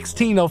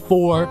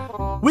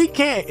 16-4. We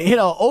can't hit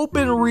an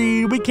open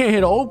read. We can't hit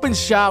an open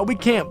shot. We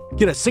can't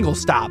get a single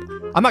stop.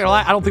 I'm not gonna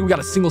lie, I don't think we got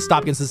a single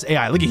stop against this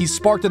AI. Look at, he's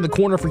sparked in the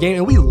corner for game,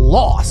 and we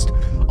lost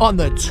on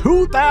the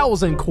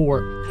 2000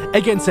 court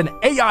against an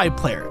AI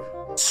player.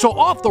 So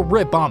off the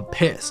rip, I'm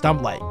pissed.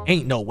 I'm like,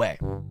 ain't no way.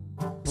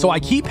 So I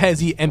keep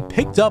Hezzy and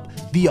picked up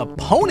the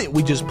opponent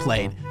we just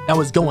played that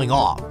was going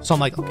off. So I'm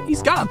like, okay,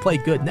 he's gotta play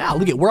good now.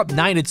 Look at, we're up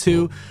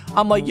 9-2.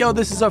 I'm like, yo,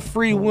 this is a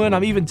free win.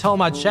 I'm even telling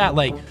my chat,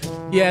 like,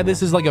 yeah,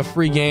 this is like a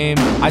free game.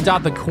 I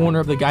dot the corner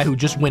of the guy who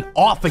just went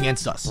off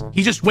against us.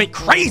 He just went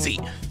crazy.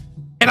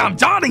 And I'm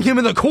dotting him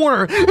in the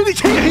corner, and he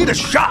can't hit a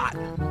shot,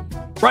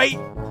 right?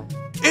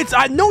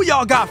 I know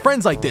y'all got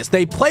friends like this.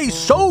 They play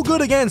so good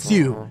against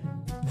you.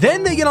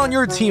 Then they get on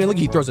your team, and look,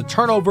 he throws a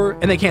turnover,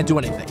 and they can't do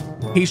anything.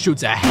 He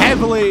shoots it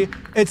heavily.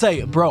 It's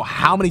like, bro,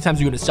 how many times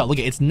are you going to sell? Look,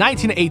 it's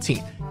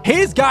 19-18.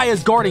 His guy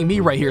is guarding me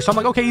right here. So I'm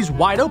like, okay, he's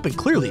wide open,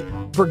 clearly.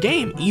 For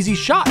game, easy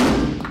shot.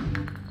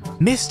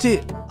 Missed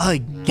it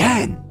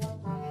again.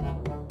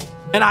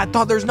 And I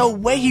thought there's no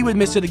way he would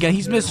miss it again.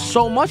 He's missed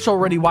so much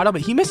already wide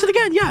open. He missed it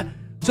again, yeah.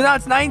 So now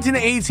it's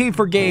 19-18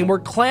 for game. We're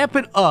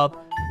clamping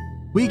up.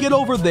 We get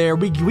over there.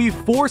 We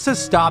force a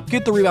stop,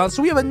 get the rebound.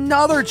 So we have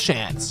another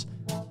chance.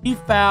 He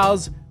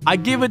fouls. I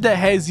give it to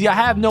Hezzy. I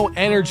have no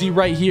energy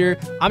right here.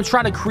 I'm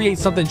trying to create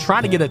something,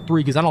 trying to get a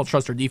 3 because I don't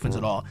trust our defense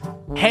at all.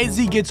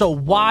 Hezzy gets a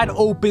wide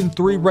open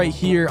 3 right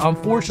here.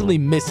 Unfortunately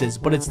misses,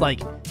 but it's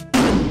like, he's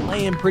been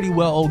playing pretty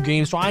well all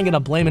game, so I ain't gonna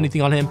blame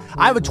anything on him.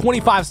 I have a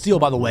 25 steal,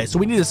 by the way, so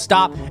we need to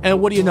stop.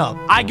 And what do you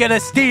know? I get a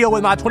steal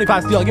with my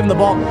 25 steal. I give him the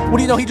ball. What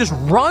do you know? He just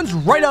runs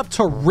right up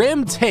to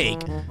rim take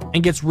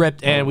and gets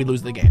ripped, and we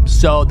lose the game.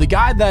 So the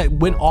guy that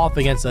went off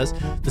against us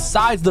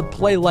decides to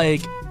play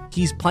like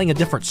he's playing a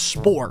different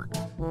sport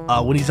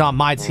when he's on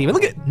my team. And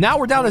look at, now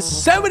we're down to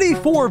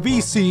 74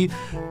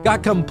 VC.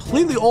 Got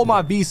completely all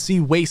my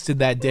VC wasted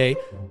that day.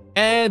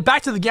 And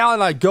back to the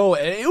Galleon I go.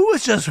 It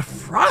was just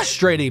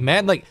frustrating,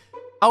 man. Like,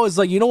 I was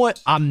like, you know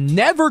what? I'm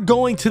never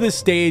going to this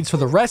stage for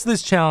the rest of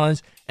this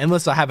challenge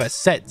unless I have a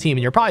set team.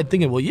 And you're probably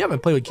thinking, well, you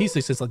haven't played with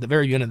Keysticks since like the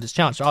very end of this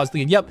challenge. So I was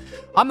thinking, yep,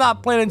 I'm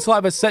not playing until I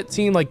have a set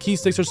team like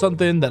Keysticks or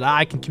something that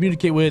I can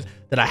communicate with,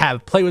 that I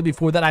have played with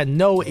before, that I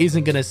know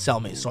isn't going to sell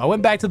me. So I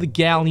went back to the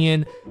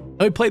Galleon and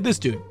we played this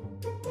dude.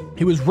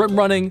 He was rim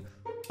running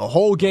the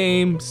whole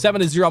game,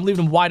 7-0. I'm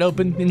leaving him wide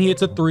open and he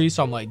hits a 3.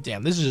 So I'm like,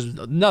 damn, this is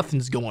just,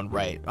 nothing's going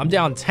right. I'm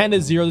down 10-0.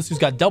 This dude's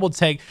got double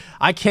take.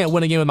 I can't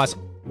win a game with my...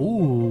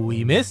 Ooh,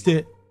 he missed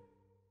it.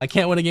 I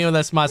can't win a game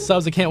with my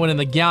subs. I can't win in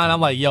the Galleon.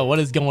 I'm like, yo, what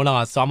is going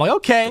on? So I'm like,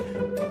 okay,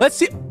 let's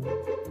see.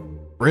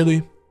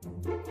 Really?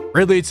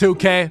 Really,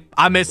 2K?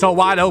 I miss a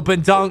wide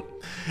open dunk.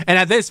 And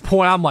at this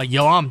point, I'm like,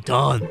 yo, I'm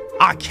done.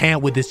 I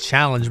can't with this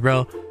challenge,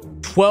 bro.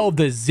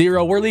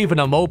 12-0. We're leaving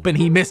him open.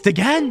 He missed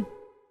again.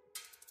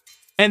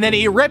 And then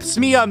he rips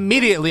me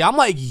immediately. I'm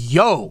like,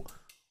 yo,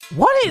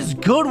 what is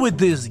good with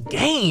this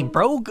game,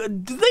 bro?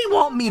 Do they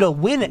want me to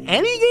win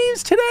any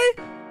games today?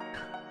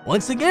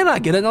 Once again, I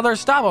get another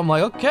stop. I'm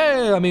like,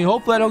 okay, I mean,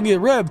 hopefully I don't get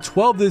ripped.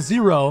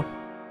 12-0.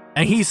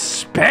 And he's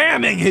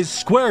spamming his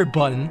square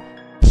button.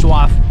 So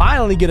I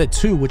finally get a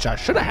 2, which I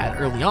should have had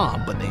early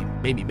on, but they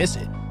made me miss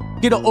it.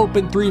 Get an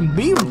open 3.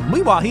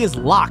 Meanwhile, he has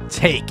lock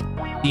take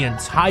the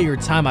entire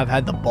time I've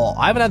had the ball.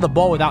 I haven't had the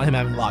ball without him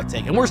having lock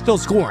take, and we're still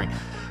scoring.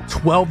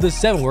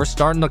 12-7. We're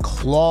starting to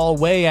claw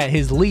away at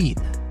his lead.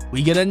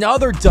 We get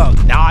another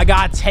dunk. Now I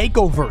got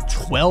takeover.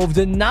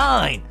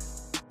 12-9.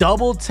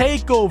 Double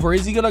takeover.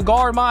 Is he gonna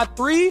guard my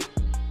 3?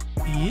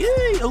 Yeah,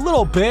 a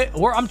little bit.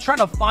 Or I'm trying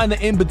to find the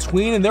in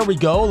between, and there we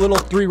go. A little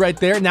 3 right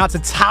there. Now it's a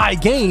tie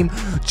game,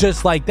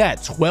 just like that.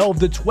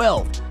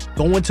 12-12.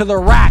 Going to the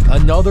rack.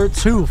 Another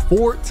 2.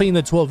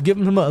 14-12.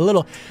 Giving him a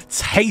little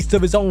taste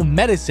of his own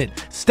medicine.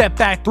 Step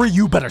back 3.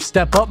 You better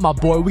step up, my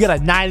boy. We got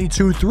a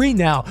 92-3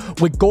 now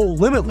with goal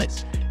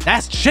limitless.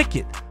 That's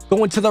chicken.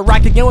 Going to the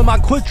rack again with my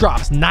quick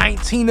drops.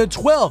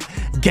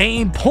 19-12.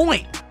 Game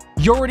point.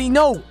 You already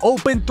know,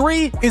 open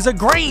 3 is a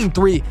green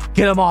 3.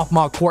 Get him off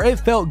my court. It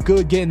felt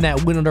good getting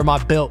that win under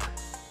my belt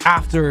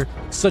after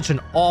such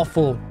an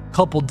awful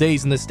couple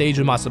days in the stage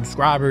with my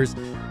subscribers.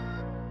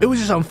 It was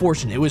just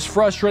unfortunate. It was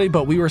frustrating,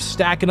 but we were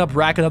stacking up,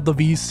 racking up the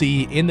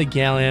VC in the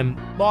Galleon.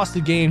 Lost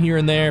a game here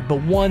and there,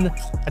 but won,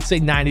 I'd say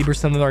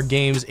 90% of our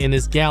games in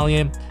this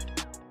Galleon.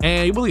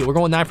 And you believe we're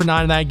going 9 for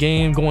 9 in that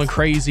game, going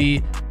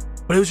crazy.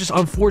 But it was just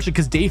unfortunate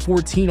because day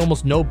 14,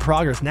 almost no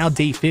progress. Now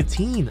day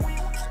 15.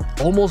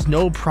 Almost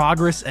no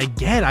progress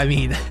again. I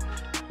mean,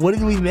 what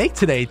did we make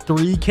today?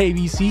 3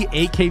 KVC,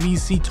 8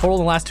 KVC total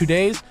in the last 2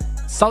 days.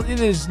 Something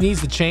that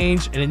needs to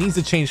change, and it needs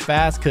to change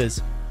fast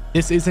because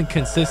this isn't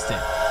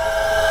consistent.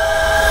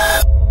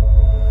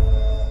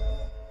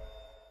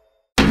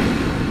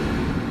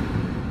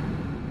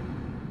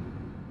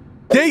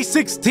 Day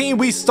 16,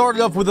 we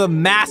started off with a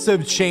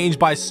massive change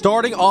by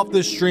starting off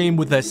the stream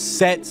with a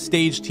set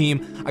stage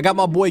team. I got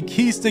my boy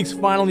Keysticks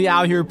finally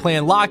out here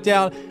playing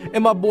lockdown,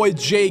 and my boy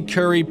Jay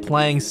Curry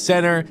playing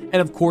center, and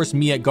of course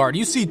me at guard.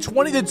 You see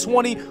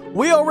 20-20,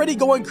 we already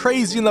going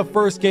crazy in the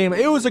first game.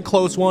 It was a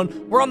close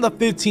one. We're on the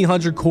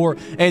 1500 core,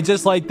 and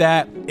just like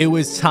that, it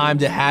was time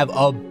to have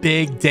a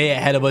big day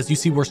ahead of us. You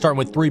see we're starting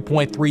with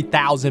 3.3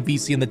 thousand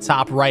VC in the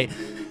top right.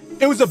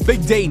 It was a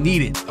big day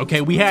needed.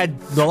 Okay, we had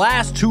the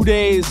last 2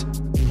 days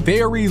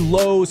very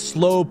low,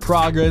 slow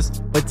progress,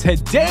 but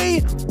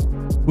today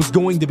was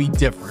going to be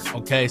different.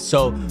 Okay,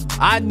 so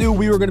I knew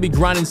we were going to be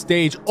grinding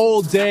stage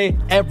all day,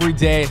 every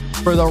day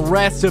for the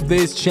rest of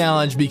this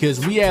challenge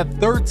because we have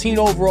 13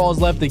 overalls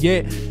left to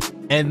get,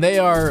 and they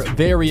are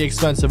very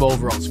expensive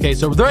overalls. Okay,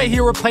 so right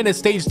here we're playing a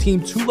stage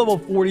team, 2 level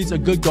 40s, a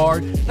good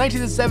guard.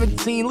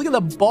 19-17. Look at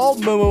the ball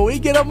movement. We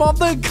get him off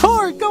the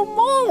court. Come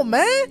on,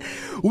 man.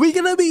 We're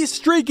gonna be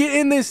streaking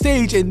in this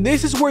stage, and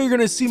this is where you're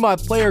gonna see my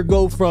player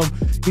go from,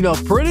 you know,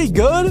 pretty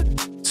good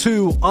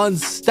to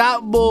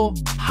unstoppable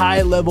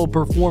high level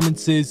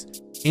performances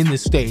in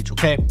this stage.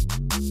 Okay,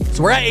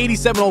 so we're at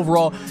 87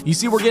 overall. You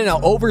see we're getting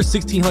out over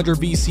 1600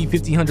 VC,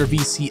 1500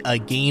 VC a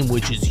game,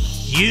 which is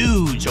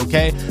huge.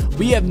 Okay,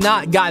 we have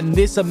not gotten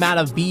this amount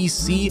of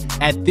VC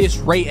at this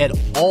rate at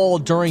all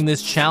during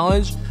this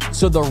challenge.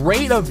 So the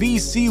rate of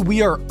VC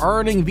we are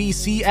earning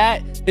VC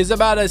at is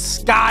about a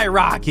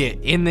skyrocket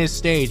in this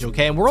stage.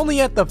 Okay, and we're only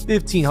at the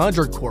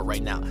 1500 court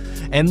right now.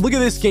 And look at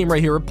this game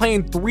right here. We're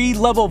playing 3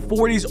 level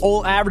 40s,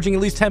 all averaging at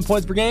least 10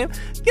 points per game.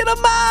 Get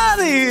them out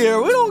of here.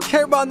 We don't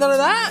care about none of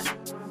that.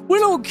 We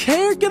don't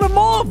care. Get them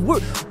off.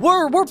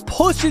 We're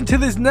pushing to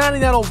this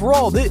 99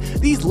 overall.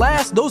 Those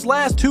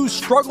last 2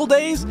 struggle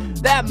days,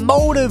 that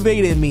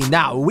motivated me.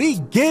 Now we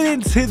get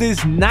into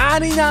this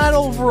 99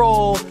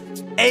 overall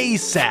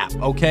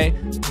ASAP. Okay,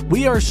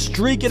 we are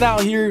streaking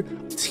out here.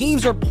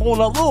 Teams are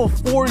pulling up, little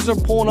 40s are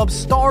pulling up,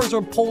 stars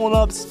are pulling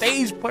up,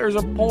 stage players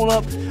are pulling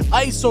up,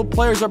 ISO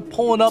players are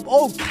pulling up,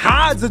 all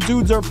kinds of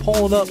dudes are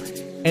pulling up,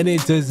 and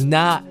it does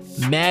not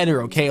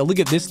matter. Okay, look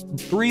at this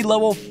 3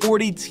 level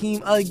 40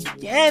 team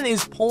again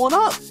is pulling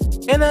up,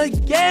 and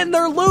again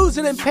they're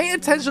losing. And pay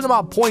attention to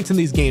my points in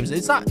these games.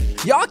 It's not,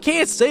 y'all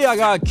can't say I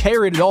got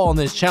carried at all in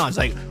this challenge.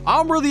 Like,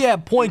 I'm really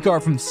at point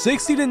guard from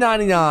 60 to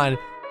 99,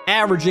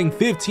 averaging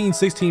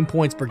 15-16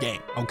 points per game.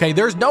 Okay,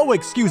 there's no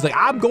excuse. Like,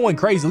 I'm going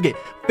crazy. Look at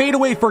fade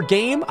away for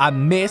game, I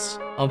miss,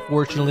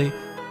 unfortunately.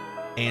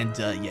 And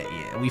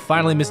yeah, we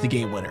finally missed the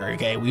game winner.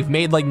 Okay, we've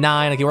made like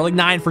 9. Okay, we're like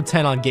 9 for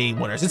 10 on game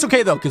winners. It's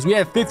okay though, because we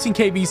have 15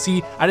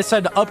 KBC. I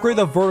decided to upgrade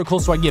the vertical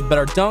so I can get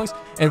better dunks,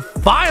 and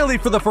finally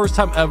for the first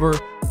time ever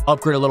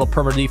upgrade a little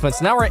perimeter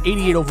defense. Now we're at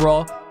 88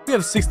 overall. We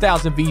have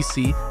 6,000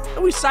 VC,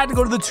 and we decided to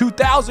go to the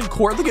 2,000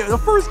 court. Look at the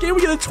first game,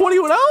 we get a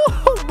 21-0.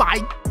 Oh my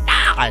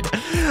god!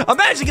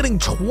 Imagine getting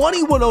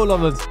 21-0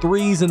 on the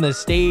 3s in the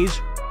stage.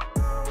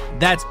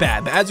 That's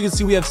bad. But as you can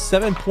see, we have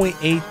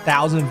 7.8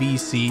 thousand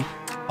VC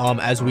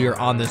as we are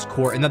on this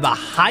court. And then the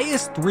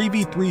highest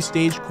 3v3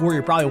 stage court,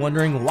 you're probably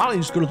wondering, well, why don't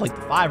you just go to like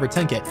the 5 or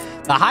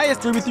 10K? The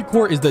highest 3v3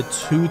 court is the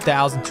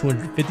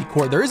 2,250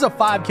 court. There is a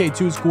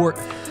 5K2s court,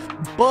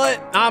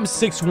 but I'm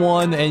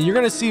 6'1", and you're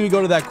gonna see me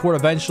go to that court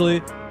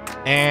eventually.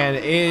 And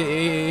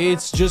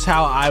it's just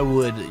how I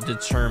would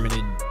determine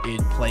it.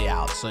 it play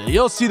out. So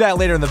you'll see that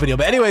later in the video.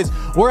 But anyways,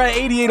 we're at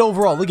 88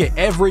 overall. Look at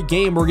every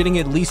game. We're getting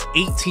at least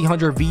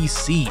 1800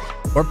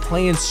 VC. We're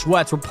playing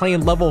sweats. We're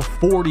playing level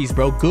 40s,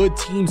 bro. Good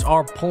teams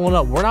are pulling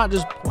up. We're not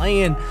just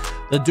playing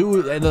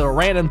the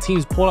random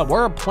teams pulling up.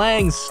 We're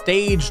playing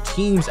stage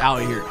teams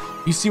out here.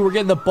 You see, we're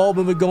getting the ball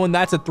movement going.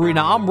 That's a 3.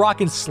 Now, I'm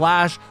rocking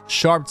slash,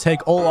 sharp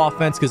take, all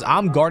offense because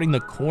I'm guarding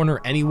the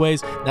corner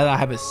anyways now that I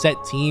have a set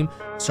team.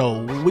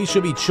 So we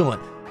should be chilling.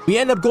 We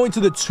end up going to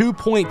the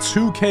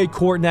 2.2K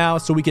court now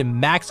so we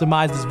can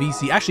maximize this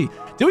VC. Actually,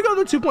 did we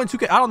go to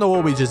 2.2K? I don't know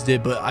what we just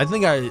did, but I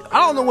think I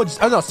don't know what.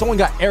 I don't know. Someone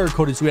got error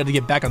coded, so we had to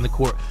get back on the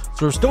court.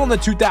 So we're still in the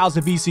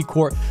 2000 VC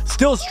court,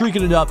 still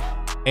streaking it up.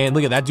 And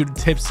look at that dude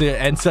tips it,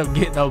 ends up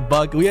getting a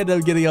bucket. We ended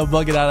up getting a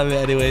bucket out of it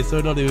anyway, so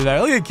it don't even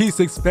matter. Look at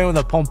Key6 spamming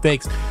the pump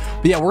fakes.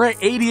 But yeah, we're at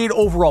 88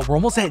 overall. We're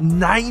almost at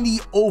 90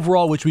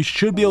 overall, which we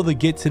should be able to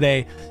get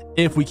today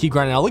if we keep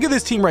grinding. Now look at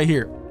this team right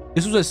here.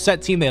 This was a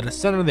set team. They had a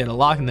center, they had a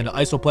lock, and then an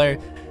ISO player.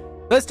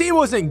 This team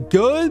wasn't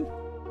good,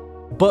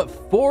 but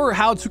for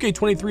how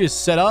 2K23 is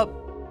set up,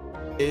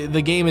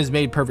 the game is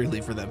made perfectly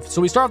for them. So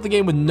we start off the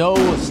game with no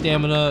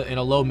stamina and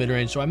a low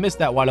mid-range, so I missed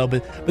that wide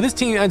open. But this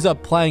team ends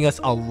up playing us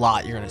a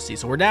lot, you're gonna see.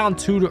 So we're down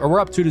we're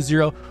up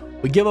 2-0.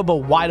 We give up a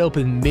wide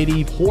open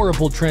midi,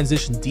 horrible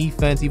transition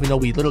defense, even though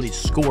we literally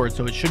scored,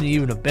 so it shouldn't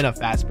even have been a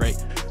fast break.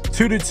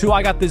 2-2.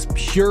 I got this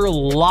pure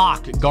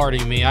lock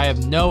guarding me. I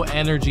have no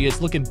energy.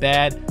 It's looking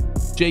bad.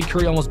 Jay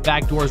Curry almost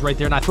backdoors right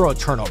there, and I throw a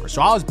turnover.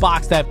 So I was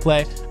boxed that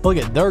play. But look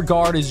at their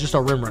guard is just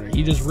a rim runner.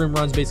 He just rim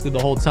runs basically the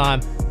whole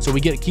time. So we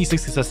get Key6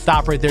 gets a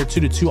stop right there,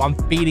 2-2. I'm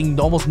feeding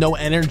almost no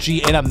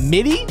energy in a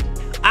midi.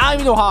 I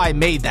don't even know how I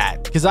made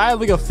that because I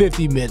have like a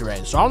 50 mid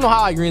range. So I don't know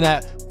how I green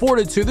that.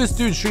 4-2. This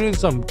dude's shooting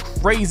some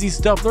crazy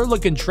stuff. They're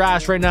looking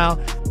trash right now.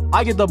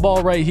 I get the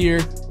ball right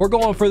here. We're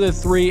going for the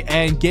 3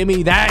 and give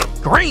me that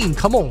green.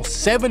 Come on,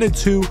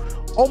 7-2.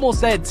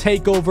 Almost that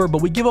takeover,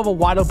 but we give up a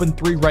wide open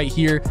 3 right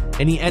here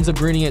and he ends up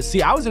greening it.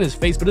 See, I was in his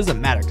face, but it doesn't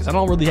matter because I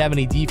don't really have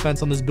any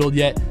defense on this build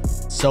yet,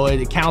 so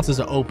it counts as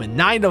an open.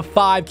 9-5.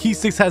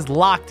 Key6 has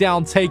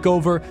lockdown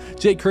takeover.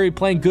 Jay Curry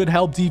playing good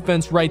help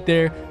defense right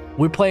there.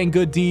 We're playing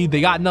good D.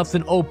 They got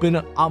nothing open.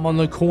 I'm on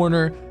the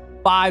corner.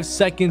 5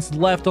 seconds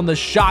left on the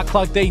shot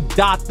clock. They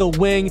dot the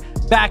wing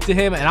back to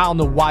him, and I don't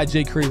know why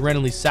Jay Curry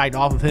randomly sagged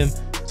off of him.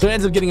 So it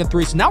ends up getting a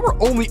 3. So now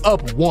we're only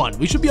up 1.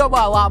 We should be up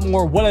by a lot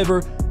more,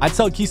 whatever. I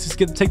tell Key6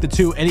 to take the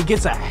 2, and he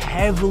gets a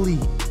heavily.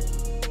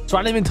 So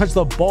I didn't even touch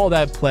the ball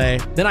that play.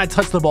 Then I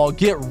touch the ball,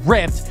 get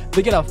ripped.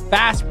 They get a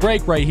fast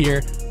break right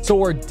here. So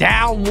we're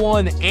down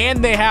 1,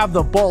 and they have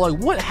the ball.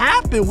 Like, what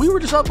happened? We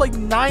were just up like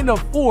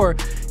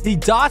 9-4. He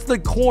dots the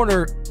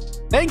corner.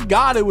 Thank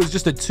God it was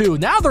just a 2.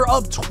 Now they're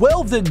up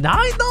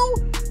 12-9 though.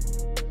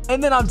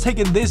 And then I'm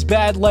taking this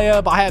bad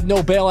layup. I have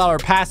no bailout or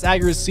pass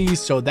accuracy,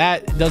 so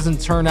that doesn't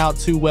turn out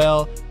too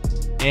well.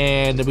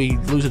 And we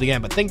lose it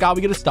again. But thank God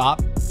we get a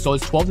stop. So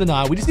it's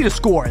 12-9. We just need to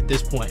score at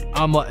this point.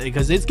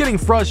 Because it's getting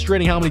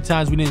frustrating how many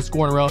times we didn't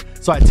score in a row.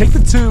 So I take the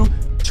 2,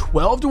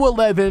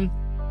 12-11.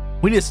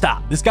 We need to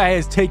stop. This guy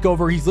has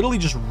takeover. He's literally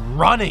just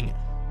running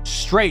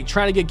straight,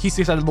 trying to get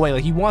Key6 out of the way.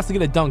 Like, he wants to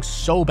get a dunk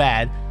so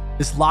bad.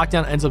 This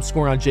lockdown ends up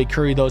scoring on Jay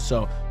Curry though,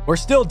 so we're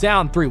still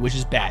down 3, which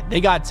is bad.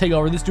 They got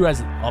takeover. This dude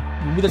has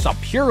a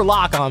pure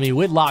lock on me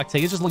with lock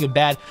take. It's just looking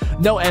bad.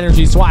 No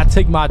energy, so I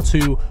take my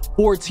 2.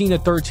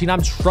 14-13.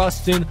 I'm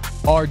trusting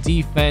our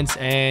defense,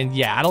 and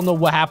yeah, I don't know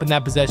what happened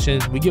that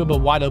possession. We give up a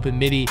wide open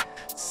midi.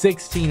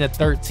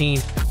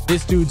 16-13.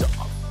 This dude's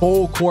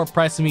full court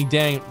pressing me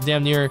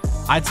damn near.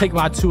 I take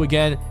my 2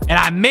 again, and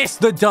I miss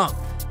the dunk.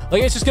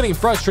 Like, it's just getting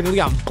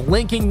frustrating. I'm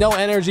blinking, no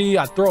energy.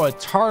 I throw a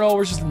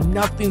turnover. It's just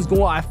nothing's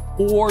going on. I have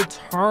 4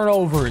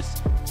 turnovers.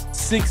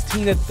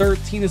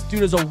 16-13. This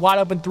dude is a wide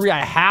open 3. I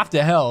have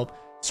to help.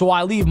 So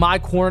I leave my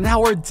corner. Now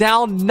we're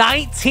down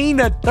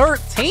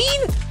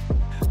 19-13.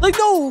 Like,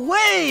 no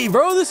way,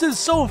 bro. This is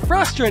so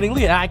frustrating.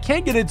 Look, I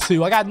can't get it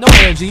 2. I got no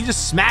energy. He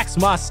just smacks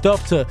my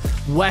stuff to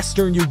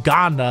Western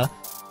Uganda.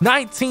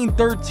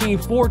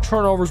 19-13. 4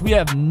 turnovers. We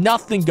have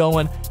nothing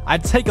going. I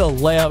take a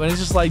layup, and it's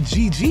just like,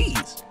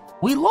 GG's.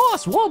 We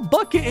lost 1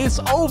 bucket. It's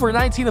over.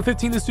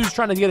 19-15. This dude's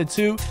trying to get it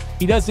 2.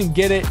 He doesn't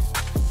get it.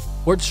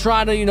 We're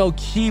trying to, you know,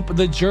 keep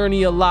the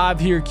journey alive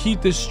here,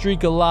 keep the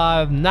streak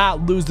alive,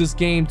 not lose this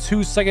game.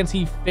 2 seconds,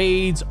 he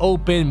fades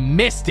open,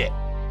 missed it.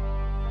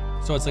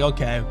 So it's like,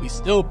 okay, we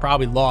still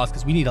probably lost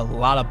because we need a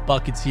lot of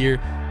buckets here.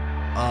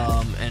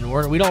 And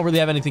we don't really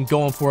have anything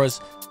going for us.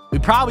 We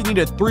probably need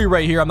a 3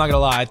 right here. I'm not gonna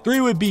lie,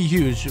 3 would be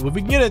huge. If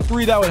we can get a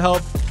 3, that would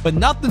help. But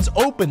nothing's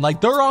open.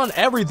 Like, they're on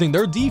everything.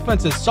 Their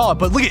defense is solid.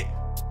 But look at,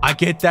 I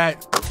get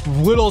that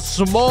little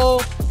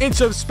small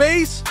inch of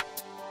space,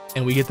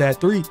 and we get that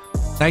 3.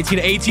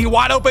 19-18,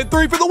 wide open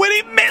 3 for the win.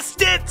 He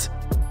missed it.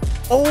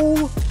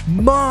 Oh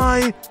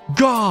my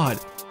God.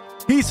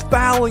 He's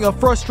fouling, a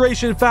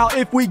frustration foul.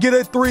 If we get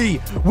a 3,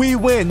 we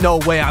win. No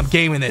way, I'm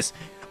gaming this.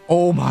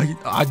 Oh my,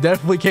 I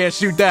definitely can't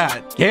shoot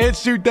that. Can't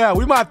shoot that.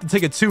 We might have to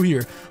take a 2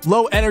 here.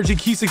 Low energy,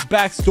 key 6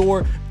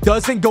 backdoor.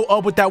 Doesn't go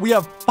up with that. We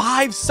have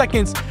 5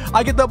 seconds.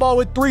 I get the ball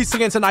with 3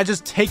 seconds and I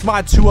just take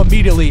my 2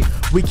 immediately.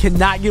 We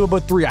cannot give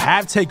up a 3. I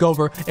have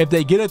takeover. If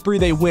they get a 3,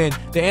 they win.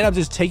 They end up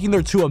just taking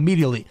their 2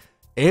 immediately.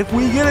 If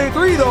we get a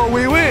 3 though,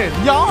 we win.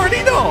 Y'all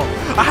already know.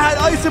 I had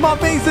ice in my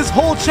veins this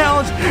whole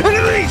challenge and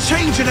it ain't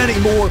changing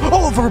anymore.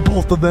 Over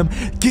both of them.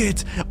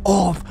 Get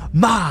off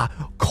my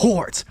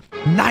court.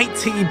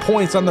 19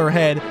 points on their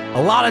head.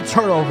 A lot of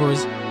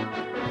turnovers.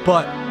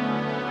 But,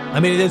 I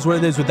mean, it is what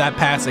it is with that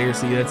pass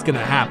accuracy. That's going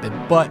to happen.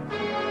 But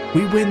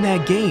we win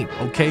that game,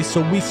 okay?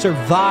 So we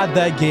survived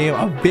that game.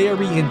 A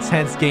very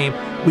intense game.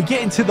 We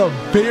get into the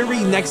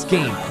very next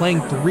game.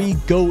 Playing 3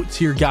 GOAT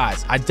tier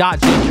guys. I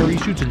dodged Jay Curry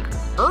shoots an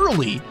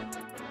early.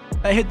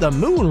 I hit the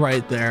moon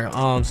right there.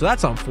 So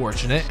that's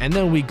unfortunate. And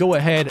then we go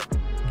ahead,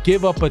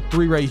 give up a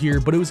 3 right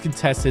here, but it was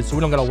contested, so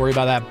we don't got to worry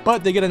about that.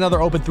 But they get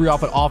another open 3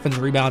 off an offense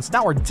rebound. So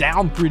now we're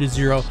down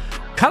 3-0.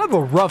 Kind of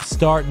a rough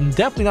start, and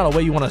definitely not a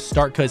way you want to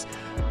start, because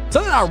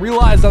something I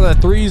realized on the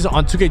 3s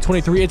on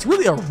 2K23, it's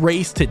really a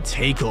race to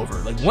take over.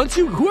 Like, once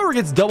whoever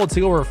gets double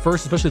takeover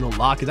first, especially the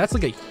lock, that's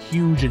like a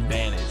huge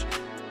advantage.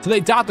 So they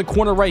dot the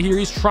corner right here.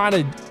 He's trying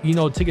to, you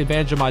know, take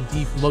advantage of my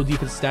low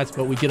defense stats,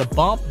 but we get a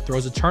bump,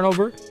 throws a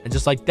turnover, and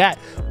just like that,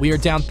 we are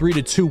down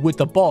 3-2 with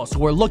the ball. So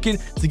we're looking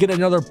to get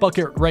another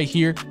bucket right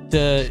here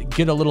to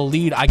get a little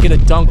lead. I get a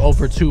dunk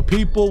over 2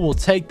 people. We'll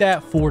take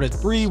that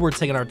 4-3. We're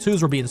taking our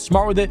 2s. We're being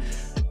smart with it.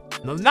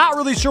 I'm not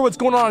really sure what's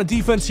going on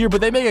defense here, but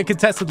they make a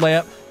contested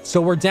layup.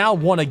 So we're down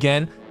 1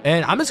 again.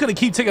 And I'm just going to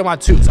keep taking my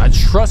 2s. I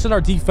trust in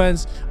our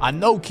defense. I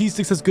know Key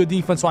 6 has good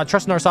defense, so I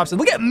trust in our stops. And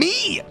look at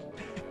me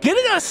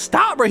getting a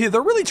stop right here.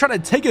 They're really trying to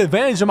take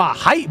advantage of my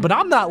height, but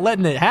I'm not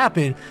letting it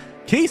happen.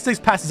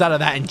 K6 passes out of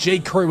that, and Jay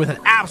Curry with an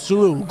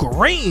absolute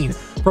green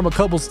from a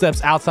couple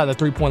steps outside the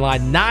 3-point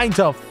line.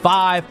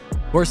 9-5.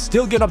 We're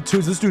still getting up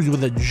 2s. This dude's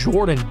with a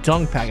Jordan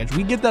dunk package.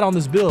 We get that on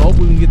this build.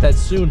 Hopefully we can get that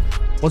soon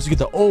once we get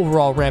the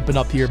overall ramping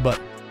up here.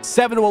 But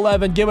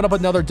 7-11, giving up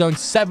another dunk.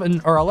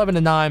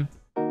 11-9.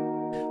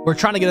 We're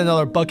trying to get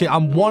another bucket.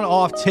 I'm 1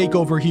 off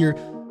takeover here.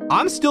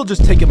 I'm still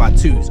just taking my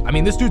 2s. I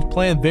mean, this dude's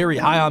playing very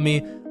high on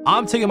me.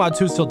 I'm taking my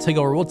 2s till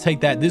takeover. We'll take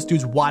that. This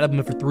dude's wide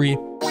open for 3.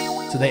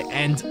 So they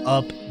end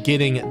up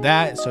getting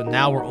that. So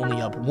now we're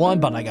only up 1,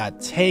 but I got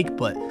take,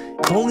 but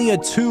only a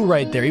 2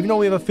 right there. Even though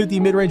we have a 50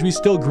 mid-range, we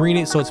still green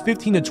it. So it's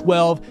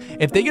 15-12.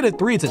 If they get a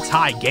 3, it's a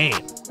tie game,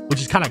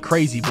 which is kind of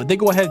crazy. But they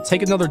go ahead,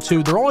 take another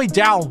 2. They're only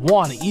down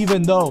 1,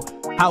 even though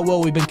how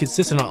well we've been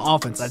consistent on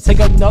offense. I take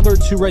another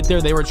 2 right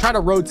there. They were trying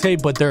to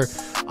rotate, but they're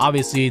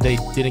obviously they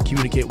didn't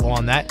communicate well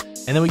on that.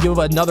 And then we give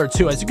up another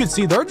 2. As you can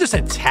see, they're just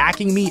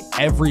attacking me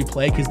every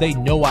play because they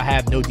know I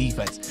have no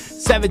defense.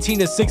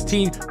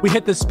 17-16. We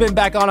hit the spin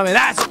back on them, and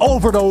that's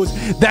overdose.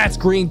 That's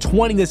green.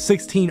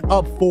 20-16,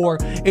 up 4.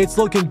 It's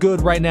looking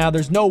good right now.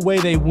 There's no way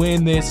they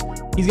win this.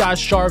 He's got a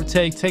sharp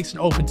take, takes an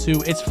open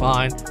 2. It's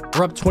fine.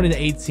 We're up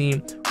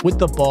 20-18 with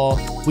the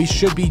ball. We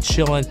should be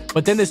chilling.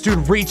 But then this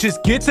dude reaches,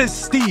 gets a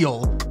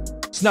steal.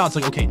 So now it's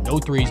like, okay, no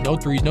 3s, no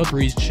 3s, no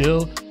 3s,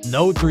 chill,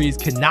 no 3s,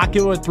 cannot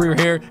give him a 3 right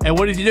here. And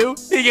what did he do?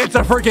 He gets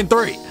a freaking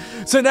 3.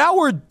 So now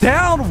we're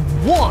down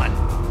 1.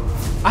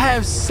 I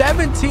have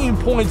 17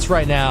 points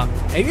right now,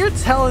 and you're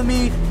telling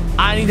me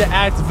I need to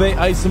activate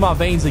ice in my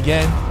veins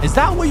again? Is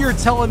that what you're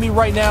telling me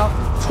right now?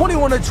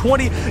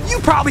 21-20, you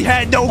probably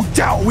had no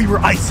doubt we were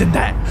icing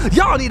that.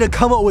 Y'all need to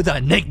come up with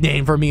a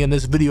nickname for me in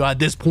this video at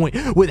this point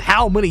with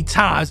how many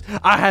times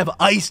I have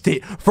iced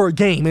it for a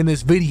game in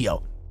this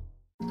video.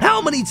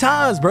 How many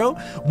times, bro?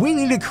 We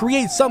need to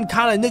create some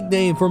kind of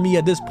nickname for me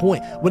at this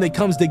point when it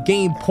comes to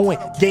game point,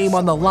 game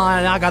on the line,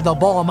 and I got the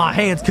ball in my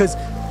hands, because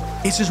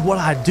it's just what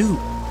I do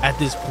at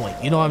this point.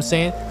 You know what I'm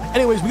saying?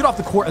 Anyways, we get off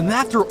the court, and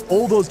after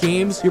all those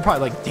games, you're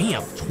probably like,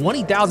 damn,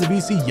 20,000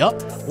 VC.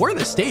 Yup, we're in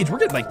the stage. We're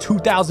getting like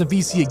 2,000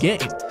 VC a game.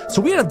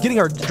 So we end up getting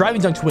our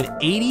driving dunk to an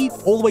 80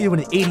 all the way to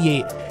an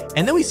 88.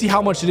 And then we see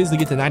how much it is to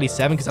get to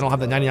 97 because I don't have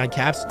the 99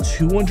 caps.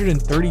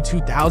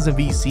 232,000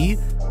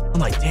 VC.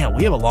 I'm like, damn,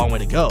 we have a long way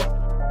to go.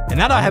 And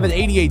now that I have an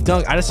 88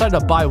 dunk, I decided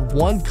to buy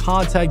 1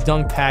 contact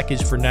dunk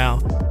package for now.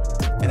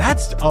 And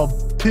that's a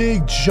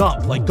big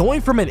jump. Like,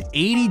 going from an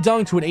 80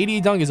 dunk to an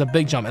 88 dunk is a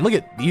big jump. And look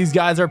at these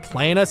guys are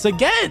playing us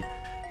again.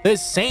 The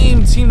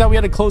same team that we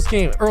had a close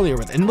game earlier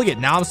with. And look at,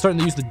 now I'm starting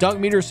to use the dunk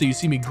meter. So you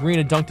see me green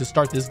a dunk to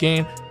start this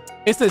game.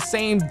 It's the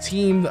same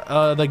team.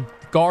 The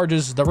guard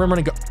is the rim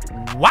running.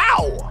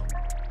 Wow.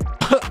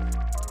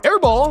 Air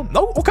ball.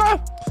 No,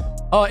 okay.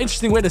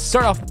 Interesting way to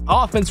start off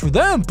offense for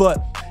them,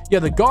 but yeah,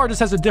 the guard just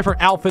has a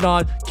different outfit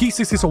on. Key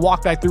 6 gets a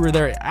walk back through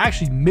there. It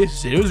actually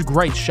missed it. It was a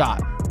great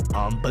shot.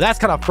 But that's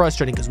kind of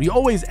frustrating because we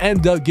always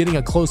end up getting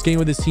a close game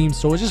with this team.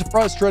 So it's just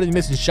frustrating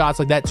missing shots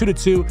like that.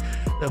 2-2.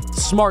 The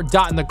smart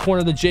dot in the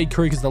corner of the Jay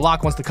Curry because the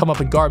lock wants to come up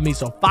and guard me.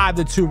 So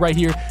 5-2 right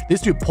here.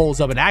 This dude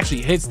pulls up and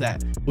actually hits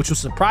that, which was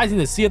surprising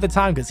to see at the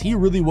time because he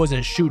really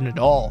wasn't shooting at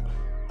all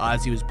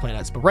as he was playing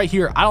us. But right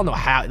here, I don't know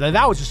how.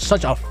 That was just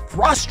such a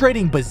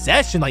frustrating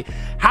possession. Like,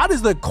 how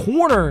does the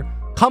corner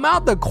come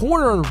out the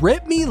corner and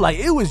rip me. Like,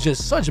 it was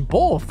just such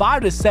bull.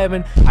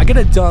 5-7. I get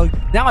a dunk.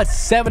 Now it's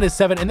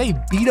 7-7, and they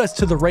beat us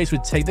to the race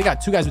with take. They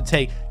got 2 guys with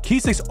take.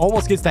 Key6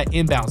 almost gets that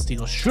inbound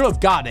steal. Should have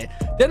gotten it.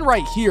 Then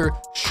right here,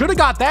 should have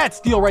got that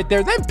steal right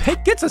there. Then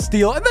Pick gets a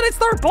steal, and then it's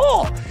their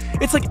ball.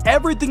 It's like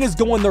everything is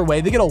going their way.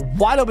 They get a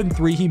wide open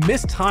 3. He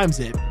mistimes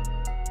it.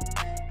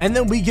 And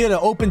then we get an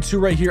open 2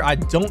 right here. I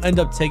don't end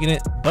up taking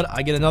it, but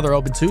I get another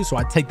open 2, so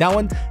I take that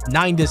one.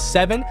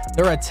 9-7.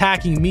 They're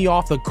attacking me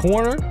off the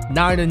corner.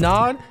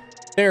 9-9.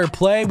 Fair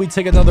play. We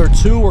take another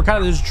 2. We're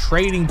kind of just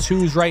trading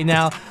 2s right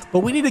now, but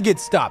we need to get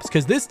stops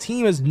because this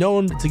team is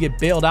known to get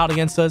bailed out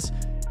against us,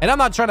 and I'm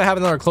not trying to have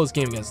another close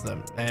game against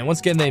them. And once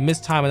again, they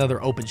mistime another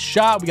open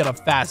shot. We got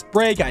a fast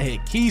break. I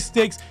hit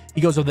Key6.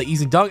 He goes with the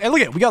easy dunk, and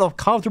look at it. We got a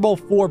comfortable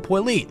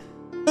 4-point lead.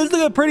 It's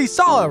looking pretty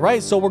solid,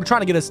 right? So we're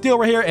trying to get a steal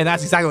right here, and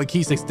that's exactly what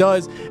Key6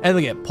 does. And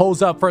look at it,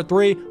 pulls up for a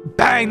 3.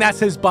 Bang, that's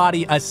his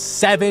body. A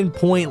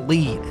 7-point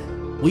lead.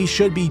 We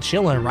should be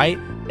chilling, right?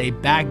 They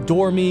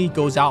backdoor me,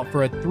 goes out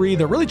for a 3.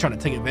 They're really trying to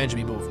take advantage of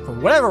me, but for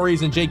whatever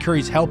reason, Jay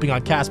Curry's helping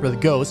on Casper the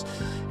Ghost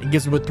and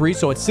gives him a 3.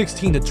 So it's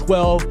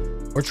 16-12.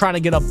 We're trying to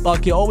get a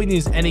bucket. All we need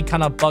is any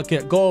kind of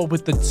bucket. Go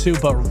with the 2,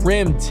 but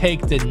rim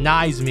take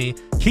denies me.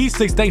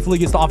 Key6 thankfully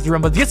gets off the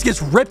rim, but this gets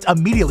ripped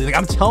immediately. Like,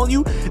 I'm telling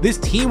you, this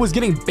team was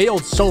getting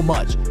bailed so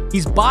much.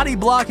 He's body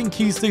blocking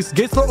Key6,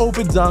 gets the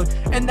open dunk,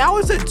 and now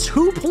it's a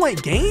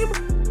 2-point game?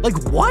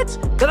 Like, what?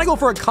 Then I go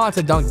for a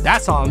contact dunk.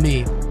 That's on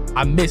me.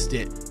 I missed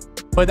it.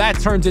 But that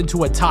turns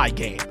into a tie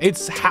game. They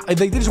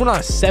just went on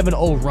a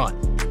 7-0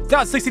 run.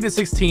 Got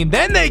 16-16.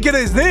 Then they get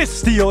us this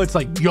steal. It's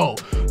like, yo,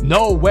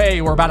 no way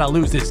we're about to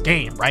lose this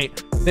game,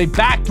 right? They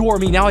backdoor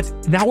me. Now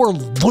we're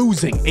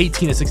losing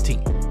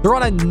 18-16. They're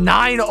on a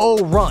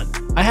 9-0 run.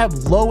 I have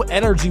low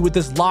energy with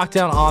this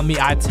lockdown on me.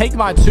 I take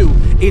my 2.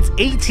 It's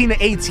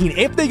 18-18.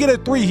 If they get a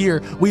 3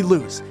 here, we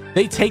lose.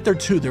 They take their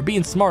 2. They're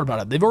being smart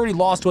about it. They've already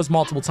lost to us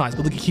multiple times.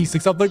 But look at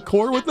Key6 up the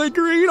court with the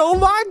green. Oh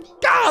my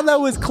God, that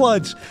was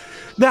clutch.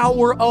 Now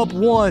we're up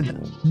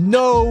 1.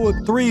 No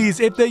 3s.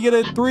 If they get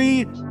a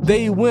 3,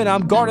 they win.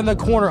 I'm guarding the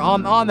corner.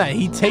 I'm on that.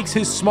 He takes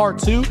his smart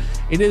 2.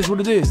 It is what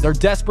it is. They're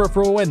desperate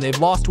for a win. They've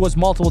lost to us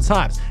multiple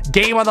times.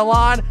 Game on the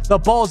line. The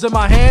ball's in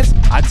my hands.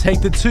 I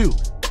take the 2.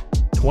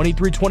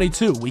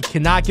 23-22. We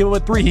cannot give him a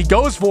 3. He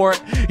goes for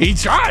it. He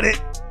tried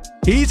it.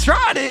 He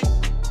tried it.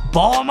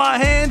 Ball in my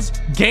hands.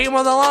 Game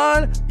on the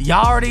line.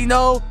 Y'all already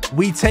know.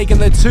 We taking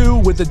the 2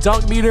 with the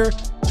dunk meter.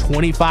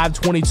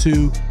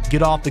 25-22.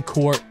 Get off the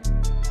court.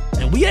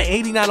 And we at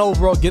 89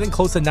 overall, getting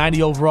close to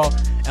 90 overall,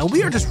 and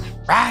we are just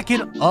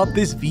racking up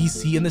this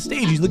VC in the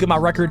stage. You look at my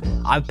record,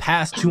 I've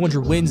passed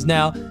 200 wins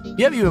now.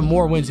 You have even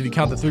more wins if you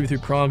count the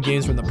 3v3 Pro-Am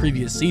games from the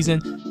previous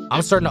season.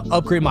 I'm starting to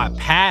upgrade my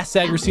pass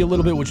accuracy a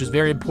little bit, which is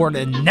very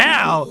important, and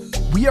now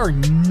we are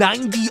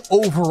 90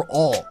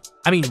 overall.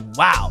 I mean,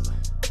 wow.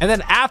 And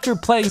then after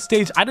playing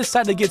stage, I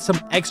decided to get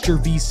some extra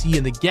VC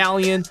in the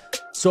Galleon.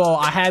 So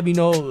I have,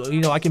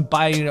 I can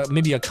buy,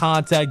 maybe a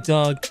contact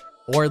dunk,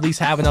 or at least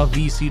have enough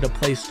VC to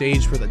play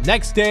stage for the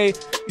next day.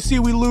 You see,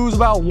 we lose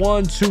about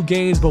 1-2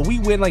 games, but we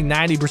win like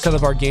 90%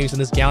 of our games in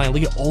this Galleon.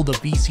 Look at all the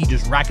VC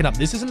just racking up.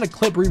 This isn't a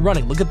clip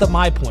rerunning. Look at the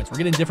my points. We're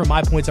getting different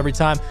my points every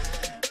time.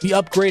 We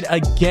upgrade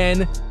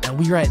again, and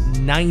we are at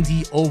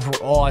 90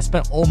 overall. I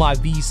spent all my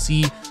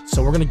VC,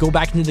 so we're going to go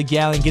back into the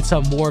Galleon, get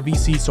some more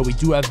VC, so we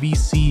do have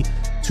VC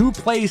to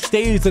play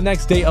stage the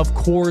next day. Of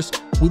course,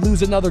 we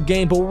lose another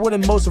game, but we're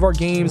winning most of our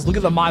games. Look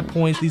at the my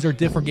points. These are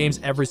different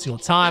games every single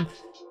time.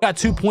 Got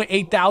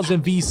 2.8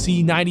 thousand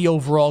VC, 90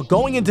 overall.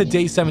 Going into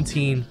day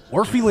 17,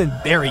 we're feeling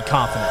very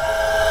confident.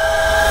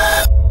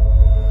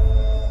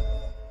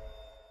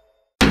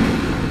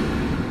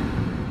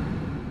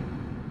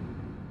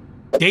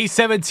 Day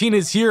 17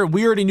 is here.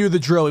 We already knew the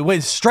drill. We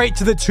went straight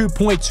to the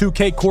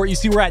 2.2K court. You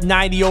see, we're at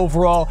 90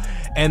 overall,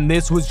 and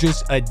this was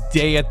just a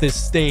day at this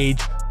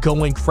stage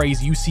going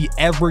crazy. You see,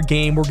 every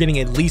game we're getting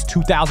at least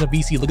 2,000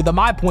 VC. Look at the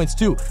my points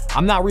too.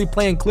 I'm not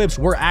replaying clips.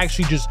 We're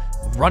actually just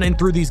running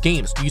through these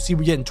games. You see,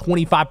 we're getting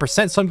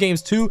 25% some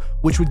games too,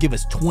 which would give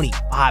us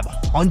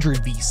 2,500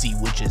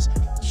 VC, which is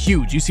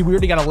huge. You see, we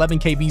already got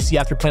 11K VC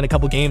after playing a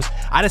couple games.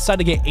 I decided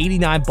to get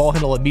 89 ball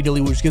handle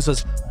immediately, which gives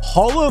us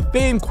Hall of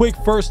Fame quick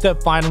first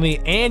step finally,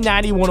 and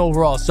 91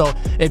 overall. So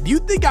if you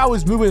think I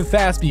was moving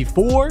fast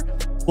before,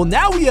 well,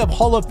 now we have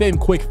Hall of Fame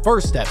quick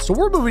first step, so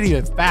we're moving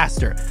even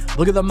faster.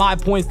 Look at the my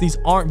points. These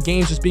aren't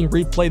games just being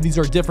replayed. These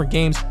are different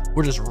games.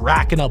 We're just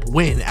racking up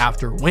win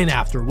after win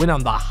after win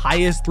on the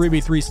highest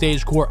 3v3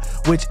 stage court,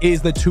 which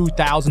is the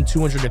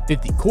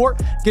 2,250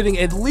 court, getting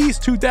at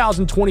least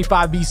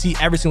 2,025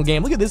 VC every single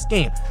game. Look at this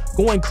game,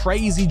 going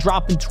crazy,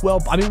 dropping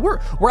 12. I mean, we're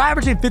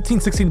averaging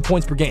 15-16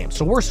 points per game,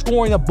 so we're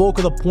scoring the bulk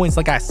of the points,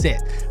 like I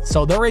said.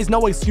 So there is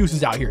no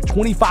excuses out here.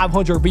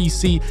 2,500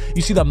 VC.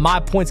 You see the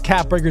my points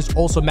cap breakers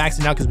also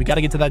maxing out because we got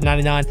to get to that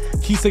 99.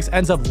 Key6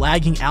 ends up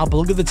lagging out, but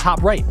look at the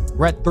top right.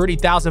 We're at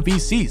 30,000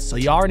 VC, so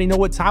you already know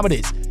what time it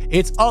is.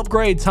 It's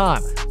upgrade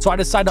time. So I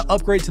decided to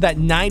upgrade to that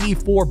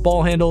 94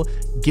 ball handle,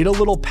 get a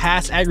little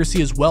pass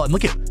accuracy as well. And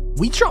look at,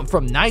 we jumped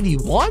from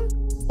 91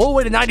 all the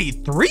way to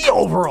 93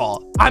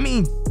 overall. I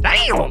mean,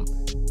 damn.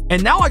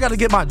 And now I got to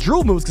get my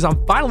drill moves because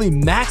I'm finally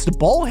maxed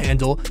ball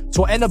handle.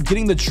 So I end up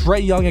getting the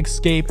Trae Young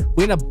escape.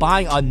 We end up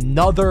buying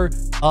another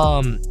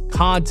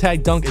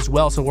contact dunk as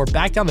well. So we're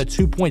back down to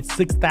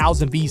 2.6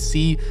 thousand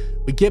VC.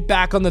 We get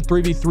back on the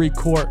 3v3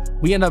 court.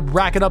 We end up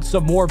racking up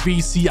some more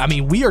VC. I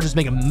mean, we are just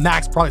making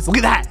max progress. Look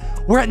at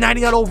that. We're at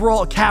 99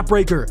 overall cap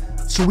breaker.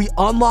 So we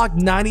unlocked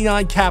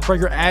 99 cap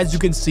breaker, as you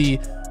can see,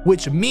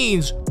 which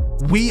means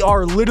we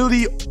are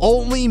literally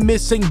only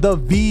missing the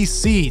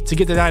VC to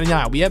get to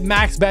 99. We have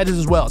max badges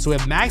as well. So we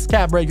have max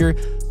cap breaker,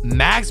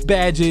 max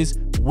badges.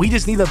 We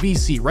just need the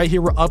VC. Right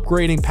here, we're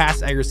upgrading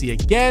pass accuracy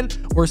again.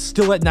 We're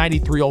still at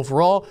 93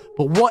 overall,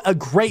 but what a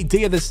great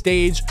day of the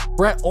stage.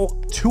 We're at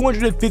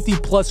 250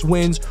 plus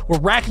wins. We're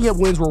racking up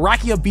wins. We're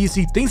racking up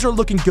VC. Things are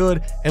looking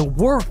good, and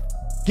we're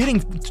getting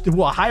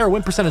to a higher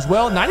win percent as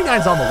well.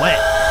 99 is on the way.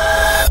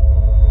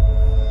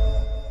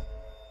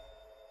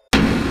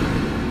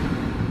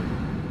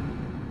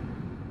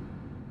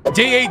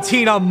 Day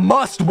 18, a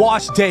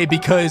must-watch day,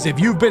 because if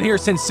you've been here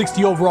since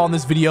 60 overall in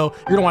this video,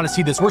 you're gonna want to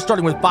see this. We're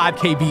starting with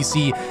 5k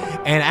VC,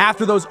 and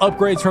after those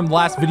upgrades from the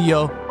last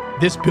video,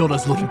 this build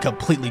is looking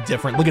completely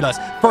different. Look at us.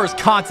 First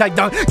contact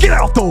dunk. Get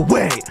out the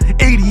way.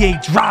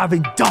 88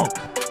 driving dunk.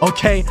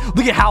 Okay,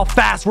 look at how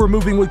fast we're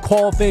moving with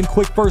qualifying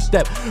quick first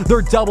step.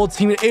 They're double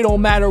teaming. It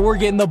don't matter. We're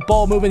getting the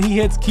ball moving. He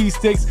hits key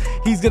sticks.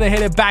 He's gonna hit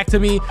it back to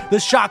me. The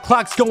shot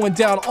clock's going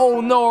down. Oh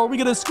no, are we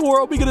gonna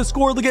score? Are we gonna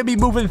score? Look at me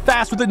moving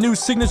fast with the new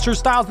signature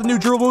styles, the new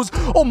drill moves.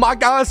 Oh my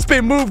god,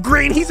 spin move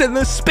green. He's in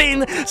the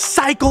spin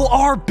cycle.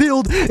 Our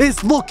build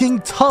is looking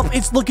tough.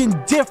 It's looking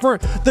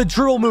different. The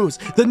drill moves,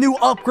 the new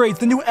upgrades,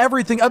 the new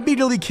everything.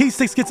 Immediately key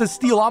sticks gets a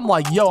steal. I'm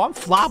like, yo, I'm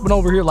flopping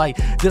over here. Like,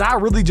 did I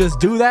really just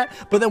do that?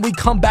 But then we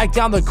come back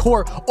down the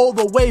court, all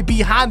the way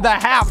behind the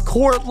half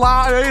court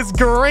line. It's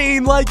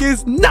green like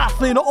it's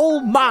nothing. Oh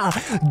my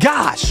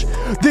gosh,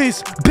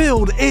 this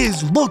build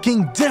is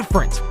looking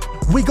different.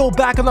 We go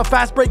back on the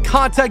fast break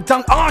contact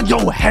dunk on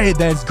your head.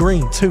 That's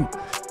green too.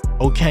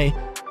 Okay,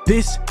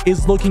 this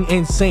is looking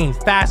insane.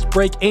 Fast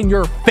break in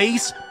your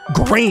face,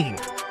 green.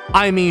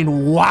 I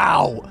mean,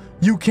 wow.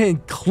 You can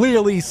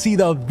clearly see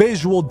the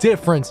visual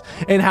difference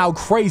in how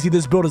crazy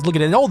this build is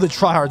looking. And all the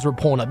tryhards we're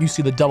pulling up. You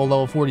see the double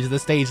level 40s, the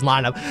stage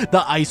lineup, the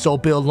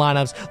ISO build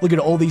lineups. Look at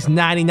all these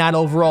 99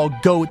 overall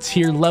GOAT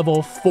tier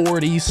level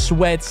 40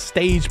 sweat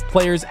stage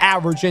players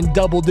averaging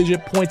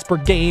double-digit points per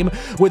game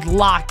with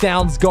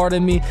lockdowns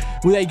guarding me.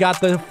 They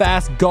got the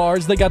fast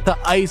guards. They got the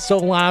ISO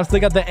lineups.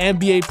 They got the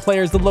NBA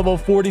players, the level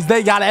 40s.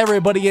 They got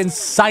everybody in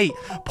sight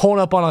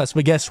pulling up on us.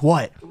 But guess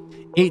what?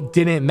 It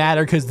didn't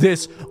matter, because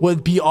this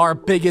would be our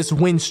biggest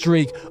win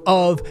streak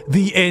of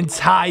the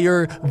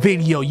entire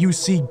video. You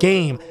see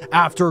game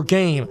after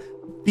game,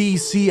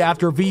 VC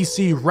after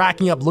VC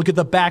racking up. Look at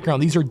the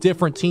background. These are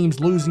different teams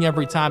losing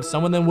every time.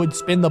 Some of them would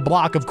spin the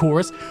block, of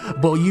course,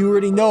 but you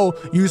already know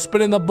you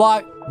spin in the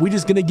block, we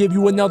just gonna give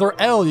you another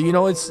L. You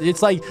know,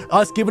 it's like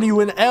us giving you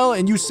an L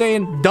and you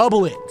saying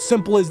double it.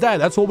 Simple as that.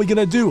 That's what we're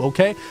gonna do.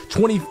 Okay,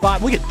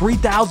 25. Look at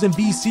 3,000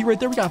 VC right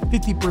there. We got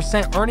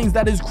 50% earnings.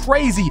 That is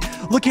crazy.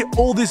 Look at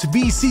all this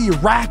VC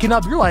racking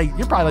up. You're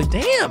probably like,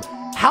 damn,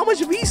 how much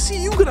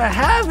VC you gonna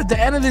have at the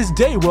end of this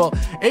day? Well,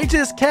 it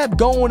just kept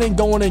going and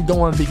going and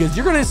going, because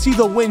you're gonna see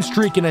the win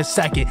streak in a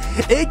second.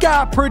 It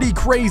got pretty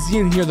crazy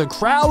in here. The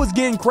crowd was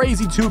getting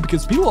crazy too,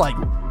 because people were like,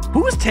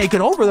 who's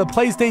taking over the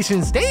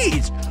PlayStation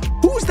stage?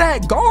 Who's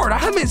that guard? I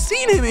haven't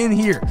seen him in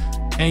here.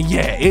 And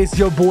yeah, it's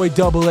your boy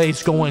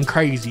DoubleH going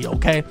crazy.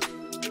 Okay,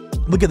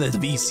 look at this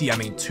VC. I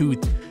mean,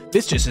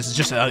 it's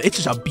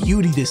just a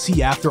beauty to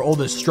see after all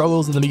the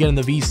struggles in the beginning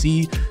of the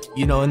VC.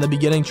 You know, in the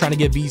beginning, trying to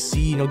get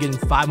VC, you know, getting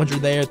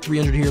 500 there,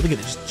 300 here. Look at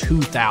this,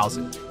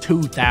 2,000,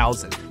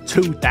 2,000,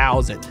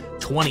 2,000,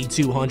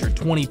 2,200,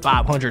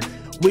 2,500.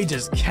 We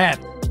just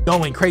kept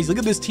going crazy. Look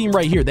at this team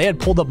right here. They had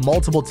pulled up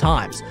multiple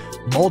times,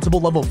 multiple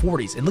level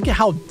 40s, and look at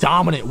how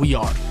dominant we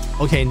are.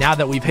 Okay, now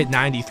that we've hit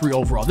 93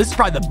 overall, this is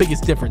probably the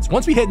biggest difference.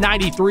 Once we hit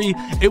 93,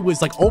 it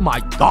was like, oh my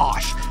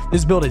gosh,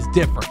 this build is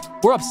different.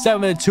 We're up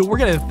 7-2. We're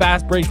getting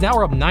fast breaks. Now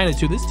we're up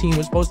 9-2. This team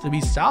was supposed to be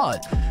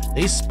solid.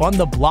 They spun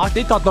the block.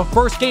 They thought the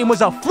first game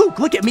was a fluke.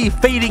 Look at me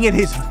fading in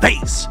his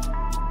face.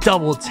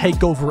 Double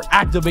takeover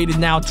activated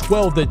now,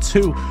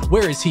 12-2.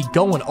 Where is he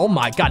going? Oh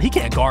my god, he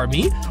can't guard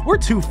me. We're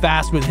too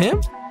fast with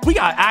him. We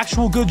got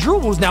actual good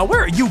drill moves now.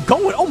 Where are you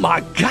going? Oh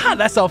my god,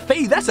 that's a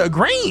fade. That's a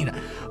green.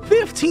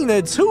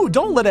 15-2.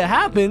 Don't let it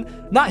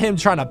happen. Not him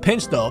trying to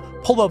pinch though.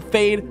 Pull up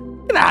fade.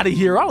 Get out of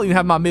here. I don't even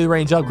have my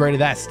mid-range upgraded.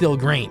 That's still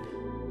green.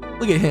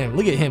 Look at him.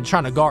 Look at him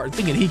trying to guard,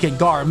 thinking he can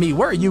guard me.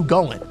 Where are you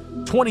going?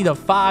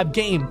 20-5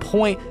 game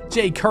point.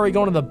 Jay Curry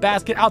going to the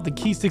basket, out the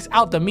key sticks,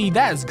 out to me.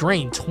 That is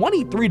green.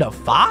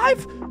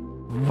 23-5.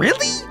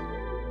 Really?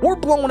 We're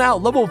blowing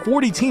out level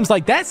 40 teams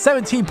like that.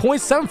 17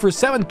 points, 7 for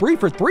 7, 3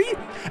 for 3.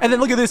 And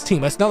then look at this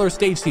team. That's another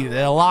stage team.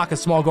 They lock a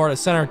small guard at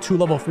center, 2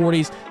 level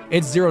 40s.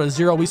 It's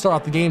 0-0. We start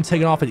off the game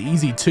taking off an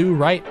easy 2,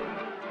 right?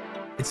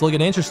 It's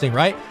looking interesting,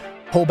 right?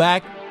 Pull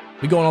back.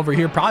 We going over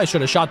here. Probably should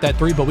have shot that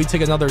 3, but we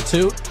take another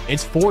 2.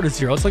 It's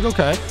 4-0. It's like,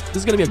 okay, this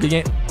is going to be a good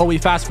game. Oh, we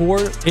fast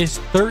forward. It's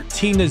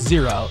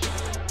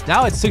 13-0.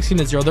 Now it's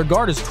 16-0. Their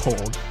guard is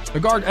cold.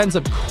 Their guard ends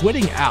up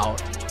quitting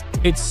out.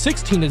 It's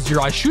 16-0.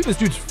 I shoot this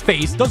dude's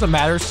face. Doesn't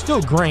matter.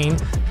 Still green.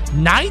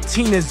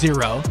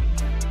 19-0.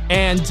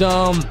 And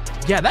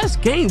yeah, that's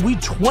game. We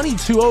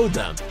 22-0'd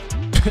them.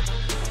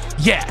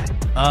 Yeah.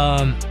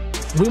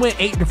 We went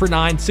 8 for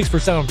 9, 6 for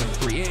 7 for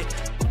 3.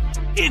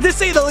 To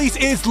say the least,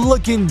 it's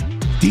looking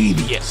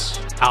devious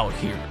out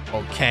here.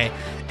 Okay.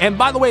 And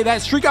by the way,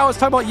 that streak I was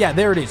talking about, yeah,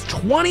 there it is.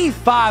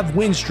 25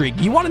 win streak.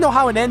 You want to know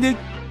how it ended?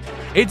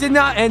 It did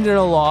not end in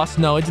a loss.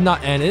 No, it did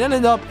not end. It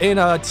ended up in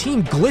a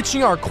team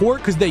glitching our court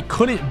because they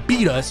couldn't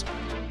beat us.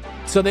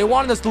 So they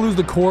wanted us to lose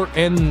the court,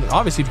 and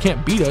obviously if you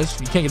can't beat us,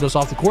 you can't get us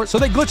off the court. So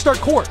they glitched our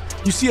court.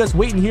 You see us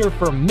waiting here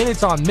for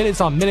minutes on minutes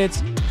on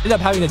minutes. End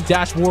up having a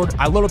dashboard.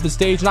 I load up the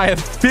stage, and I have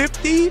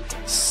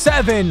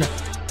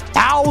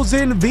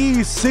 57,000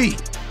 VC.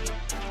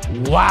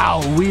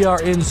 Wow, we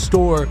are in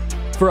store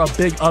for a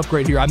big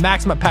upgrade here. I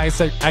max my pass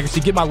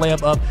accuracy, get my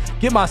layup up,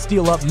 get my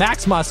steal up,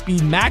 max my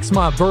speed, max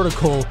my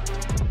vertical,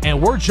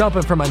 and we're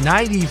jumping from a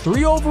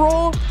 93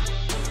 overall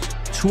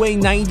to a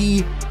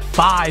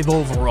 95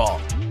 overall.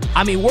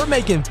 I mean, we're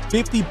making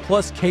 50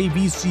 plus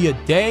KVC a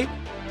day.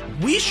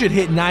 We should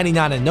hit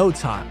 99 in no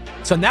time.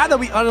 So now that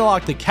we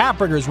unlocked the cap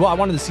breaker as well, I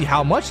wanted to see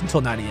how much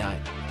until 99.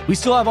 We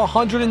still have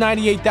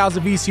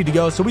 198,000 VC to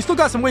go, so we still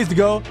got some ways to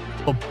go.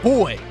 But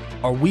boy,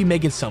 are we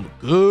making some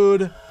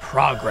good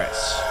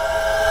progress.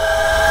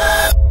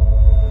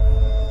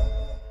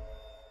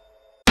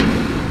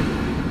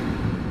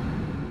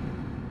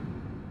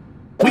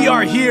 We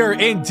are here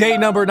in day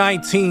number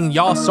 19.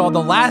 Y'all saw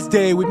the last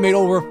day we made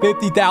over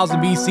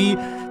 50,000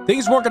 VC.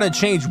 Things weren't going to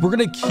change. We're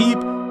going to keep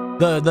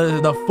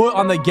the foot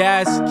on the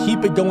gas,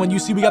 keep it going. You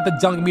see, we got the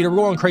dunk meter. We're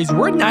going crazy.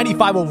 We're at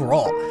 95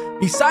 overall.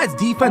 Besides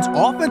defense,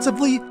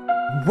 offensively,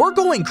 we're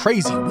going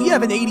crazy. We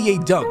have an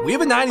 88 dunk. We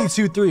have a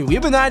 92 3. We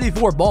have a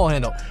 94 ball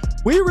handle.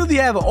 We really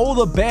have all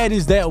the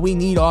badges that we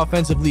need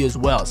offensively as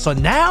well. So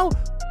now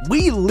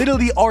we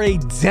literally are a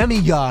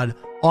demigod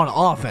on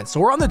offense. So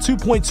we're on the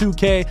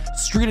 2.2K,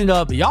 streeting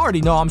up. Y'all already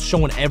know I'm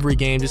showing every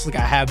game, just like I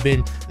have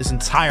been this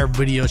entire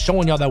video,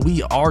 showing y'all that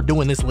we are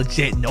doing this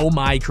legit, no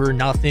micro,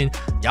 nothing.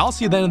 Y'all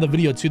see at the end of the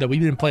video too that we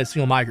didn't play a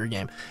single micro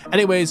game.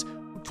 Anyways,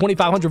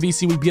 2,500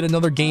 VC, we beat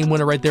another game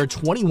winner right there,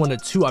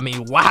 21-2. I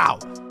mean, wow.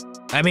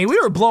 I mean, we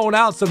were blowing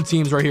out some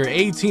teams right here,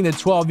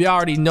 18-12. You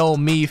already know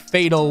me,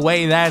 fade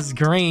away. That's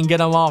green. Get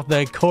them off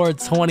the court,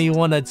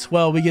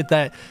 21-12. We get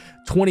that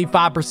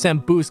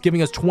 25% boost,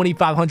 giving us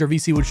 2,500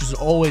 VC, which is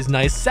always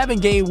nice.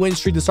 7-game win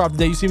streak to start off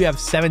the day. You see we have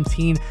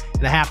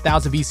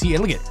 17,500 VC,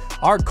 and look at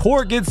our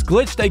court gets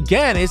glitched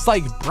again. It's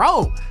like,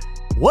 bro,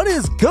 what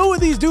is good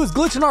with these dudes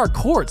glitching our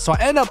court? So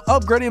I end up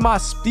upgrading my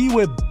speed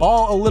with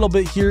ball a little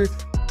bit here.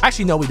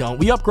 Actually, no, we don't.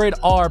 We upgrade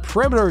our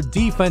perimeter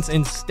defense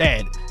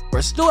instead.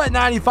 We're still at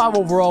 95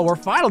 overall. We're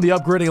finally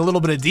upgrading a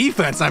little bit of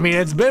defense. I mean,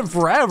 it's been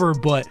forever,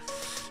 but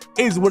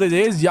is what it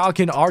is. Y'all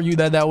can argue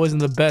that that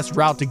wasn't the best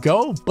route to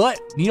go, but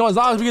you know, as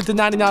long as we get to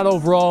 99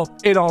 overall,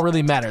 it don't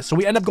really matter. So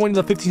we end up going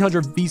to the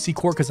 1,500 VC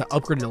court because I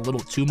upgraded a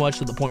little too much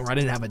to the point where I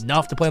didn't have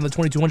enough to play on the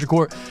 2,200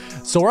 court.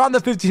 So we're on the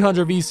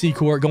 1,500 VC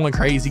court, going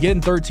crazy, getting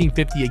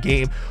 1,350 a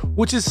game,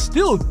 which is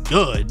still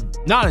good.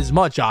 Not as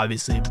much,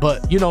 obviously,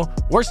 but you know,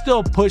 we're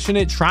still pushing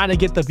it, trying to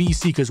get the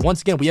VC, because once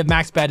again, we have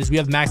max badges, we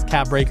have max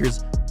cap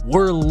breakers.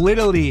 We're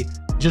literally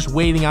just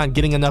waiting on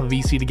getting enough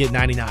VC to get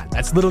 99.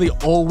 That's literally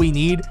all we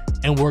need,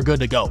 and we're good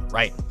to go,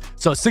 right?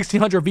 So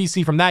 1,600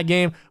 VC from that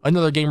game.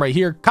 Another game right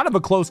here, kind of a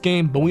close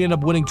game, but we end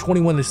up winning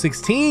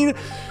 21-16.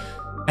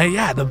 And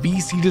yeah, the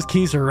VC just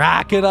keeps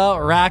racking up.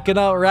 We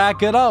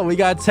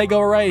got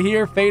takeover right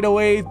here, fade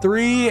away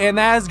 3, and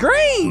that's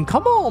green.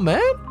 Come on,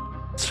 man.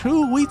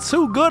 We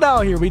too good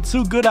out here. We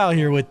too good out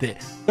here with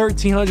it.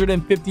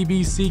 1,350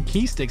 VC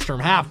key sticks from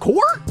half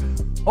court.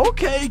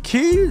 Okay,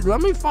 key.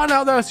 Let me find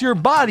out that's your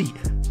body.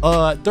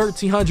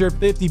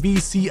 1,350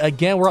 VC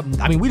again. We're up.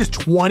 I mean, we just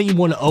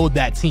 21-0'd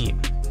that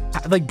team.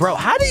 Like, bro,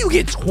 how do you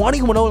get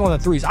 21-0 on the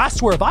threes? I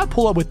swear, if I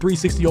pull up with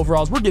 360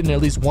 overalls, we're getting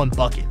at least one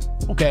bucket.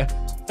 Okay,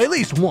 at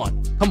least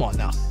one. Come on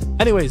now.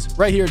 Anyways,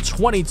 right here,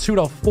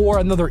 22-4,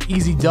 another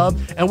easy dub,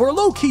 and we're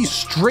low-key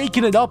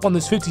streaking it up on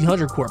this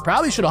 1,500 court.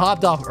 Probably should have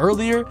hopped off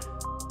earlier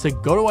to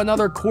go to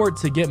another court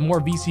to get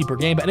more VC per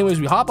game. But anyways,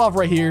 we hop off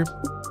right here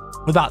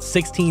with about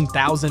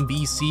 16,000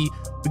 VC.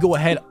 We go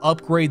ahead,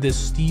 upgrade this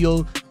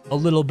steal a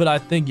little bit. I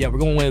think, yeah, we're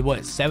going with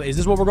what, 7? Is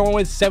this what we're going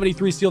with?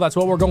 73 steal. That's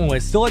what we're going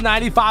with. Still at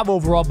 95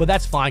 overall, but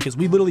that's fine because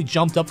we literally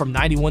jumped up from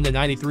 91 to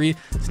 93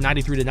 to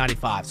 93 to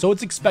 95. So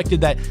it's expected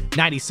that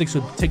 96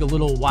 would take a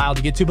little while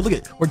to get to. But look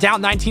at, we're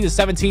down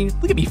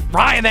 19-17. Look at me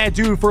frying that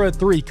dude for a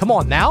 3. Come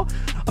on now.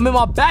 I'm in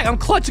my bag. I'm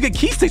clutching a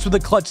key sticks with a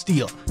clutch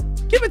steal.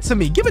 Give it to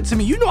me. Give it to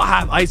me. You know I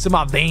have ice in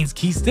my veins,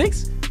 key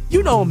sticks.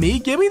 You know me.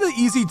 Give me the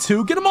easy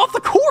 2. Get him off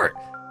the court.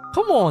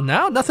 Come on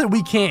now. Nothing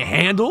we can't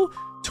handle.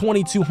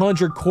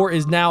 2200 court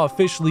is now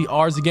officially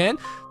ours again.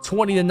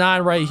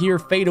 20-9 right here.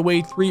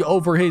 Fadeaway 3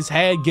 over his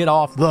head. Get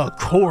off the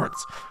court.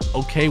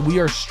 Okay, we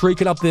are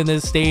streaking up in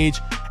this stage.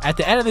 At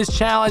the end of this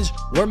challenge,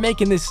 we're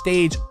making this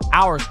stage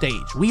our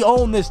stage. We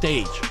own this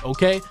stage,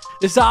 okay?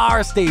 This is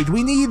our stage.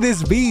 We need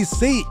this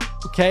VC,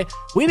 okay?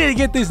 We need to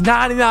get this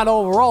 99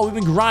 overall. We've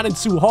been grinding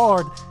too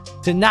hard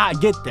to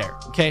not get there,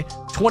 okay?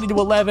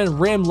 20-11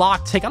 rim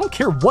lock take. I don't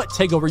care what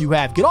takeover you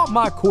have. Get off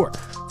my court.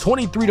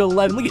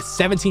 23-11. Look at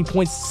 17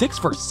 points. 6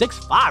 for 6,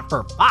 5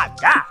 for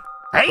 5. God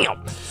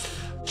damn.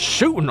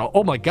 Shooting.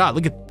 Oh my God.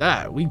 Look at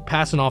that. We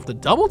passing off the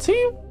double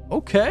team.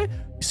 Okay.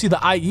 You see the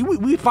IE.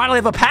 We finally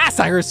have a pass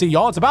accuracy,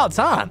 y'all. It's about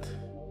time.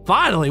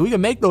 Finally, we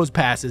can make those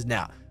passes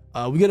now.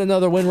 We get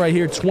another win right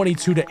here.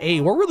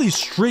 22-8. We're really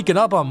streaking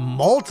up on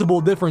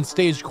multiple different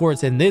stage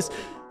courts in this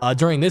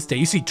during this day.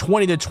 You see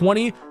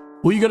 20-20.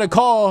 Who you gonna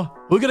call?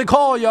 Who you gonna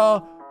call,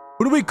 y'all?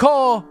 Who do we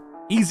call?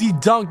 Easy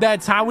dunk that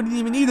time. We didn't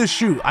even need to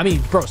shoot. I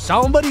mean, bro,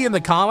 somebody in the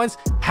comments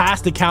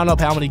has to count up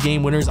how many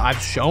game winners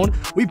I've shown.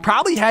 We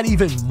probably had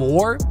even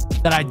more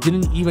that I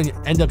didn't even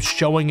end up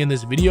showing in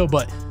this video,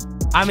 but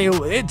I mean,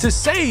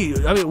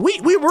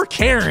 we were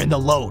carrying the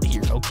load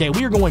here, okay?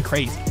 We are going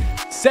crazy.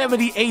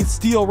 78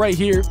 steal right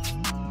here.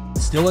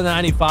 Still a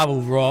 95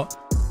 overall.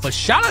 But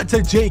shout out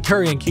to Jay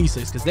Curry and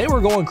Keysix, because they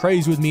were going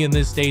crazy with me in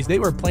this stage. They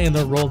were playing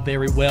their role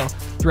very well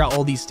throughout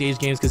all these stage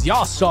games, because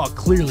y'all saw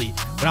clearly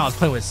when I was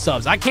playing with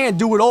subs, I can't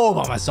do it all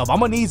by myself. I'm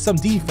gonna need some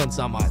defense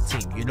on my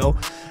team, you know?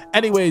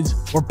 Anyways,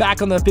 we're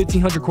back on the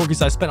 1500 court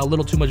because I spent a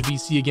little too much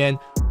VC again.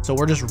 So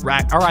we're just or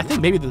I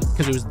think maybe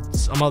because it was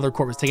some other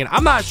court was taken.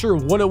 I'm not sure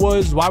what it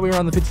was, why we were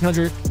on the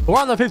 1500. But we're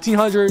on the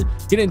 1500,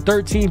 getting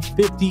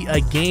 1350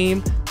 a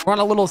game. We're on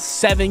a little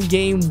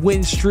 7-game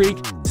win streak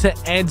to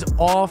end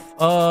off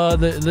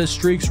the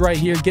streaks right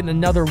here. Getting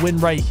another win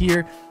right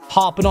here.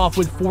 Hopping off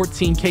with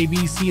 14k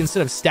VC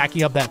instead of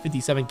stacking up that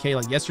 57k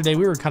like yesterday.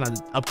 We were kind of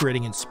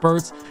upgrading in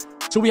spurts.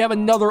 So we have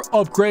another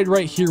upgrade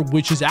right here,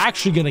 which is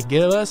actually going to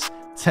give us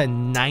to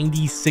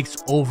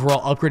 96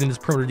 overall, upgrading this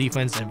perimeter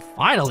defense. And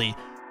finally,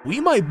 we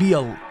might be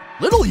a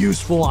little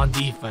useful on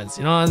defense.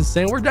 You know what I'm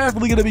saying? We're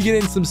definitely going to be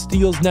getting some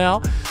steals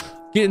now,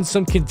 getting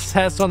some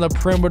contests on the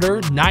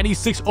perimeter.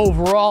 96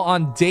 overall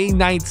on day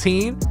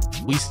 19.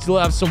 We still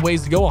have some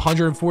ways to go,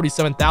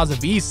 147,000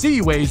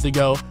 VC ways to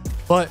go,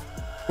 but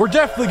we're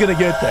definitely going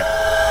to get there.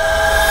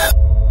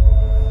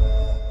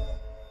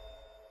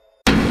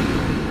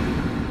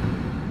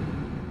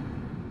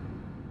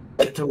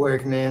 Get to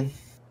work, man.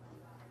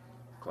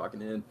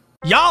 Clocking in.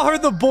 Y'all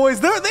heard the boys.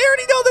 They already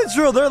know the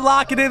drill. They're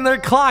locking in. They're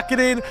clocking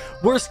in.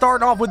 We're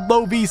starting off with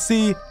low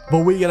VC, but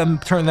we gotta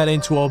turn that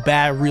into a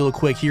bad real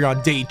quick here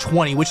on day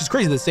 20, which is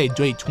crazy to say,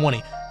 day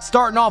 20.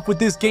 Starting off with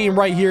this game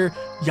right here.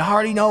 Y'all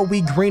already know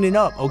we greening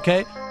up,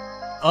 okay?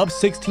 Up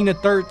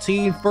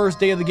 16-13, first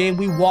day of the game.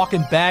 We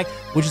walking back,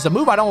 which is a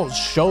move I don't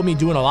show me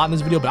doing a lot in this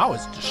video, but I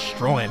was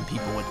destroying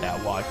people with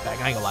that walk back.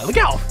 I ain't gonna lie. Look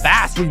how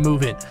fast we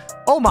moving.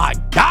 Oh my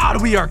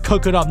God, we are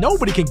cooking up.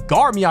 Nobody can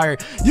guard me out here.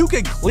 You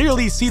can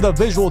clearly see the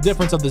visual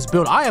difference of this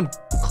build. I am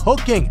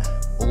cooking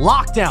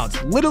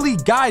lockdowns. Literally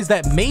guys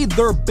that made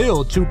their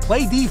build to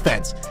play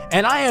defense.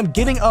 And I am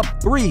getting up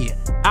 3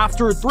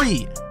 after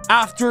 3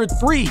 after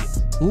 3.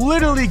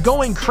 Literally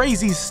going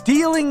crazy,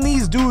 stealing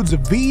these dudes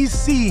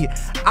VC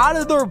out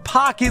of their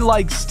pocket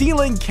like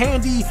stealing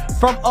candy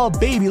from a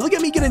baby. Look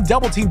at me getting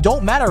double teamed.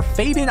 Don't matter.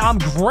 Fading, I'm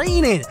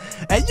graining.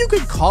 And you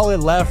could call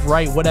it left,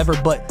 right, whatever.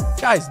 But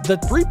guys, the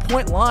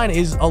 3-point line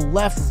is a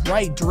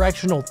left-right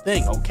directional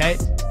thing, okay?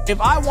 If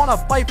I want to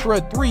fight for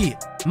a 3,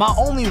 my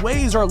only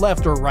ways are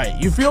left or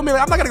right. You feel me?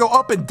 Like, I'm not going to go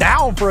up and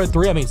down for a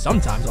 3. I mean,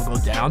 sometimes I'll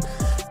go down.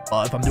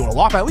 If I'm doing a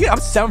walk back, look at,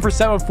 I'm 7 for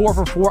 7, 4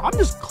 for 4. I'm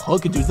just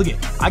cooking, dudes. Look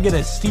at, I get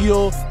a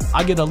steal,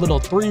 I get a little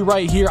 3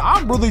 right here.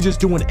 I'm really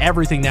just doing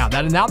everything now.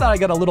 Now that I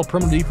got a little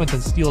perimeter defense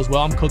and steal as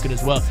well, I'm cooking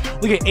as well.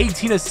 Look at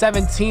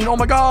 18-17. Oh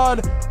my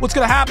God, what's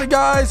gonna happen,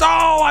 guys?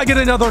 Oh, I get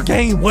another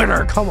game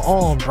winner. Come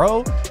on,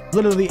 bro.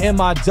 Literally in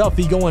my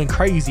Duffy going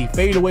crazy.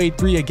 Fadeaway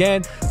 3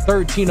 again.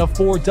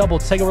 13-4 double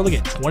takeover. Look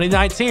at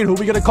 2019. Who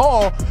we gonna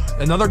call?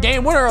 Another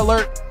game winner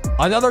alert.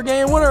 Another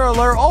game winner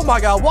alert. Oh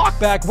my God, walk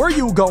back. Where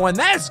you going?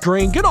 That's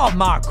green. Get off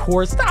my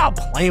court. Stop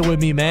playing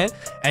with me, man.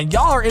 And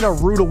y'all are in a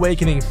rude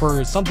awakening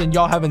for something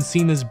y'all haven't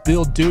seen this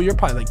build do. You're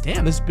probably like,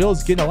 damn, this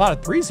build's getting a lot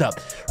of 3s up.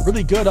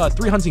 Really good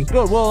 3 hunting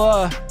build.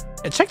 Well,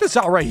 yeah, check this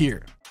out right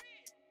here.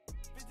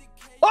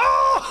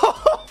 Oh!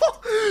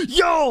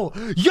 Yo!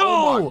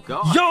 Yo!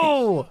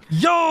 Oh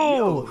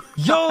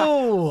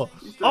Yo!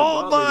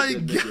 Oh my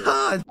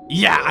God.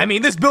 Yeah, I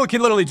mean, this build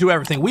can literally do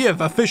everything. We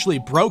have officially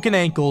broken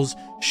ankles,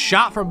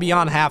 shot from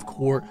beyond half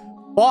court,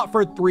 fought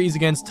for 3s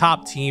against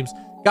top teams,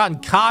 gotten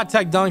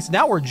contact dunks.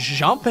 Now we're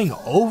jumping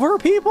over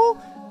people?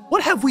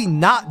 What have we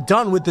not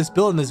done with this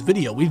build in this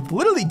video? We've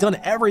literally done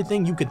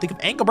everything you could think of.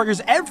 Ankle breakers,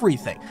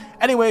 everything.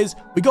 Anyways,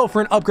 we go for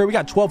an upgrade. We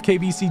got 12k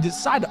VC.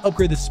 Decide to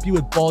upgrade the speed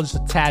with ball just a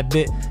tad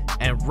bit.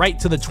 and right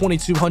to the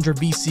 2200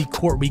 VC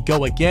court we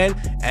go again.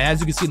 And as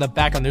you can see in the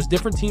background, there's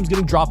different teams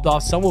getting dropped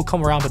off. Some will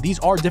come around, but these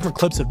are different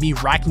clips of me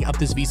racking up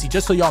this VC,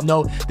 just so y'all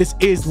know this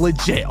is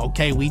legit.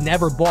 Okay, we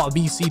never bought a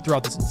VC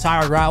throughout this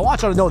entire round. I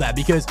want y'all to know that,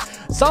 because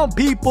some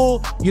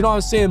people, you know what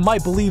I'm saying,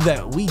 might believe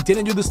that we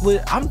didn't do this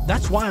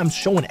that's why I'm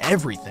showing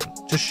everything,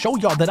 just show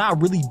y'all that I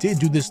really did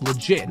do this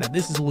legit, and that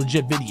this is a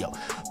legit video.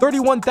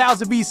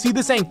 31,000 VC.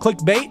 This ain't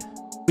clickbait.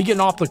 We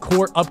getting off the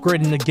court,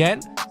 upgrading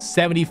again.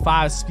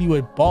 75 speed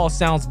with ball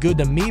sounds good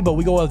to me, but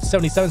we go with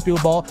 77 speed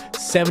with ball,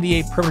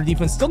 78 perimeter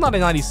defense, still not a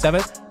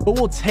 97, but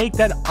we'll take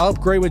that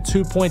upgrade with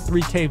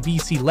 2.3k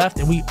VC left.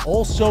 And we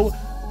also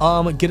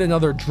get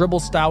another dribble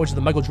style, which is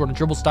the Michael Jordan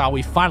dribble style.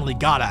 We finally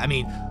got it. I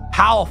mean,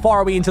 how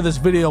far are we into this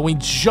video? We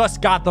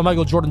just got the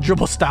Michael Jordan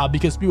dribble style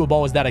because speed with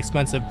ball was that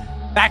expensive.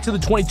 Back to the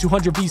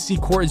 2200 VC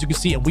court, as you can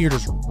see, and we are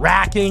just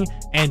racking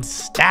and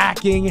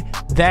stacking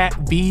that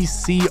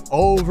VC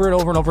over and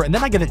over and over. And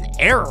then I get an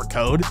error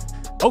code.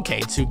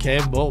 Okay,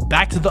 2K. Well,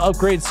 back to the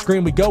upgrade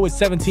screen we go with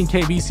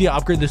 17K VC.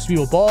 Upgrade the speed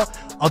with ball,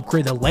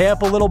 upgrade the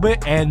layup a little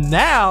bit, and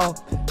now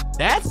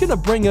that's gonna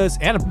bring us,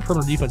 and a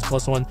perimeter defense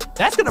 +1.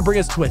 That's gonna bring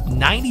us to a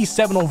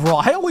 97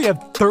 overall. I only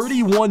have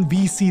 31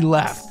 VC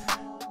left.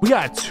 We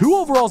got 2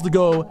 overalls to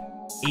go,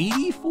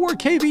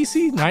 84K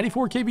VC,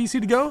 94K VC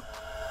to go.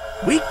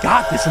 We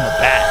got this in the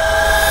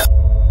bag.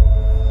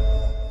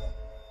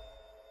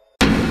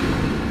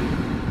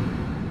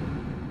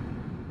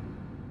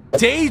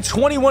 Day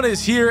 21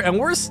 is here, and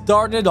we're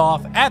starting it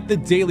off at the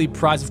daily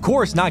prize. Of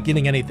course, not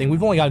getting anything.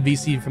 We've only got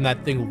VC from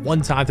that thing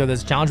one time through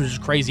this challenge, which is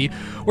crazy.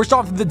 We're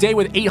starting off the day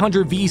with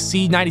 800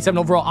 VC, 97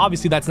 overall.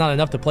 Obviously, that's not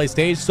enough to play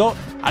stage, so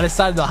I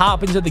decided to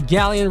hop into the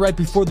galleon right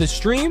before the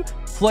stream,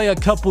 play a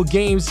couple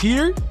games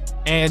here.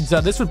 And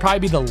this would probably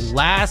be the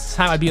last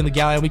time I'd be in the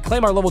galleon. We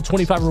claim our level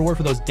 25 reward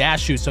for those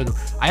dash shoes, so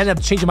I ended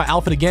up changing my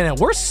outfit again, and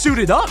we're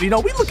suited up. You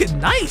know, we looking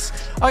nice.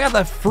 I got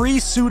the free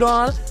suit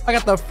on. I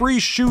got the free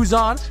shoes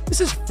on.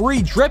 This is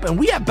free drip, and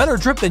we have better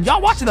drip than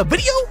y'all watching the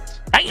video.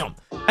 Damn.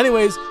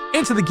 Anyways,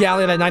 into the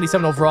galleon at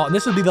 97 overall, and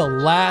this would be the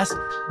last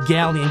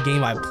galleon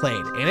game I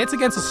played, and it's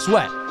against a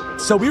sweat.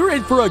 So we were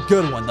in for a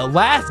good one, the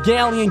last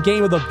galleon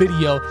game of the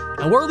video,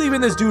 and we're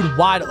leaving this dude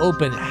wide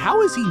open.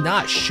 How is he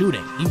not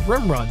shooting? He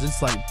rim runs.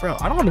 It's like, bro,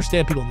 I don't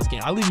understand people in this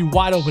game. I leave you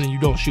wide open and you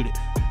don't shoot it.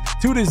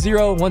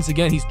 2-0. Once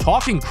again, he's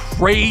talking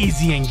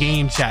crazy in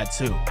game chat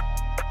too.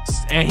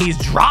 And he's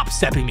drop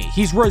stepping me.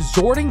 He's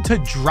resorting to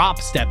drop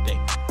stepping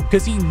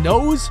because he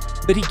knows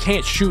that he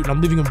can't shoot, and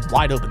I'm leaving him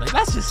wide open. Like,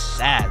 that's just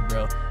sad,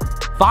 bro.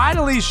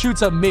 Finally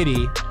shoots a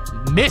midi,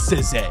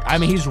 misses it. I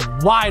mean, he's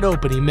wide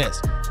open. He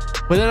missed.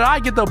 But then I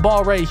get the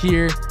ball right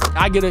here.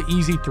 I get an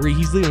easy 3.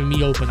 He's leaving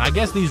me open. I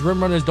guess these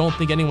rim runners don't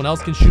think anyone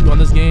else can shoot on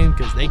this game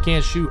because they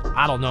can't shoot.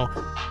 I don't know.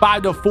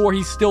 5-4.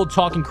 He's still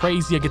talking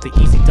crazy. I get the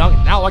easy dunk.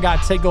 Now I got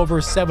to take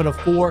over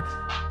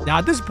 7-4. Now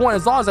at this point,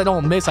 as long as I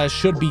don't miss, I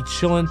should be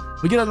chilling.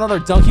 We get another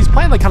dunk. He's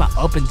playing like kind of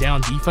up and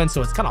down defense,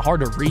 so it's kind of hard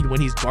to read when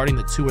he's guarding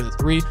the 2 or the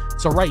 3.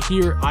 So right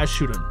here, I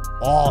shoot an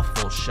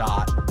awful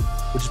shot,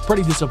 which is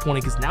pretty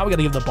disappointing because now we got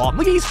to give the ball.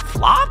 Look, he's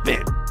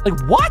flopping. Like,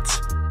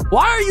 what?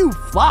 Why are you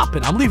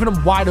flopping? I'm leaving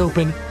him wide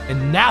open,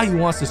 and now he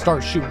wants to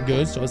start shooting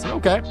good. So it's like,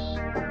 okay.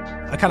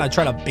 I kind of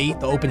try to bait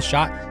the open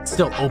shot. It's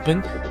still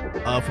open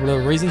for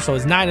whatever reason. So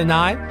it's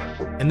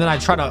 9-9. And then I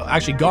try to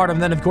actually guard him.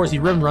 Then, of course, he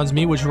rim runs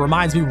me, which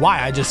reminds me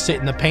why I just sit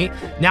in the paint.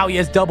 Now he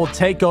has double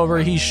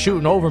takeover. He's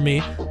shooting over me.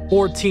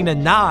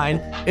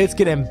 14-9. It's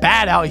getting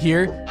bad out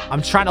here.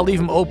 I'm trying to leave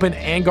him open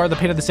and guard the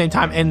paint at the same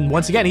time. And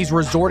once again, he's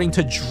resorting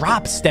to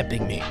drop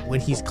stepping me when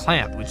he's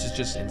clamped, which is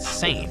just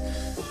insane.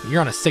 You're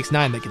on a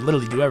 6'9" that can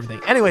literally do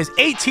everything. Anyways,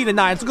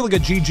 18-9. It's looking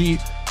like a GG.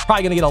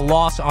 Probably going to get a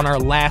loss on our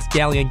last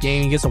galleon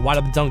game. He gets a wide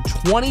open dunk.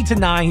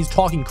 20-9. He's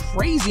talking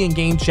crazy in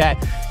game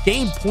chat.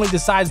 Game point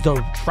decides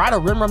to try to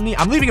rim run me.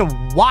 I'm leaving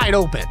him wide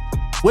open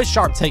with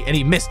sharp take, and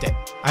he missed it.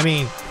 I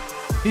mean,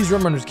 these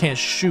rim runners can't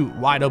shoot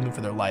wide open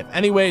for their life.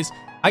 Anyways,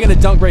 I got a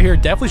dunk right here.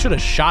 Definitely should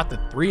have shot the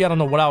 3. I don't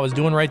know what I was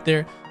doing right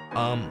there.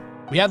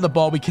 We have the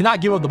ball. We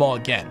cannot give up the ball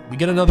again. We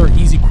get another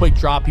easy quick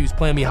drop. He was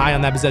playing me high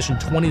on that possession,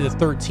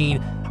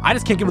 20-13. I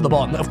just can't give him the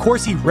ball. And of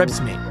course, he rips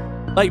me.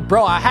 Like,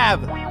 bro, I have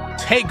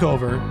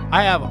takeover.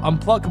 I have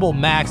unpluckable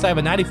max. I have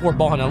a 94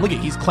 ball handle. Look at,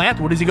 he's clamped.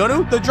 What does he go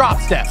to? The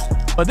drop step.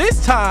 But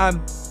this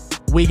time,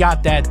 we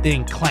got that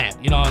thing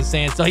clamped. You know what I'm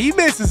saying? So he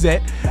misses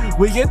it.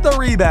 We get the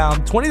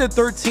rebound.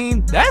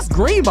 20-13. That's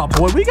green, my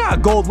boy. We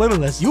got gold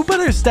limitless. You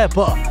better step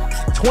up.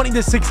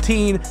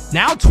 20-16.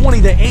 Now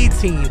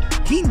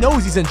 20-18. He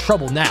knows he's in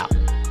trouble now.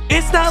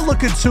 It's not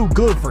looking too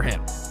good for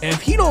him. And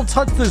if he don't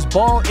touch this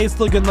ball, it's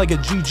looking like a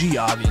GG,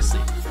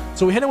 obviously.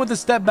 So we hit him with the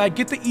step back,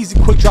 get the easy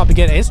quick drop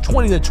again, and it's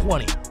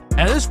 20-20.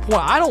 At this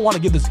point, I don't want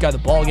to give this guy the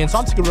ball again, so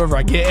I'm taking whatever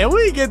I get. And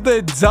we get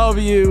the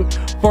W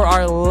for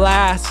our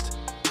last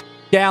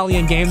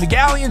galleon game. The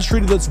galleon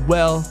treated us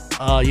well,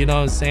 you know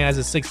what I'm saying, as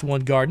a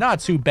 6'1" guard. Not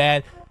too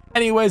bad.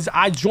 Anyways,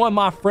 I joined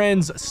my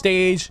friend's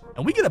stage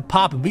and we get it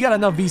popping. We got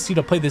enough VC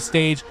to play this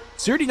stage.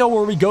 So you already know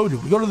where we go to.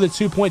 We go to the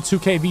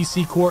 2.2K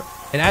VC court.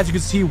 And as you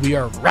can see, we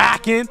are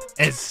racking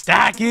and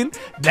stacking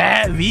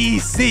that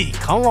VC.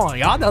 Come on,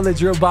 y'all know the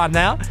drill by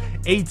now.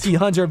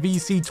 1800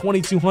 VC,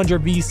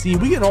 2200 VC.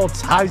 We get all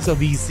types of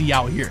VC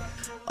out here.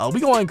 We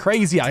going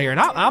crazy out here. And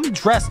I'm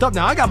dressed up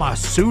now. I got my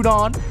suit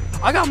on.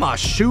 I got my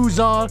shoes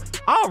on.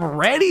 I'm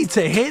ready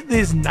to hit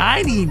this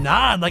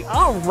 99. Like,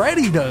 I'm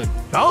ready to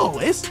go.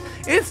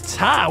 It's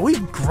time.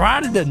 We've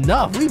grinded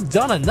enough. We've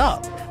done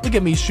enough. Look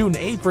at me shooting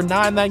 8 for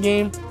 9 that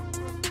game.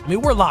 I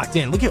mean, we're locked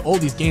in. Look at all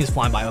these games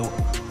flying by.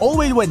 All the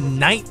way to a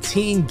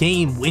 19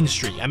 game win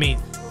streak. I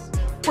mean,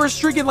 we're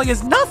streaking like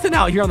it's nothing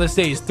out here on the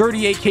stage.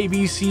 38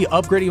 KVC,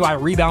 upgrading my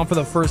rebound for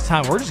the first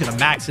time. We're just gonna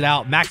max it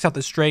out, max out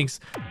the strengths,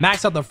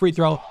 max out the free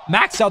throw,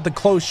 max out the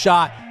close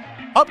shot,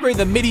 upgrade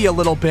the midi a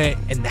little bit,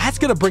 and that's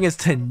gonna bring us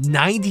to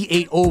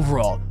 98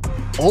 overall.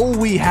 All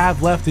we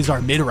have left is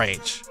our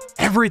mid-range.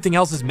 Everything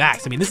else is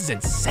maxed. I mean, this is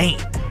insane.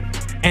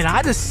 And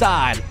I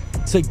decide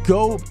to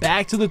go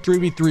back to the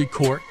 3v3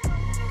 court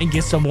and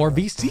get some more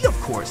VC, of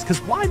course, because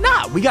why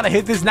not? We got to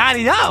hit this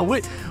 99.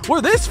 We're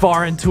this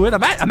far into it.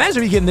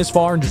 Imagine me getting this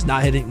far and just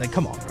not hitting. Like,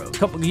 come on, bro.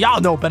 Y'all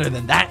know better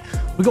than that.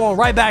 We're going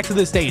right back to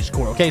the stage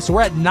court, okay? So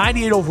we're at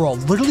 98 overall.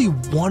 Literally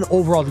 1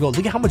 overall to go.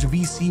 Look at how much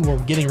VC we're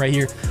getting right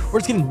here. We're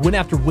just getting win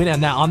after win.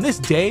 And now on this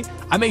day,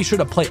 I made sure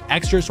to play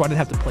extra so I didn't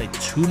have to play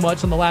too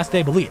much on the last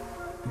day. But look,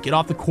 get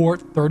off the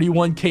court,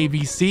 31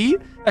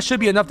 KVC. That should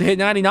be enough to hit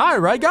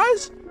 99, right,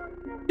 guys?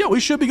 Yeah,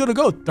 we should be good to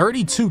go.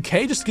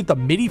 32K just to get the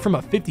midi from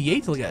a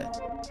 58 to look at it.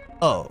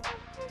 Oh,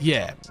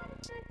 yeah.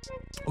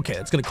 Okay,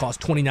 that's going to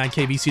cost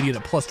 29K VC to get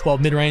a plus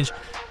 12 mid-range.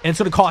 And it's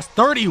going to cost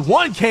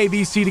 31K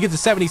VC to get to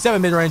 77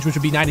 mid-range, which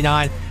would be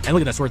 99. And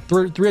look at us, we're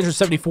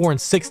 374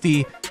 and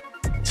 60.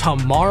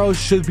 Tomorrow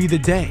should be the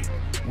day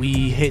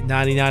we hit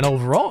 99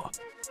 overall.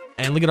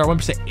 And look at our win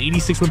percent,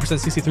 86 win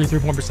percent, 63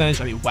 3-point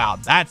percentage. I mean, wow,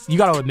 that's, you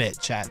got to admit,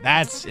 chat,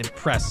 that's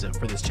impressive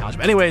for this challenge.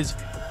 But anyways,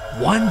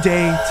 1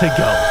 day to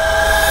go.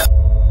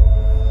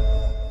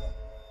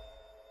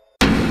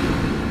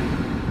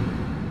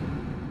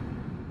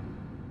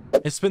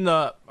 And spin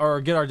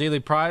get our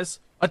daily prize.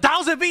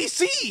 1,000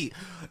 VC!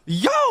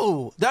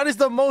 Yo, that is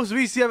the most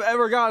VC I've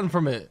ever gotten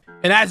from it.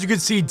 And as you can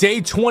see,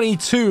 day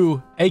 22,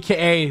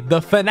 aka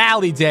the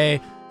finale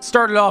day,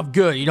 started off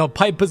good. You know,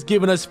 Pipe was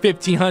giving us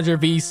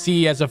 1,500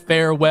 VC as a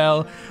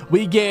farewell.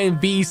 We getting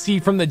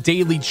VC from the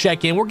daily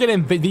check-in. We're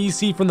getting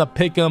VC from the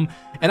pick'em.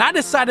 And I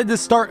decided to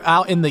start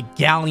out in the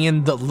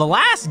Galleon. The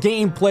last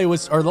gameplay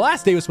was, or the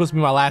last day was supposed to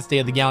be my last day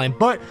of the Galleon,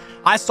 but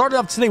I started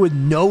up today with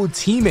no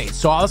teammates.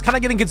 So I was kind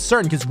of getting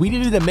concerned because we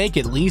needed to make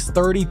at least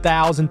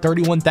 30,000,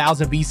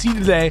 31,000 VC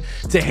today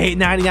to hit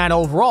 99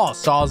 overall.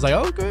 So I was like,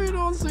 okay, you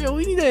know, so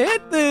we need to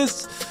hit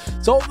this.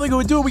 So hopefully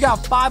we do. We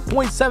got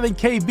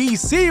 5.7K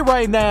VC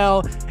right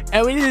now,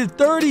 and we needed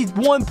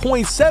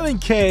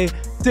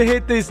 31.7K to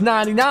hit this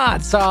 99.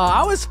 So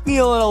I was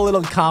feeling a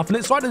little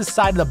confident, so I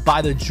decided to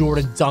buy the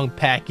Jordan Dunk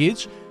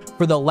package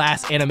for the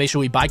last animation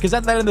we buy, because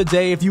at the end of the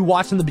day, if you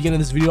watched in the beginning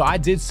of this video, I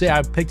did say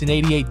I picked an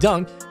 88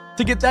 dunk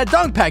to get that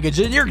dunk package,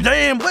 and you're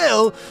damn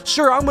well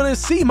sure I'm gonna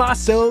see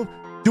myself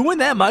doing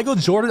that Michael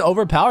Jordan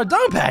overpowered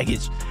dunk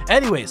package.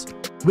 Anyways,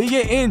 we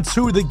get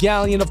into the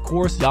Galleon. Of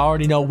course, y'all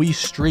already know we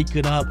streak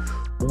it up.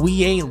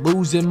 We ain't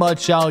losing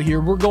much out here.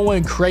 We're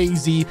going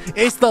crazy.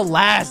 It's the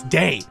last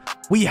day.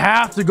 We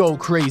have to go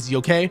crazy,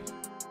 okay?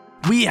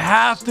 We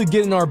have to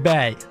get in our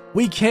bag.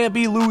 We can't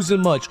be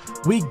losing much.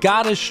 We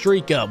gotta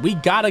streak up. We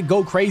gotta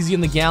go crazy in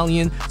the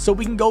Galleon so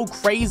we can go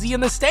crazy in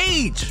the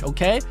stage,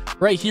 okay?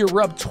 Right here,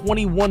 we're up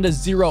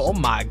 21-0. Oh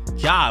my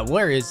God,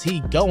 where is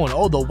he going?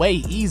 Oh, the way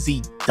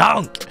easy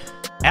dunk.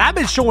 And I've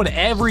been showing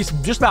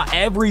just about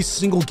every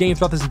single game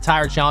throughout this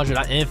entire challenge.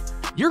 And if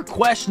you're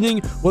questioning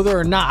whether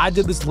or not I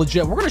did this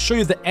legit, we're going to show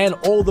you at the end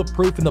all the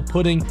proof in the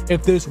pudding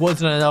if this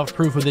wasn't enough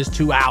proof for this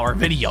 2-hour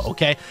video,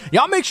 okay?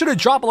 Y'all make sure to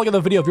drop a like at the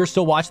video if you're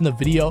still watching the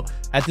video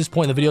at this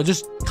point in the video.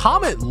 Just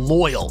comment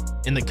loyal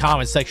in the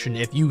comment section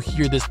if you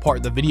hear this part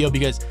of the video,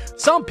 because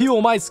some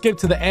people might skip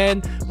to the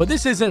end, but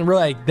this isn't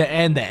really like the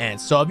end.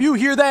 So if you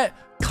hear that,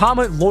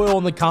 comment loyal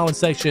in the comment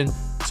section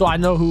so I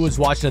know who is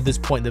watching at this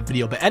point in the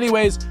video. But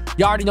anyways,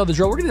 you already know the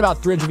drill. We're getting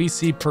about 300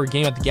 VC per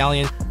game at the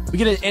Galleon. We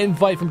get an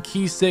invite from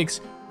Key 6.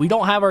 We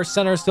don't have our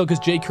center still because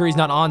Jay Curry's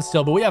not on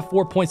still, but we have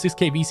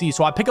 4.6K VC.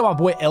 So I pick up my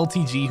boy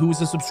LTG, who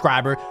is a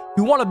subscriber. If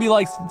you want to be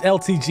like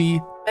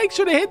LTG, make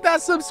sure to hit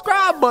that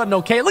subscribe button,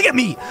 okay? Look at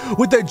me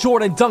with the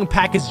Jordan Dunk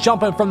package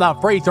jumping from the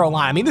free throw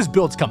line. I mean, this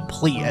build's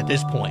complete at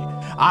this point.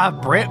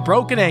 I've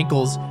broken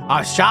ankles.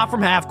 I've shot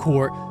from half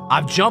court.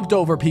 I've jumped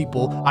over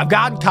people. I've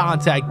gotten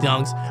contact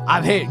dunks.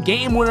 I've hit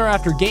game winner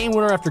after game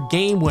winner after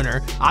game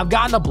winner. I've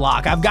gotten a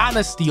block. I've gotten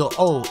a steal.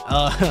 Oh,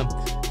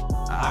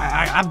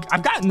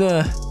 I've gotten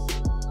the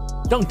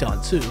dunked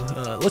on too.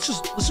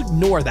 Let's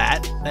ignore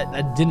that.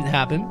 That didn't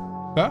happen.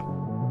 Okay.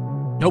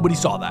 Nobody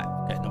saw that.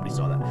 Okay, nobody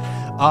saw that.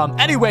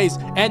 Anyways,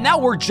 and now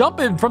we're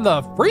jumping from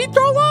the free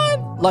throw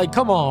line. Like,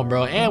 come on,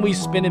 bro. And we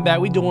spinning back.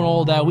 We doing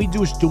all that. We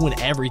just doing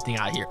everything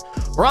out here.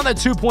 We're on that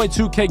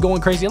 2.2K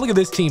going crazy. And look at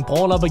this team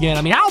pulling up again.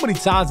 I mean, how many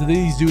times did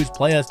these dudes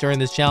play us during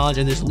this challenge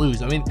and just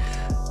lose? I mean,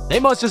 they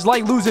must just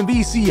like losing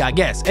VC, I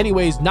guess.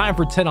 Anyways, 9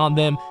 for 10 on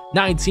them,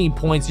 19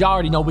 points. Y'all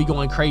already know we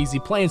going crazy.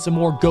 Playing some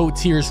more GOAT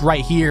tiers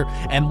right here.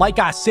 And like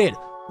I said,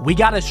 we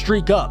got to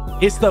streak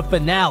up. It's the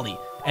finale.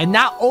 And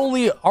not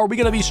only are we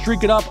going to be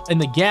streaking up in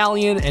the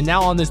Galleon and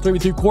now on this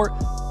 3v3 court,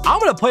 I'm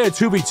going to play a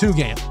 2v2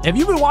 game. If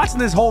you've been watching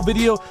this whole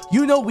video,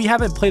 you know we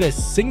haven't played a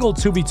single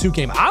 2v2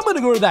 game. I'm going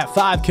to go to that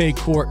 5K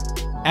court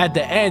at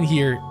the end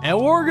here, and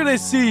we're going to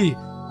see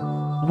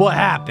what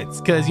happens.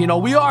 Because, you know,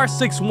 we are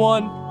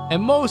 6'1",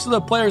 and most of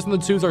the players in the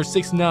 2s are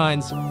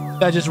 6'9s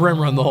that just rim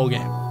run the whole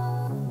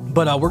game.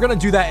 But we're going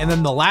to do that, and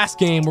then the last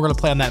game, we're going to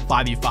play on that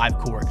 5v5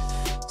 court.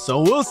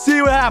 So we'll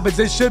see what happens.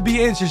 It should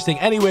be interesting.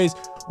 Anyways,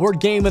 we're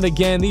gaming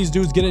again. These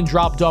dudes getting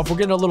dropped off. We're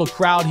getting a little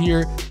crowd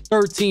here.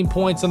 13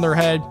 points on their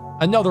head.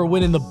 Another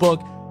win in the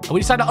book. And we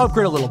decided to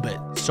upgrade a little bit.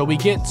 So we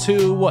get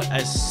to, what,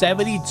 a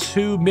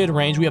 72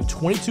 mid-range. We have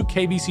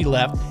 22K VC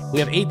left. We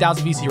have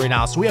 8,000 VC right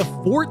now. So we have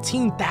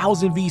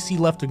 14,000 VC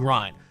left to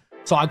grind.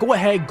 So I go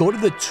ahead, go to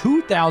the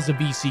 2,000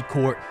 VC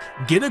court,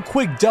 get a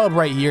quick dub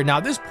right here. Now,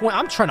 at this point,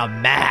 I'm trying to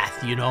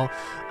math, you know.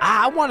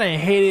 I want to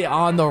hit it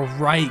on the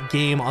right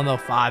game on the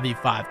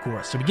 5v5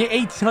 course. So we get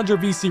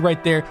 1,800 VC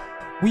right there.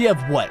 We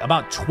have, what,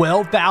 about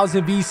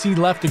 12,000 VC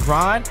left to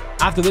grind.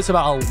 After this,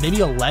 about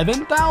maybe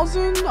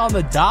 11,000 on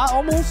the dot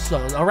almost.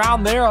 So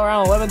around there,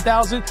 around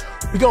 11,000.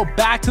 We go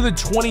back to the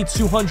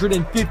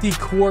 2,250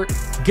 court,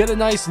 get a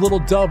nice little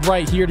dub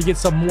right here to get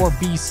some more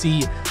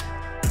VC.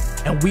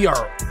 And we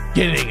are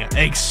getting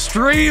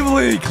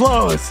extremely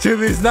close to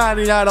this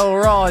 99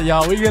 overall,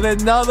 y'all. We get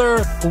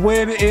another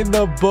win in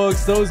the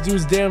books. Those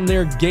dudes damn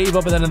near gave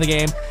up at the end of the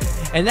game.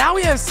 And now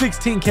we have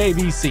 16K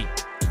VC.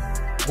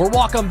 We're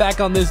walking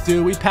back on this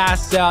dude. We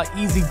passed out.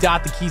 Easy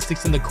dot the key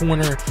sticks in the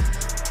corner.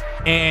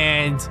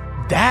 And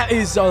that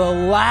is the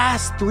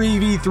last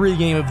 3v3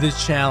 game of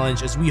this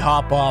challenge as we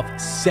hop off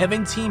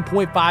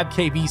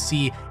 17.5K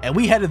VC. And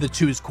we head to the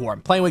 2s core.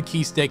 I'm playing with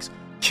key sticks.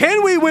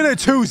 Can we win a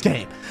 2s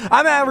game?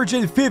 I'm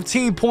averaging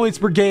 15 points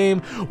per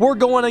game. We're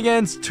going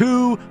against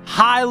 2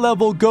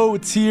 high-level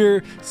GOAT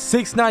tier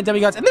 6'9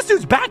 demigods. And this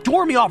dude's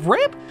backdooring me off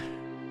rip.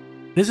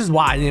 This is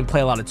why I didn't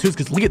play a lot of 2s,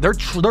 because look at, they're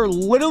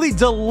literally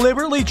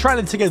deliberately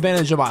trying to take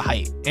advantage of my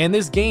height. And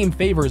this game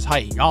favors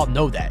height. Y'all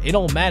know that. It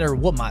don't matter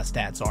what my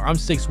stats are. I'm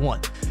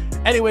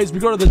 6'1". Anyways, we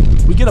go to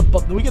the, we get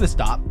a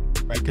stop,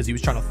 right? Because he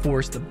was trying to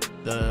force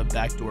the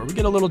back door. We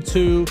get a little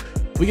 2.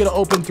 We get an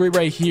open 3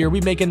 right here. We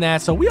making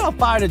that. So we all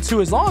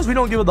 5-2. As long as we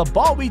don't give it the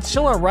ball, we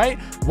chilling, right?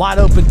 Wide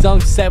open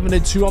dunk,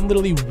 7-2. I'm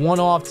literally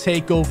one-off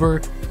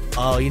takeover.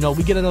 You know,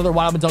 we get another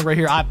wide open dunk right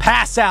here. I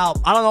pass out.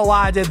 I don't know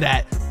why I did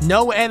that.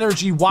 No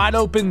energy, wide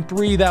open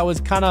 3 that was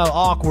kind of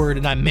awkward,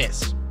 and I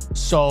miss.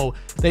 So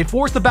they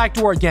force the back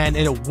door again,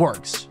 and it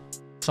works.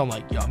 So I'm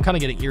like, yo, I'm kind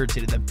of getting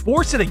irritated. Then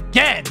force it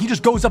again. He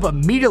just goes up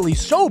immediately,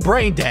 so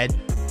brain dead.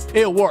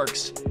 It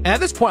works. And at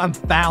this point, I'm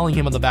fouling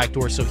him on the back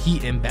door, so he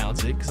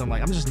inbounds it, because I'm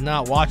like, I'm just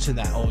not watching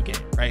that whole game,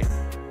 right?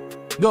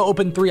 Go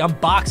open 3. I'm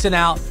boxing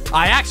out.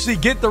 I actually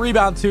get the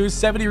rebound too.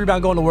 70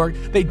 rebound going to work.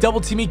 They double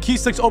team me. Key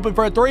sticks open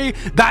for a 3.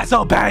 That's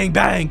a bang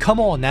bang. Come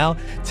on now.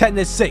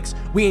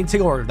 10-6. We ain't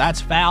taking over.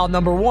 That's foul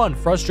number 1.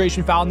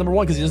 Frustration foul number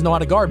 1 because he doesn't know how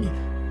to guard me.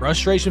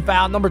 Frustration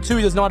foul number 2.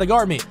 He doesn't know how to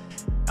guard me.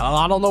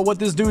 I don't know what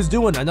this dude's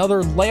doing.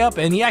 Another layup,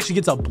 and he actually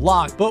gets a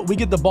block, but we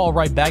get the ball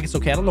right back. It's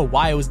okay. I don't know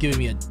why it was giving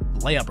me a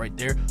layup right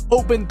there.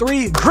 Open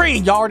 3.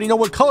 Green. Y'all already know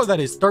what color that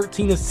is.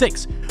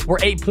 13-6. We're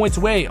 8 points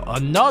away.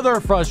 Another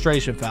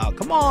frustration foul.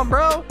 Come on,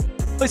 bro.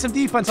 Play some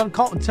defense. I'm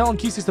telling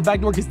key sticks the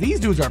back door because these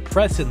dudes are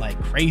pressing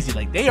like crazy.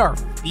 Like, they are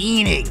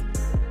fiending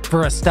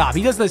for a stop.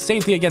 He does the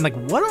same thing again. Like,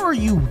 what are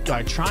you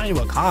trying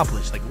to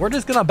accomplish? Like, we're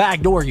just gonna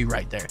backdoor you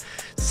right there.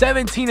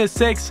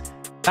 17-6.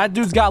 That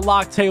dude's got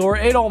locked Taylor.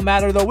 It don't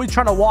matter though. We're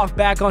trying to walk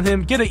back on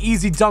him, get an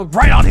easy dunk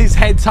right on his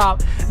head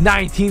top.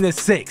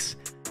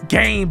 19-6.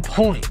 Game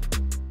point.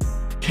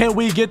 Can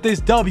we get this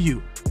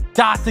W?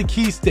 Dot the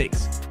key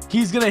sticks.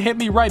 He's gonna hit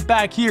me right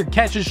back here.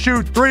 Catch and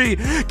shoot 3.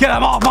 Get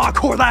him off my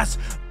court. That's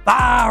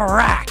 5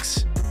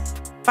 racks.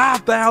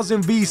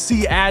 5,000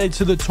 VC added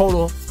to the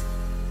total.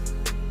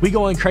 We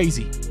going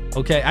crazy.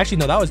 Okay, actually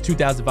no, that was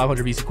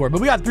 2,500 VC court, but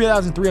we got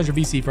 3,300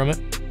 VC from it.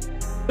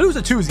 But it was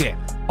a 2s game.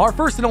 Our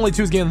first and only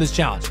 2s game of this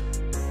challenge.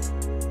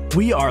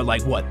 We are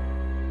like, what,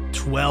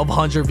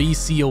 1,200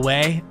 VC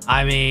away?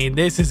 I mean,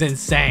 this is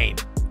insane.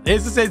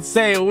 This is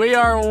insane. We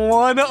are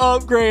 1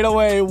 upgrade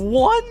away,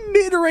 1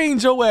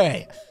 mid-range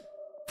away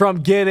from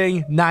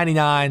getting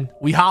 99.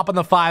 We hop on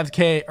the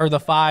 5K or the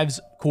 5s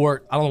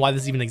court. I don't know why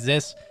this even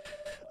exists.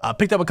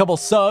 Picked up a couple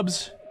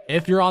subs.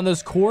 If you're on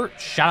this court,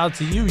 shout out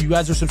to you. You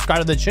guys are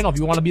subscribed to the channel. If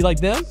you want to be like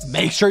them,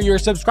 make sure you're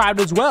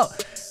subscribed as well.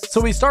 So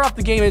we start off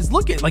the game. It's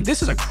looking like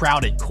this is a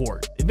crowded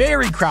court.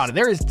 Very crowded.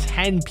 There is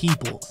 10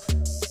 people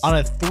on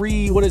a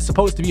 3, what is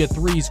supposed to be a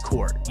 3s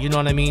court. You know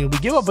what I mean? We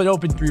give up an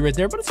open 3 right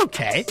there, but it's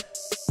okay.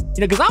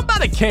 You know, because I'm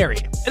about to carry.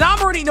 And I'm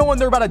already knowing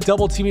they're about to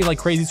double team me like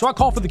crazy. So I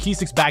call for the key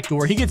sticks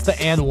backdoor. He gets the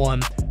and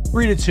 1.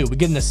 3-2. We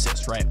get an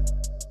assist, right?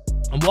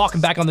 I'm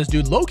walking back on this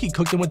dude. Low-key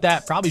cooked him with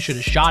that. Probably should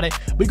have shot it.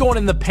 We going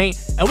in the paint,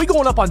 and we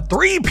going up on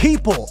 3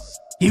 people.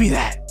 Give me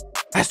that.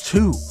 That's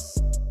 2.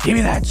 Give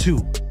me that 2.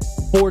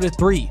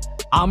 4-3.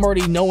 I'm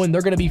already knowing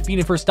they're going to be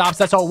feeding for stops.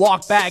 That's a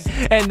walk back,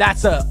 and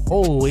that's a...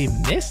 Oh, we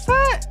missed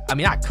that? I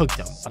mean, I cooked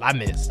him, but I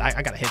missed.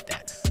 I got to hit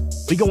that.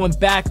 We going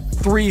back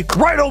 3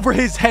 right over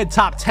his head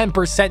top.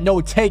 10%,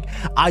 no take.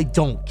 I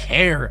don't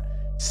care.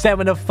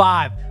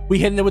 7-5. We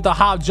hitting it with the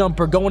hop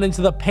jumper, going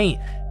into the paint.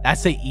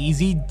 That's an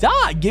easy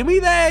dot. Give me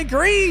that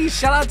green.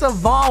 Shout out to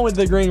Vaughn with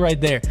the green right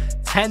there.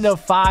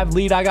 10-5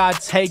 lead. I got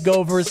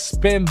takeover,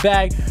 spin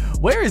back.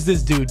 Where is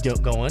this dude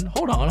going?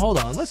 Hold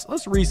on.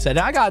 Let's reset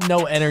it. I got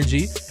no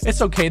energy.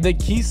 It's okay. The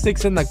key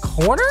sticks in the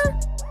corner.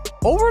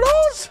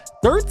 Overdose.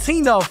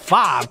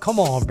 13-5. Come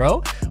on,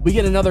 bro. We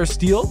get another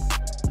steal.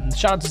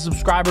 Shout out to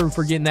subscriber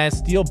for getting that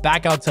steal.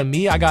 Back out to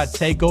me. I got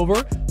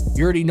takeover.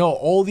 You already know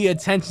all the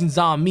attention's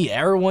on me.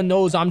 Everyone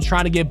knows I'm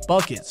trying to get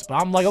buckets, but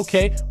I'm like,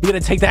 okay, we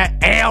gotta take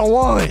that and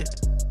one.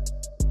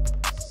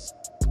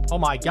 Oh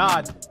my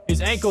God,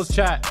 his ankles,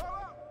 chat.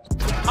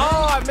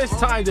 Oh, I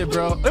mistimed it,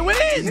 bro. It went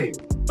in.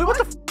 Wait, what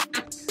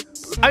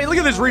the? I mean, look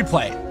at this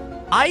replay.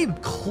 I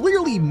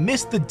clearly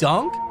missed the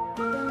dunk,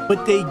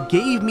 but they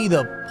gave me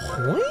the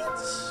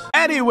points.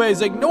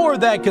 Anyways, ignore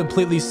that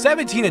completely.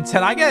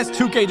 17-10. I guess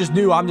 2K just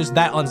knew I'm just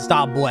that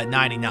unstoppable at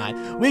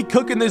 99. We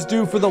cooking this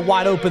dude for the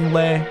wide open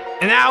lay.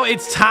 And now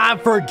it's time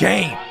for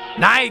game.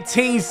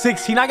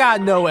 19-16. I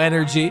got no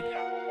energy,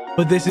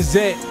 but this is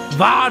it.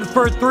 Vaughn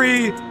for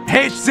 3,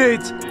 hits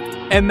it,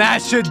 and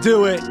that should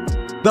do it.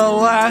 The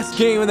last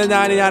game of the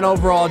 99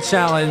 overall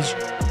challenge.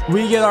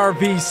 We get our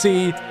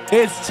VC.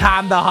 It's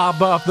time to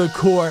hop off the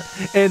court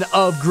and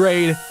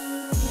upgrade.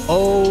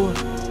 Oh,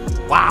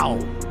 wow.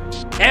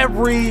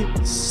 Every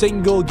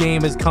single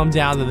game has come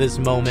down to this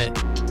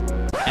moment,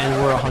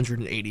 and we're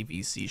 180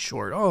 VC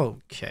short.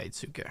 Okay,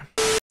 2K.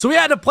 So we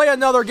had to play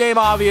another game,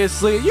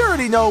 obviously. You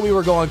already know we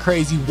were going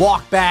crazy.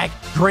 Walk back,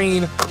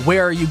 green,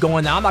 where are you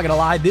going now? I'm not gonna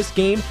lie, this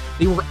game,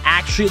 they were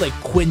actually like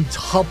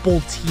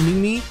quintuple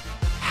teaming me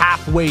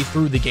halfway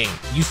through the game.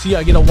 You see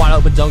I get a wide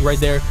open dunk right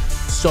there.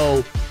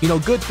 So, you know,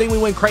 good thing we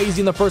went crazy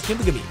in the first game.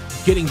 Look at me,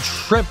 getting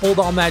tripled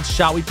on that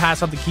shot. We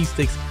passed out the key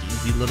sticks.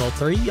 Easy little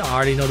 3. You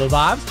already know the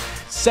vibes.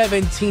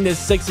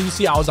 17-6. You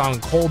see I was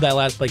on cold that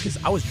last play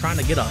because I was trying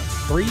to get a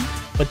 3,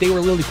 but they were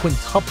literally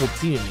quintuple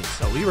teaming me,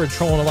 so we were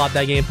trolling a lot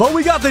that game, but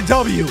we got the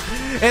W,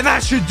 and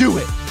that should do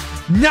it.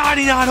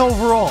 99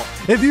 overall.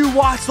 If you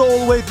watched all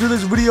the way through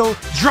this video,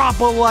 drop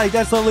a like.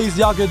 That's the least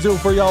y'all can do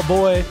for y'all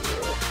boy,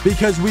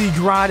 because we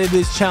grinded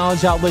this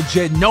challenge out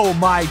legit. No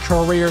my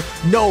career,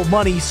 no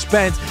money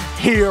spent.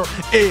 Here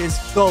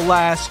is the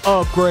last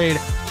upgrade.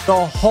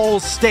 The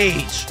whole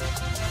stage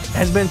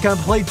has been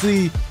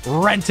completely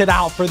rented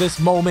out for this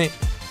moment.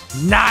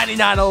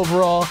 99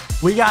 overall.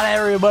 We got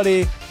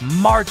everybody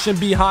marching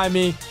behind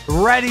me,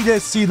 ready to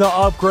see the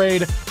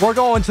upgrade. We're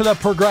going to the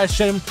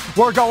progression.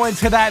 We're going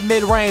to that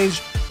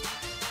mid-range.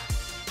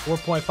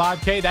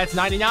 4.5K, that's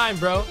 99,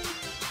 bro.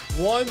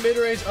 1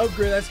 mid-range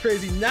upgrade, that's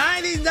crazy.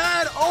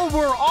 99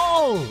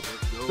 overall.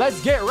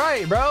 Let's get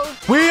right, bro.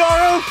 We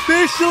are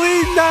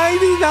officially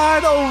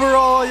 99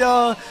 overall,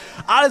 y'all.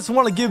 I just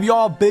want to give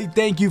y'all a big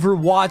thank you for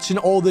watching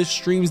all the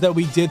streams that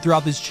we did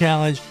throughout this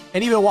challenge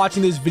and even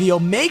watching this video.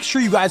 Make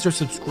sure you guys are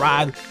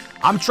subscribed.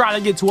 I'm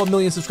trying to get to 1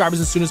 million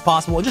subscribers as soon as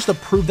possible. And just to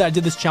prove that I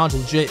did this challenge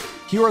legit,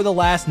 here are the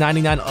last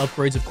 99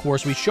 upgrades, of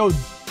course. We showed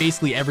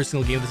basically every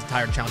single game of this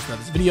entire challenge throughout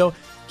this video.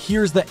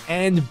 Here's the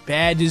end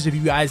badges if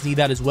you guys need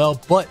that as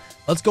well. But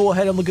let's go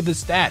ahead and look at the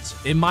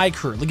stats in my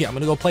career. Look at, I'm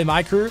going to go play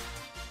my career.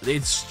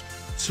 It's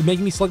to make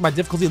me select my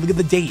difficulty. Look at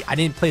the date. I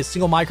didn't play a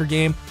single my career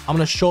game. I'm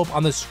going to show up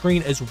on the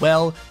screen as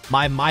well.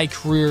 My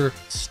career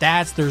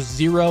stats, there's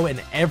 0 in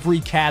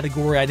every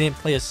category. I didn't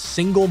play a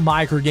single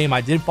my career game.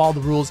 I did follow the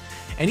rules.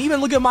 And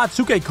even look at my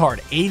 2K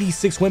card,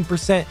 86 win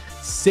percent,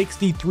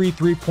 63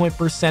 3-point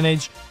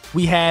percentage.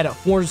 We had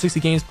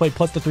 460 games played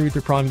plus the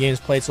 33 prime games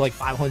played, so like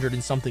 500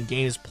 and something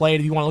games played.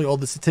 If you want to look at all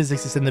the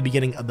statistics, it's in the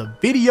beginning of the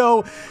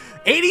video.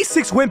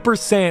 86 win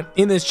percent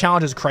in this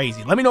challenge is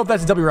crazy. Let me know if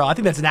that's a W. I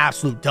think that's an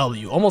absolute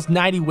W. Almost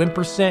 90 win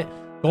percent,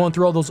 going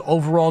through all those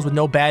overalls with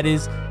no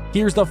baddies.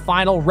 Here's the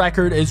final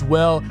record as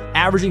well,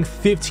 averaging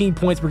 15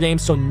 points per game,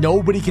 so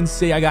nobody can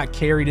say I got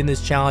carried in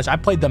this challenge. I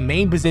played the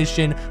main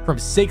position from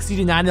 60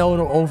 to 90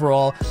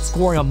 overall,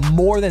 scoring a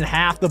more than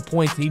half the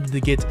points needed to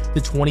get to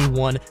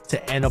 21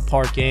 to end a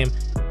part game.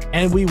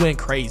 And we went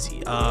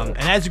crazy. And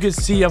as you can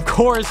see, of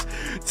course,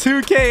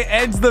 2K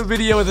ends the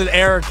video with an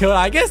error code.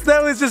 I guess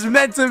that was just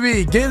meant to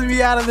be. Getting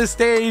me out of the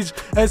stage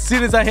as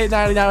soon as I hit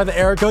 99 with the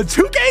error code.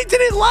 2K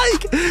didn't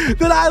like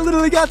that I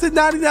literally got to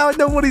 99 with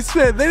no money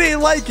spent. They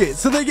didn't like it,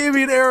 so they gave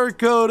me an error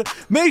code.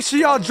 Make sure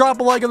y'all drop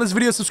a like on this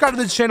video, subscribe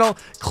to the channel,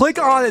 click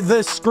on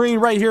the screen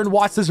right here and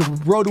watch this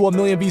road to 1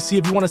 million VC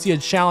if you want to see a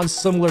challenge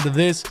similar to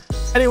this.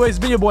 Anyways, it's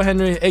been your boy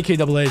Henry, aka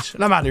DoubleH,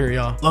 and I'm out of here,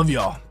 y'all. Love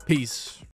y'all. Peace.